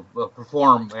had to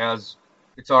perform as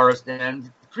guitarist, and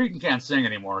the Cretin can't sing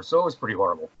anymore, so it was pretty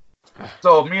horrible.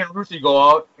 So me and Ruthie go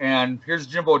out, and here's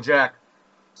Jimbo Jack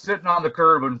sitting on the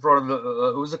curb in front of the.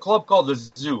 It was a club called the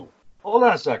Zoo. Hold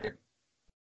on a second.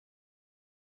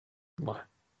 What?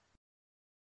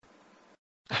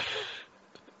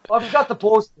 Well, I've got the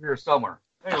poster here somewhere.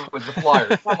 Anyways, the flyer.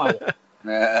 It's on my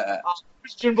wall.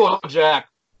 Here's Jimbo Jack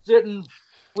sitting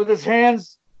with his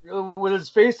hands, with his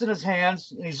face in his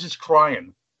hands, and he's just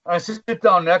crying. I sit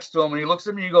down next to him, and he looks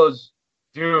at me and he goes,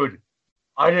 "Dude,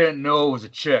 I didn't know it was a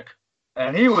chick."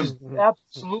 And he was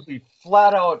absolutely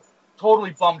flat out,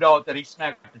 totally bummed out that he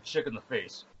smacked the chick in the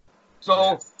face.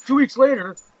 So 2 weeks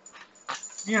later,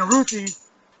 me and Ruthie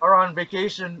are on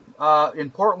vacation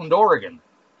in Portland, Oregon.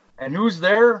 And who's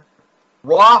there?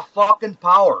 Raw fucking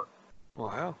Power.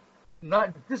 Wow.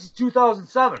 This is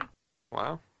 2007.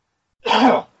 Wow.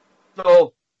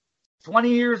 So 20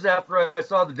 years after I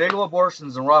saw the Dayglow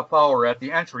Abortions and Raw Power at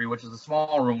the Entry, which is a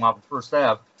small room off of First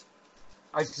Ave,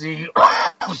 I see,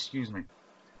 excuse me,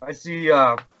 I see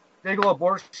Dayglow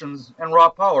Abortions and Raw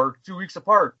Power 2 weeks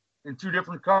apart in two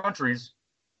different countries.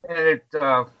 And it,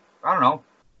 I don't know,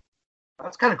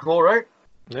 that's kind of cool, right?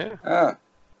 Yeah.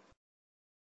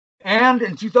 And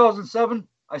in 2007,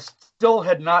 I still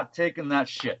had not taken that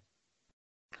shit.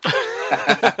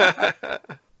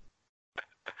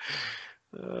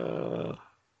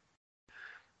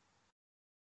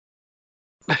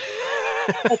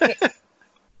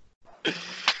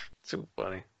 Too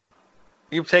funny.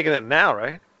 You've taken it now,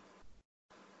 right?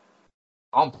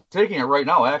 I'm taking it right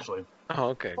now, actually. Oh,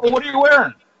 okay. Oh, what are you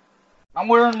wearing? I'm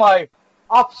wearing my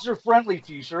Officer Friendly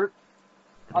t-shirt.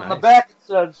 On the back it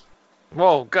says,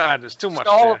 "Whoa, God, there's too much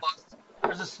all there. of us,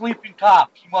 there's a sleeping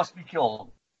cop. He must be killed."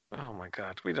 Oh, my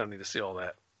God. We don't need to see all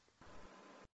that.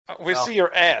 We see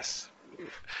your ass.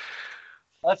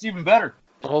 That's even better.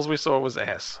 All we saw was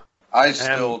ass. I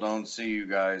still don't see you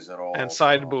guys at all. And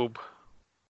side boob.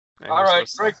 And All right,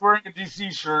 Greg's wearing a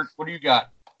DC shirt. What do you got?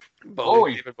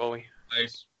 Bowie. David Bowie.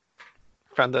 Nice.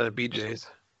 Found that at BJ's.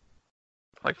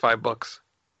 Like $5.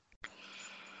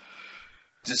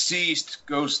 Deceased,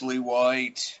 Ghostly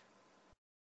White.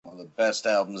 One of the best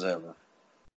albums ever.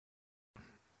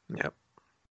 Yep.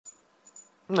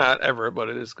 Not ever, but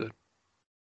it is good.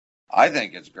 I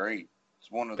think it's great. It's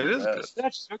one of the best. Good. Is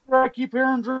that sugar I keep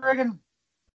hearing, Dragon?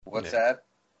 What's that?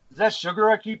 Is that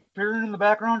sugar I keep hearing in the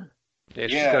background? Yeah,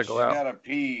 she's gotta go out. She gotta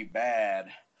pee bad.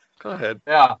 Go ahead.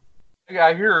 Yeah.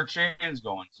 I hear her chain's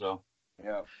going, so.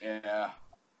 Yep. Yeah.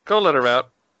 Go let her out.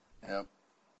 Yep.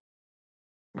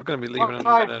 We're gonna be leaving in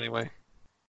a minute anyway.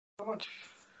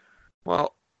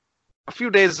 Well, a few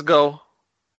days ago,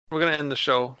 we're gonna end the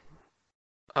show.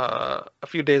 A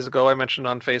few days ago, I mentioned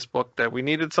on Facebook that we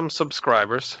needed some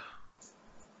subscribers,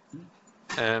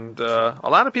 and a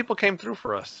lot of people came through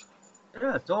for us.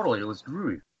 Yeah, totally. It was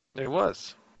groovy. It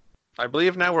was. I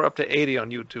believe now we're up to 80 on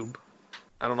YouTube.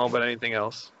 I don't know about anything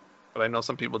else, but I know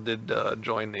some people did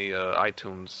join the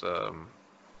iTunes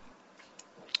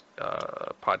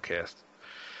podcast.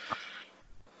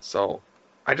 So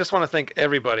I just want to thank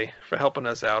everybody for helping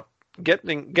us out.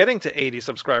 Getting to 80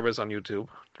 subscribers on YouTube,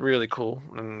 really cool,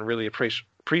 and really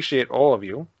appreciate all of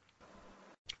you.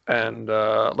 And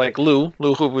like Lou,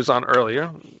 who was on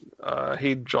earlier,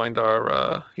 he joined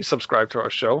he subscribed to our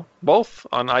show, both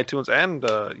on iTunes and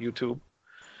YouTube.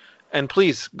 And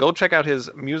please go check out his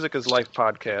Music is Life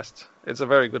podcast. It's a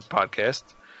very good podcast.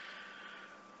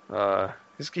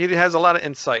 He has a lot of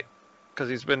insight because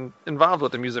he's been involved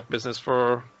with the music business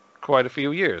for quite a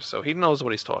few years, so he knows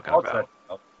what he's talking about.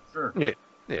 Sure.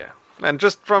 Yeah. And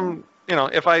just from,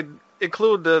 if I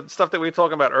include the stuff that we were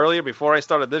talking about earlier before I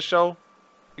started this show,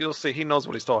 you'll see he knows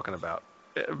what he's talking about.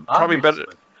 Probably better.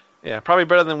 Yeah, probably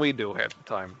better than we do at the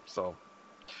time. So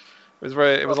it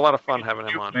was a lot of fun having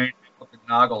him on.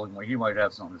 Noggle, he might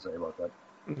have something to say about that.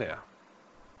 Yeah.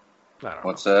 I don't know.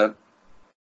 What's that?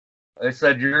 I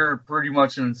said you're pretty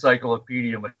much an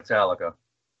encyclopedia Metallica.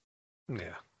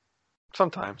 Yeah.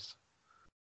 Sometimes.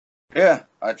 Yeah,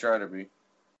 I try to be.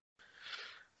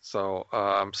 So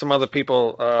some other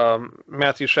people,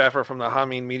 Matthew Schaffer from the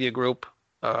Hameen Media Group,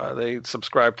 they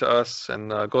subscribe to us,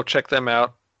 and go check them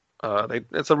out.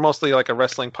 It's mostly like a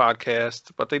wrestling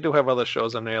podcast, but they do have other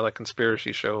shows on there, like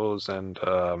conspiracy shows and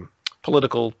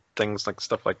political things, like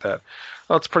stuff like that.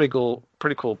 Well, it's pretty cool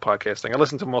podcasting. I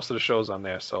listen to most of the shows on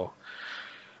there, so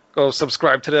go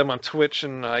subscribe to them on Twitch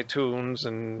and iTunes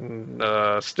and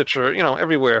Stitcher,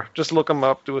 everywhere. Just look them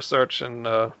up, do a search, and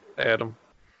add them.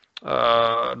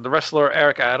 The wrestler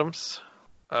Eric Adams,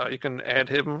 you can add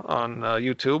him on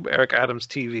YouTube, Eric Adams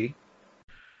TV.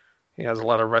 He has a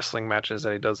lot of wrestling matches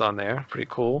that he does on there. Pretty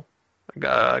cool.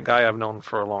 A guy I've known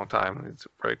for a long time. He's a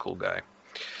very cool guy.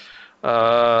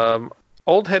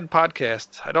 Old Head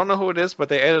Podcast. I don't know who it is, but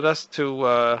they added us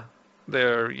to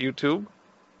their YouTube.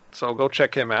 So go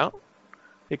check him out.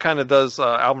 He kind of does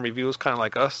album reviews, kind of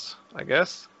like us, I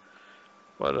guess.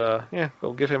 But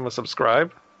go give him a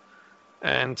subscribe.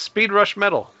 And Speed Rush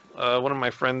Metal, one of my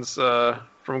friends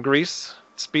from Greece,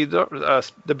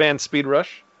 the band Speed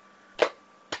Rush.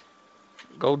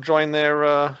 Go join their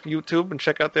YouTube and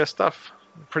check out their stuff.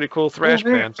 Pretty cool thrash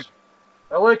band.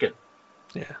 I like it.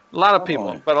 Yeah, a lot of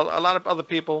people, but a lot of other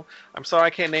people. I'm sorry I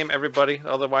can't name everybody,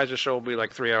 otherwise the show will be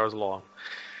like 3 hours long.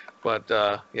 But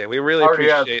we really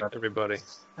appreciate everybody.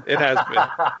 It has been.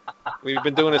 We've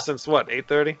been doing this since what,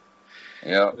 8:30?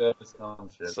 Yeah.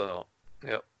 So,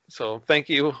 yep. So thank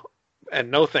you, and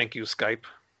no thank you, Skype,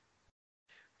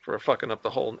 for fucking up the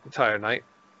whole entire night.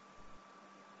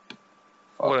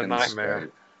 What a nightmare.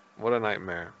 Skype. What a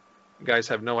nightmare. You guys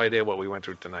have no idea what we went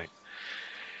through tonight.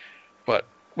 But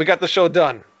we got the show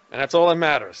done, and that's all that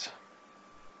matters.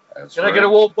 Can I get a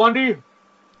Wolf Bundy?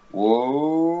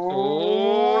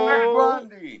 Whoa. Nick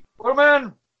Bundy. Put him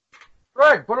in.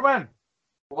 Greg, put him in.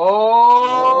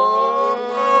 Whoa.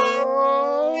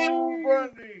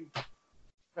 Bundy.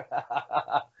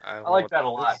 I like that a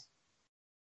lot.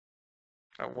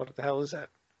 What the hell is that?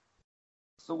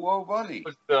 It's the Whoa Bunny.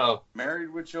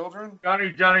 Married with children?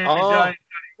 Johnny.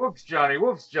 Whoops, Johnny. I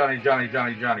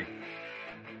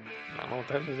don't know what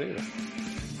that is either.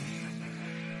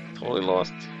 Totally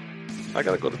lost. I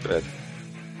gotta go to bed.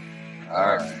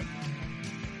 Alright.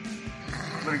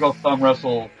 I'm gonna go thumb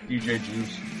wrestle DJ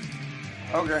Juice.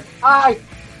 Okay. Hi!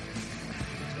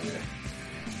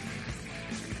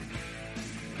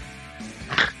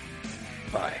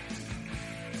 Bye.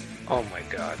 Oh my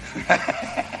god.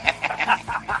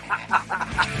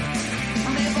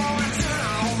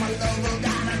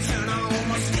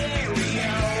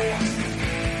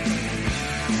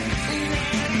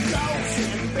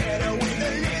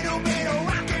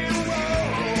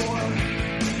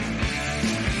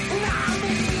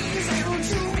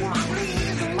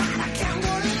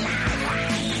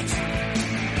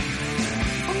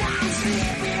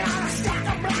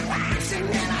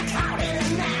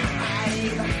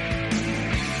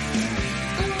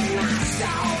 So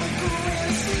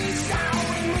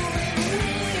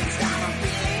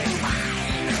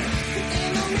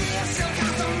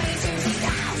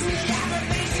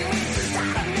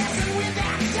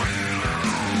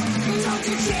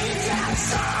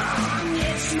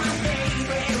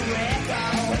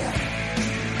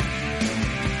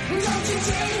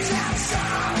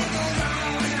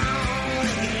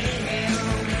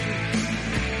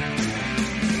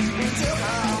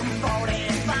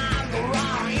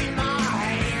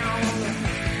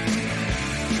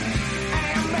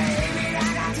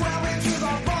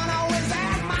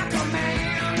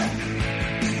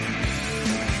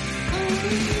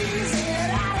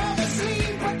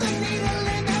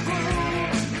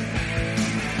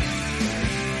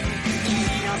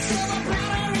Silver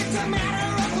powder, it's a matter